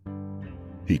present.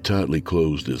 He tightly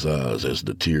closed his eyes as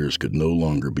the tears could no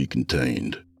longer be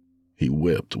contained. He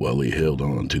wept while he held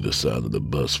on to the side of the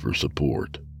bus for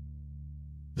support.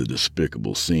 The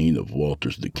despicable scene of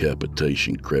Walter's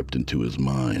decapitation crept into his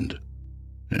mind,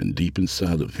 and deep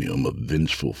inside of him a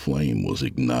vengeful flame was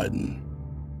igniting.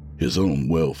 His own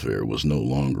welfare was no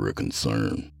longer a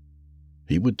concern.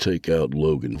 He would take out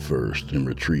Logan first and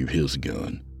retrieve his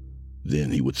gun.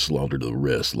 Then he would slaughter the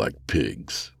rest like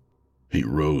pigs. He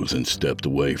rose and stepped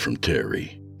away from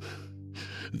Terry.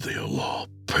 "They'll all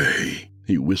pay,"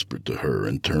 he whispered to her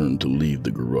and turned to leave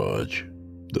the garage,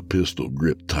 the pistol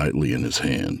gripped tightly in his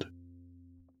hand.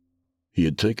 He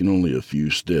had taken only a few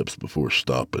steps before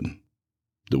stopping.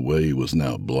 The way was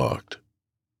now blocked.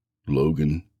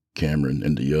 Logan, Cameron,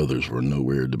 and the others were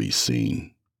nowhere to be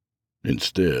seen.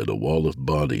 Instead, a wall of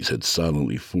bodies had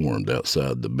silently formed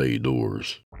outside the bay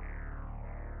doors.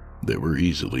 There were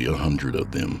easily 100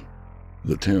 of them.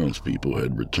 The townspeople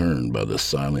had returned by the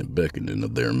silent beckoning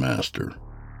of their master.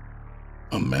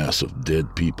 A mass of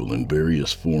dead people in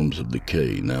various forms of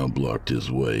decay now blocked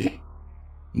his way.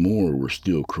 More were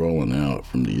still crawling out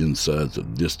from the insides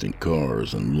of distant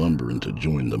cars and lumbering to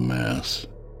join the mass.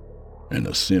 An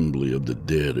assembly of the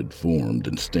dead had formed,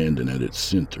 and standing at its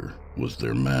center was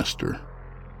their master.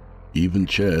 Even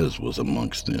Chaz was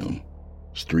amongst them,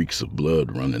 streaks of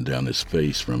blood running down his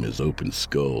face from his open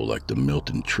skull like the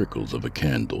melting trickles of a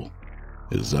candle.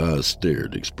 His eyes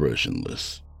stared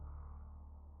expressionless.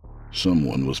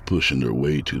 Someone was pushing their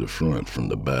way to the front from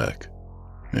the back,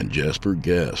 and Jasper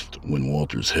gasped when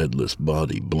Walter's headless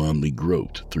body blindly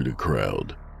groped through the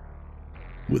crowd.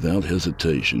 Without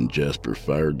hesitation, Jasper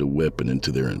fired the weapon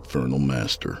into their infernal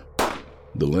master,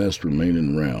 the last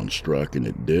remaining round striking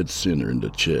it dead center in the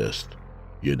chest,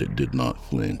 yet it did not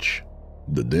flinch.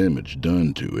 The damage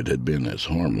done to it had been as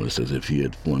harmless as if he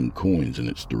had flung coins in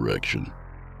its direction.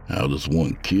 How does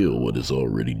one kill what is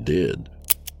already dead?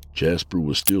 Jasper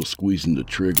was still squeezing the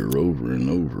trigger over and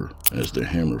over as the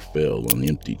hammer fell on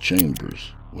empty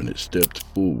chambers when it stepped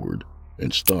forward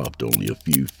and stopped only a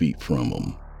few feet from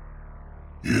him.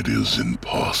 "It is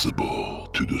impossible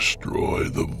to destroy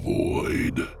the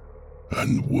void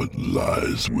and what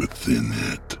lies within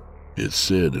it," it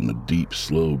said in a deep,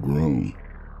 slow groan.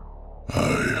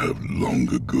 "I have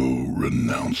long ago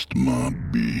renounced my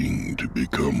being to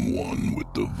become one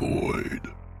with the void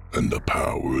and the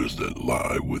powers that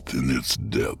lie within its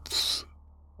depths.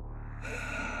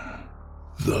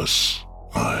 Thus,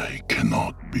 I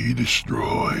cannot be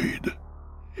destroyed.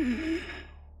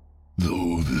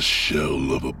 Though this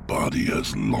shell of a body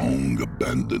has long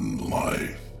abandoned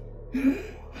life,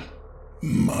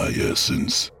 My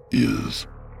essence is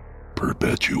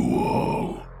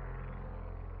perpetual.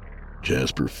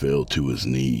 Jasper fell to his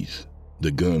knees, the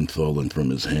gun falling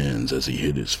from his hands as he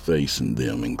hit his face in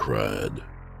them and cried.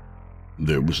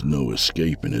 There was no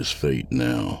escaping his fate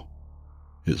now.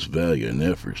 His valiant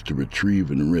efforts to retrieve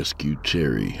and rescue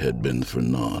Terry had been for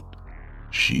naught.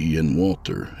 She and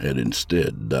Walter had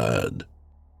instead died.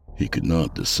 He could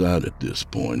not decide at this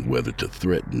point whether to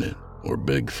threaten it or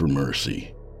beg for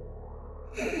mercy.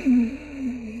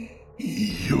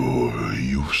 Your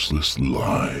useless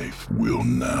life will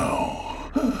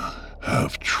now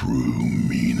have true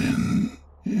meaning,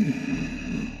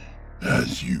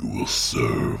 as you will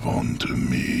serve unto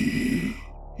me.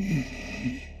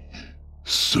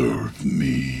 Serve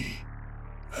me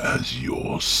as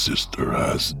your sister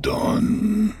has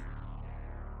done.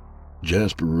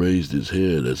 Jasper raised his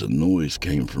head as a noise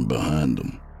came from behind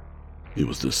him. It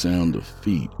was the sound of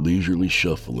feet leisurely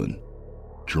shuffling,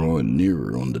 drawing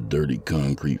nearer on the dirty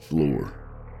concrete floor.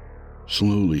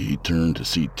 Slowly he turned to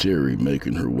see Terry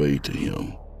making her way to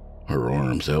him, her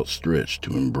arms outstretched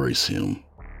to embrace him.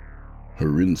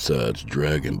 Her insides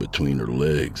dragging between her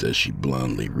legs as she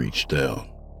blindly reached out,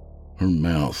 her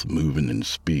mouth moving in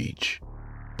speech,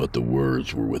 but the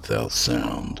words were without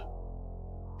sound.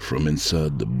 From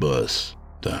inside the bus,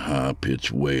 the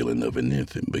high-pitched wailing of an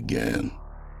infant began.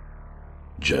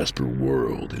 Jasper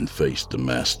whirled and faced the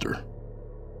master.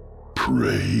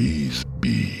 Praise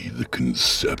be the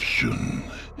conception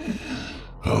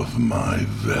of my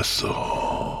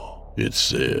vessel, it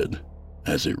said,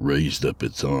 as it raised up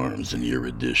its arms in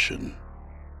erudition.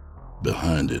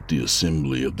 Behind it, the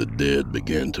assembly of the dead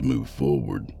began to move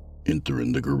forward,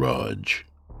 entering the garage.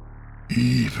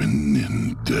 Even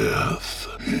in death,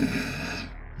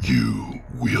 you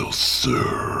will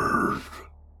serve,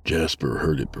 Jasper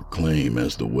heard it proclaim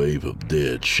as the wave of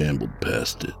dead shambled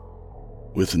past it.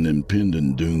 With an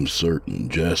impending doom certain,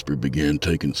 Jasper began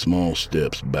taking small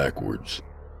steps backwards,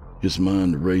 his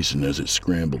mind racing as it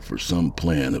scrambled for some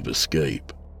plan of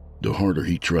escape. The harder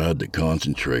he tried to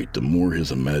concentrate, the more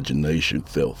his imagination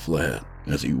fell flat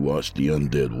as he watched the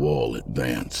undead wall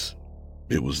advance.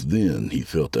 It was then he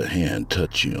felt a hand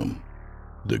touch him,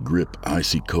 the grip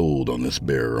icy cold on his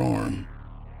bare arm.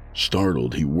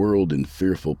 Startled, he whirled in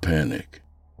fearful panic.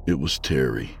 It was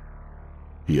Terry.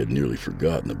 He had nearly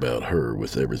forgotten about her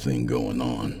with everything going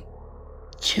on.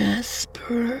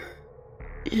 Jasper,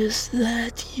 is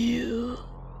that you?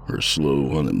 Her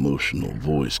slow, unemotional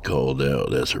voice called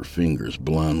out as her fingers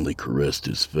blindly caressed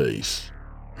his face,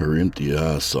 her empty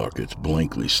eye sockets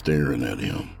blankly staring at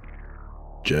him.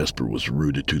 Jasper was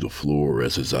rooted to the floor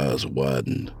as his eyes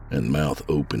widened and mouth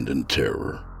opened in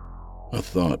terror. A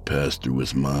thought passed through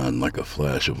his mind like a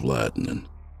flash of lightning,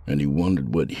 and he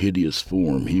wondered what hideous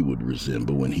form he would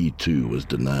resemble when he too was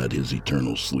denied his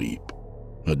eternal sleep.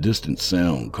 A distant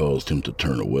sound caused him to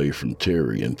turn away from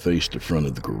Terry and face the front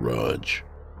of the garage.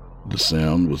 The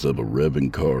sound was of a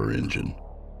revving car engine.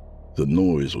 The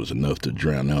noise was enough to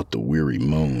drown out the weary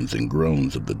moans and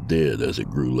groans of the dead as it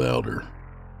grew louder.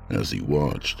 As he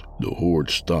watched, the horde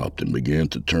stopped and began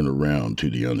to turn around to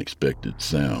the unexpected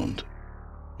sound.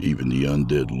 Even the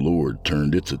undead lord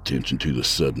turned its attention to the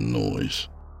sudden noise.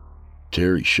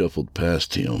 Terry shuffled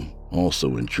past him,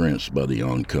 also entranced by the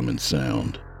oncoming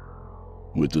sound.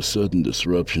 With the sudden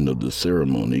disruption of the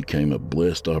ceremony came a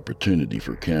blessed opportunity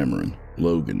for Cameron,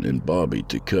 Logan, and Bobby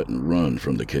to cut and run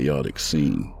from the chaotic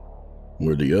scene.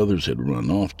 Where the others had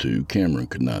run off to, Cameron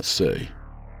could not say.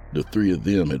 The three of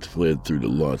them had fled through the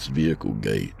lot's vehicle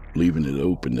gate, leaving it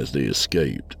open as they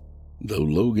escaped. Though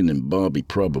Logan and Bobby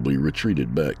probably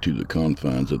retreated back to the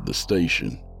confines of the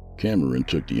station, Cameron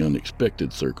took the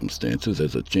unexpected circumstances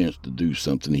as a chance to do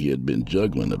something he had been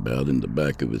juggling about in the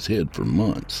back of his head for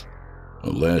months.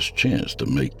 A last chance to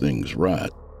make things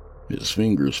right. His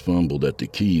fingers fumbled at the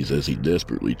keys as he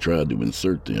desperately tried to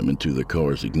insert them into the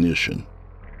car's ignition.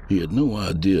 He had no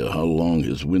idea how long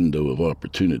his window of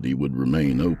opportunity would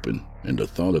remain open, and the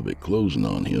thought of it closing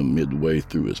on him midway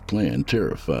through his plan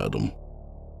terrified him.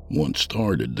 Once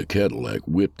started, the Cadillac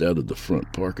whipped out of the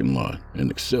front parking lot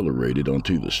and accelerated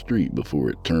onto the street before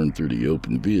it turned through the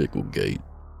open vehicle gate.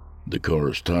 The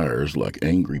car's tires, like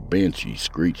angry banshees,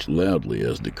 screeched loudly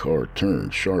as the car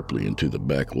turned sharply into the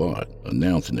back lot,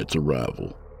 announcing its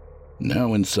arrival.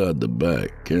 Now inside the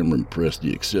back, Cameron pressed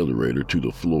the accelerator to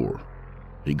the floor.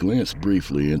 He glanced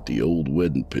briefly at the old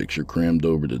wedding picture crammed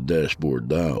over the dashboard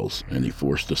dials, and he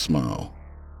forced a smile.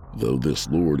 Though this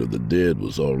lord of the dead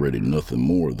was already nothing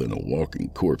more than a walking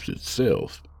corpse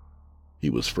itself, he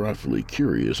was frightfully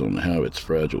curious on how its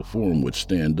fragile form would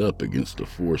stand up against the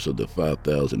force of the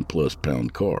 5,000-plus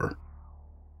pound car.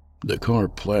 The car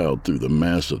plowed through the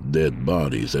mass of dead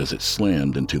bodies as it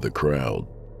slammed into the crowd.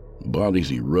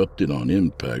 Bodies erupted on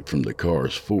impact from the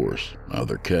car's force,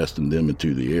 either casting them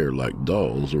into the air like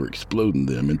dolls or exploding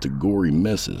them into gory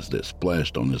messes that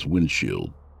splashed on his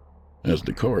windshield. As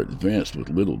the car advanced with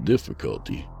little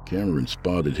difficulty, Cameron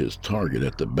spotted his target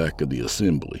at the back of the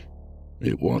assembly.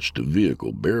 It watched the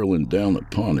vehicle barreling down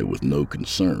upon it with no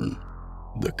concern.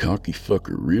 The cocky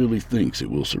fucker really thinks it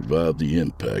will survive the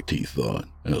impact, he thought,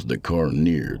 as the car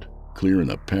neared, clearing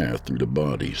a path through the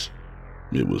bodies.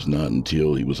 It was not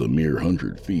until he was a mere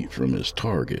 100 feet from his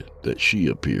target that she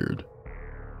appeared.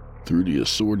 Through the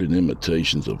assorted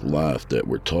imitations of life that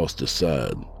were tossed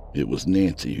aside, it was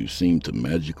Nancy who seemed to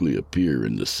magically appear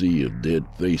in the sea of dead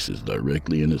faces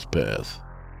directly in his path.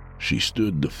 She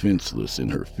stood defenseless in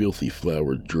her filthy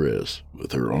flowered dress,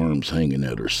 with her arms hanging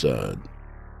at her side.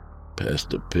 Past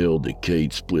the pale,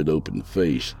 decayed, split-open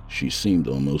face, she seemed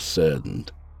almost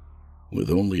saddened. With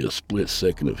only a split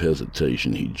second of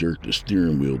hesitation, he jerked the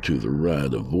steering wheel to the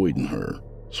right, avoiding her,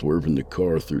 swerving the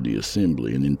car through the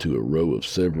assembly and into a row of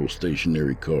several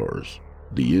stationary cars.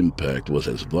 The impact was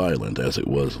as violent as it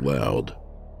was loud.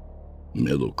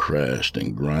 Metal crashed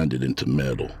and grinded into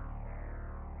metal.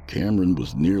 Cameron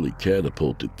was nearly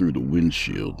catapulted through the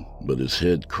windshield, but his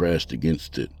head crashed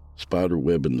against it,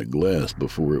 spiderwebbing the glass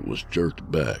before it was jerked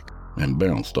back and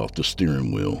bounced off the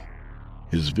steering wheel.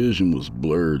 His vision was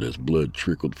blurred as blood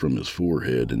trickled from his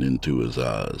forehead and into his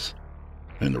eyes.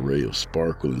 An array of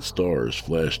sparkling stars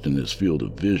flashed in his field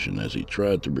of vision as he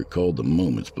tried to recall the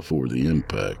moments before the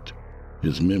impact.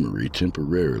 His memory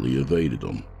temporarily evaded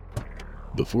him.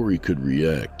 Before he could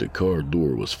react, the car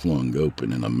door was flung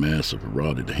open and a mass of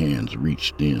rotted hands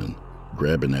reached in,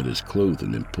 grabbing at his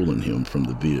clothing and pulling him from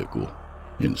the vehicle.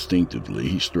 Instinctively,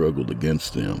 he struggled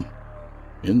against them.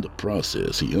 In the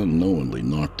process, he unknowingly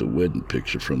knocked the wedding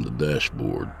picture from the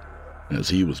dashboard. As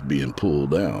he was being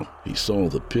pulled out, he saw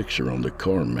the picture on the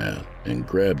car mat and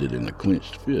grabbed it in a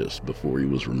clenched fist before he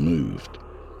was removed.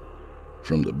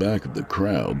 From the back of the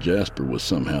crowd, Jasper was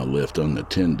somehow left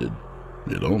unattended.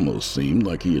 It almost seemed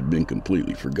like he had been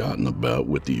completely forgotten about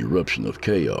with the eruption of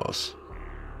chaos.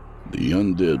 The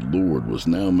undead lord was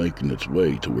now making its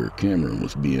way to where Cameron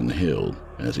was being held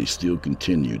as he still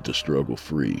continued to struggle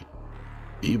free.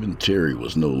 Even Terry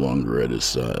was no longer at his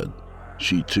side.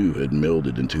 She too had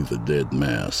melded into the dead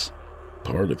mass.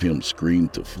 Part of him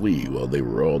screamed to flee while they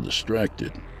were all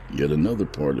distracted, yet another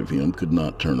part of him could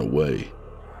not turn away.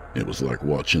 It was like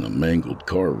watching a mangled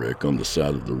car wreck on the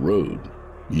side of the road.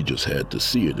 You just had to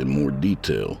see it in more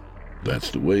detail.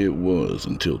 That's the way it was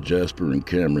until Jasper and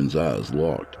Cameron's eyes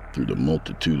locked through the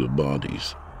multitude of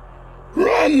bodies.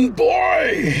 "Run,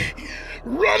 boy!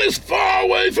 Run as far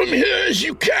away from here as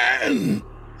you can!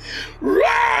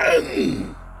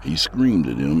 Run!" He screamed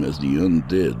at him as the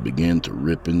undead began to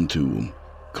rip into him,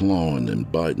 clawing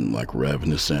and biting like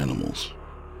ravenous animals.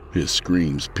 His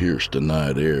screams pierced the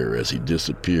night air as he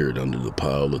disappeared under the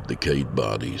pile of decayed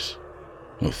bodies.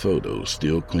 A photo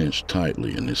still clenched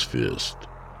tightly in his fist.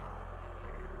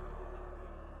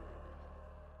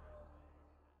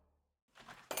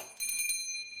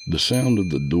 The sound of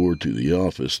the door to the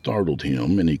office startled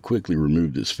him, and he quickly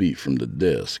removed his feet from the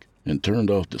desk and turned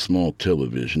off the small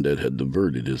television that had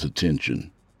diverted his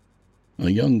attention. A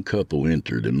young couple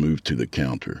entered and moved to the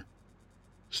counter.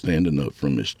 Standing up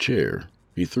from his chair,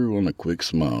 he threw on a quick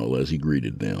smile as he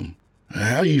greeted them.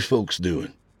 "How you folks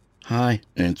doing?" "Hi,"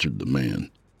 answered the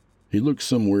man. He looked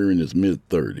somewhere in his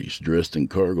mid-30s, dressed in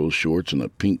cargo shorts and a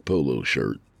pink polo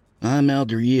shirt. "I'm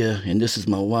Alderia, and this is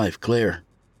my wife, Claire."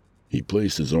 He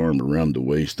placed his arm around the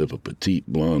waist of a petite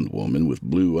blonde woman with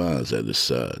blue eyes at his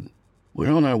side.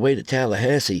 "We're on our way to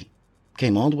Tallahassee.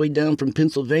 Came all the way down from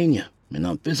Pennsylvania, and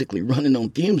I'm physically running on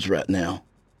fumes right now.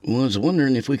 Was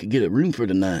wondering if we could get a room for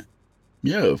tonight."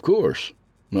 "Yeah, of course.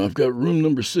 I've got room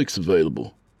number 6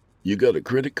 available. You got a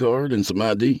credit card and some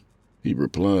ID?" he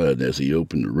replied as he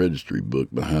opened the registry book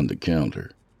behind the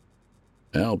counter.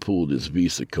 Al pulled his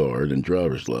Visa card and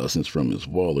driver's license from his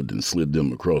wallet and slid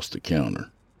them across the counter.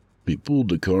 He pulled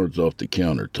the cards off the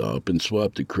countertop and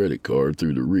swapped the credit card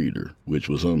through the reader, which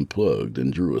was unplugged,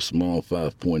 and drew a small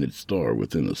 5-pointed star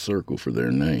within a circle for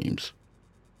their names.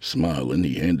 Smiling,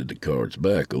 he handed the cards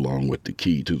back along with the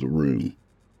key to the room.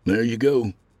 "There you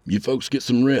go. You folks get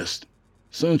some rest.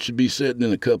 Sun should be setting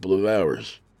in a couple of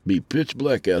hours. Be pitch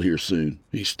black out here soon,"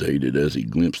 he stated as he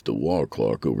glimpsed the wall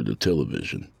clock over the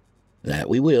television. "That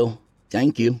we will.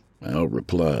 Thank you," Al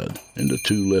replied, and the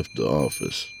two left the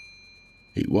office.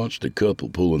 He watched the couple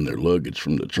pulling their luggage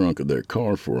from the trunk of their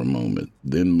car for a moment,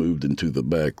 then moved into the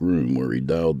back room where he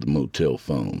dialed the motel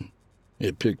phone.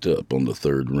 It picked up on the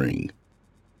third ring.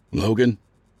 "Logan?"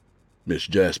 Miss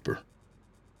Jasper.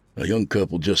 A young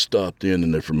couple just stopped in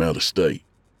and they're from out of state.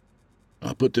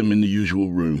 I put them in the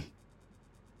usual room.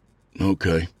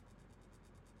 Okay.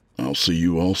 I'll see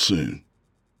you all soon.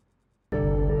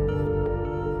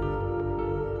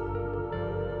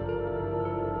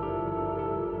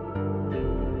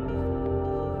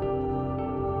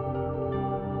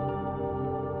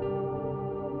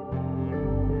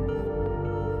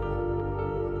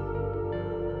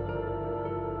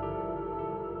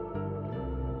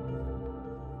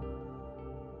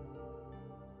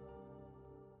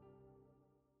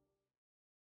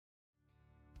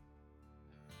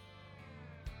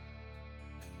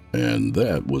 And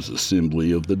that was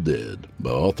Assembly of the Dead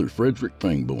by author Frederick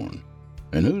Pangborn.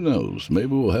 And who knows, maybe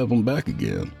we'll have him back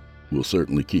again. We'll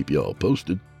certainly keep y'all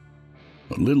posted.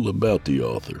 A little about the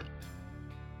author.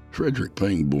 Frederick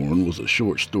Pangborn was a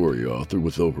short story author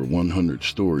with over 100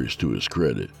 stories to his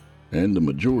credit, and the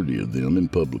majority of them in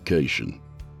publication.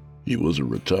 He was a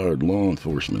retired law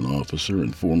enforcement officer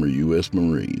and former U.S.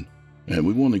 Marine. And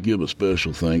we want to give a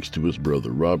special thanks to his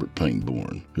brother Robert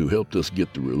Pangborn, who helped us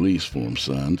get the release form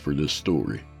signed for this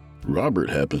story. Robert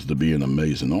happens to be an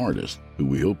amazing artist, who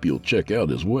we hope you'll check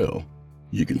out as well.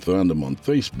 You can find him on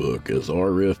Facebook as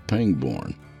RF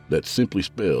Pangborn. That's simply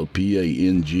spelled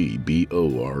Pangborn,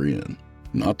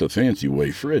 not the fancy way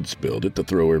Fred spelled it to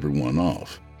throw everyone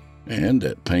off. And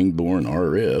at Pangborn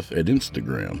RF at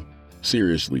Instagram.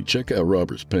 Seriously, check out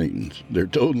Robert's paintings. They're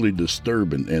totally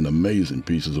disturbing and amazing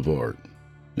pieces of art.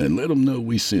 And let them know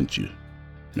we sent you.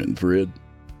 And Fred,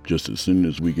 just as soon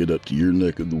as we get up to your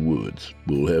neck of the woods,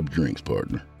 we'll have drinks,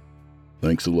 partner.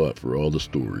 Thanks a lot for all the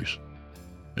stories.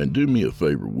 And do me a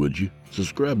favor, would you?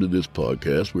 Subscribe to this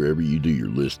podcast wherever you do your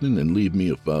listening and leave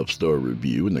me a 5-star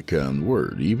review and a kind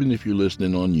word, even if you're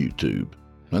listening on YouTube.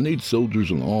 I need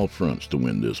soldiers on all fronts to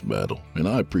win this battle, and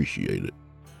I appreciate it.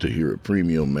 To hear a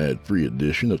premium ad-free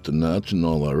edition of tonight's and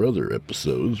all our other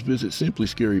episodes, visit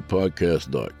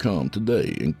simplyscarypodcast.com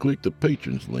today and click the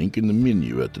Patrons link in the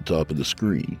menu at the top of the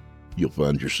screen. You'll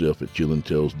find yourself at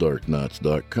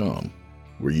chillintellsdarknights.com,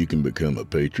 where you can become a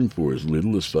patron for as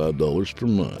little as $5 per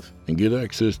month and get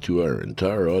access to our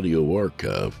entire audio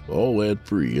archive, all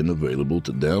ad-free and available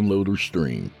to download or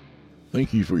stream.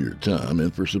 Thank you for your time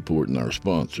and for supporting our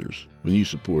sponsors. When you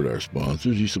support our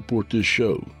sponsors, you support this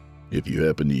show. If you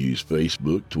happen to use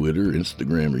Facebook, Twitter,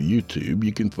 Instagram, or YouTube,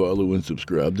 you can follow and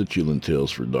subscribe to Chillin'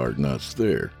 Tales for Dark Nights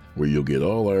there, where you'll get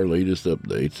all our latest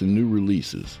updates and new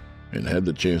releases, and have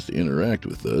the chance to interact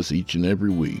with us each and every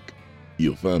week.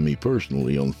 You'll find me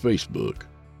personally on Facebook.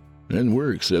 And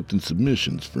we're accepting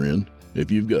submissions, friend.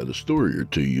 If you've got a story or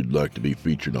two you'd like to be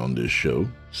featured on this show,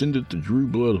 send it to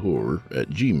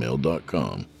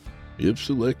drewbloodhorror@gmail.com. If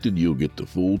selected, you'll get the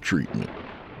full treatment.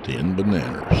 10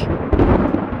 bananas.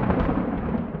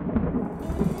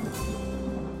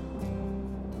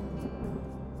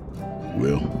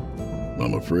 Well,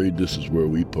 I'm afraid this is where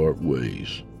we part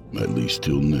ways, at least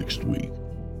till next week.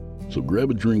 So grab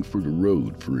a drink for the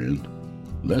road, friend.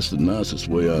 That's the nicest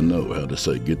way I know how to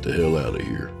say get the hell out of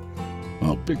here.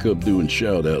 I'll pick up doing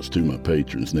shout-outs to my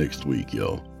patrons next week,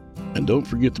 y'all. And don't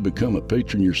forget to become a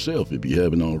patron yourself if you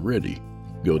haven't already.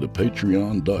 Go to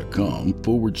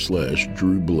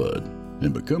patreon.com/DrewBlood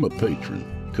and become a patron.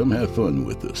 Come have fun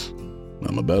with us.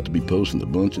 I'm about to be posting a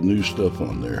bunch of new stuff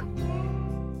on there.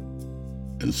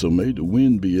 And so may the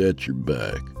wind be at your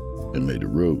back, and may the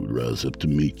road rise up to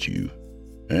meet you.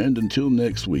 And until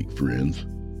next week, friends,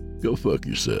 go fuck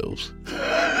yourselves.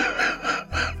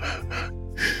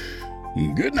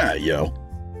 Good night, y'all.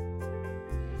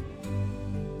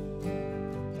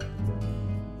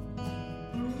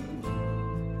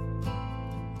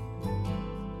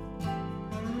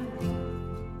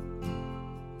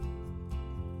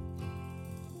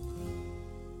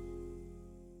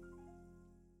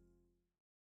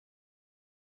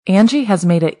 Angie has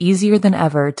made it easier than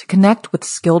ever to connect with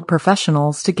skilled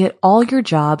professionals to get all your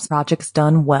jobs projects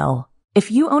done well. If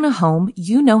you own a home,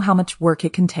 you know how much work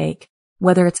it can take,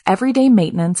 whether it's everyday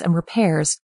maintenance and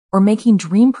repairs or making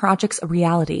dream projects a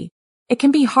reality. It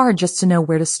can be hard just to know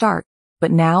where to start,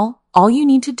 but now all you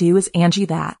need to do is Angie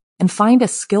that and find a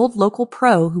skilled local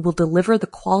pro who will deliver the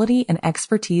quality and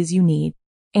expertise you need.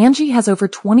 Angie has over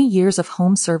 20 years of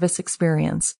home service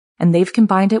experience, and they've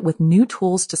combined it with new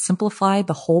tools to simplify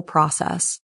the whole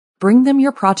process. Bring them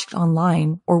your project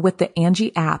online or with the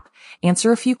Angie app,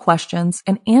 answer a few questions,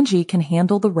 and Angie can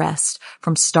handle the rest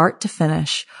from start to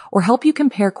finish, or help you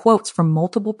compare quotes from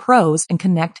multiple pros and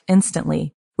connect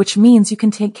instantly, which means you can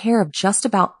take care of just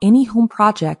about any home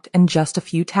project in just a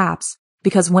few taps.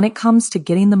 Because when it comes to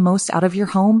getting the most out of your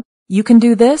home, you can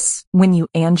do this when you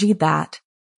Angie that.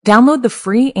 Download the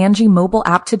free Angie mobile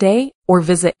app today or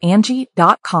visit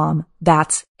Angie.com.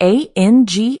 That's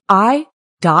ANGI.com.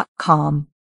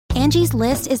 Angie's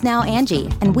List is now Angie,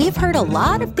 and we've heard a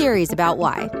lot of theories about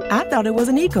why. I thought it was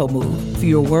an eco move.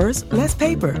 Fewer words, less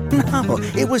paper. No,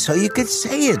 it was so you could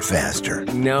say it faster.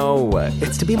 No,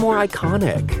 it's to be more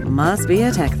iconic. Must be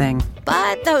a tech thing.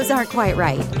 But those aren't quite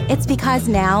right. It's because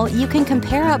now you can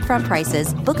compare upfront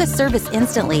prices, book a service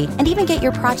instantly, and even get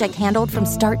your project handled from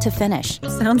start to finish.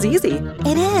 Sounds easy.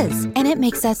 It is, and it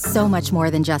makes us so much more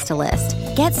than just a list.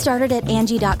 Get started at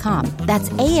Angie.com. That's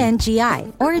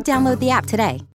ANGI, or download the app today.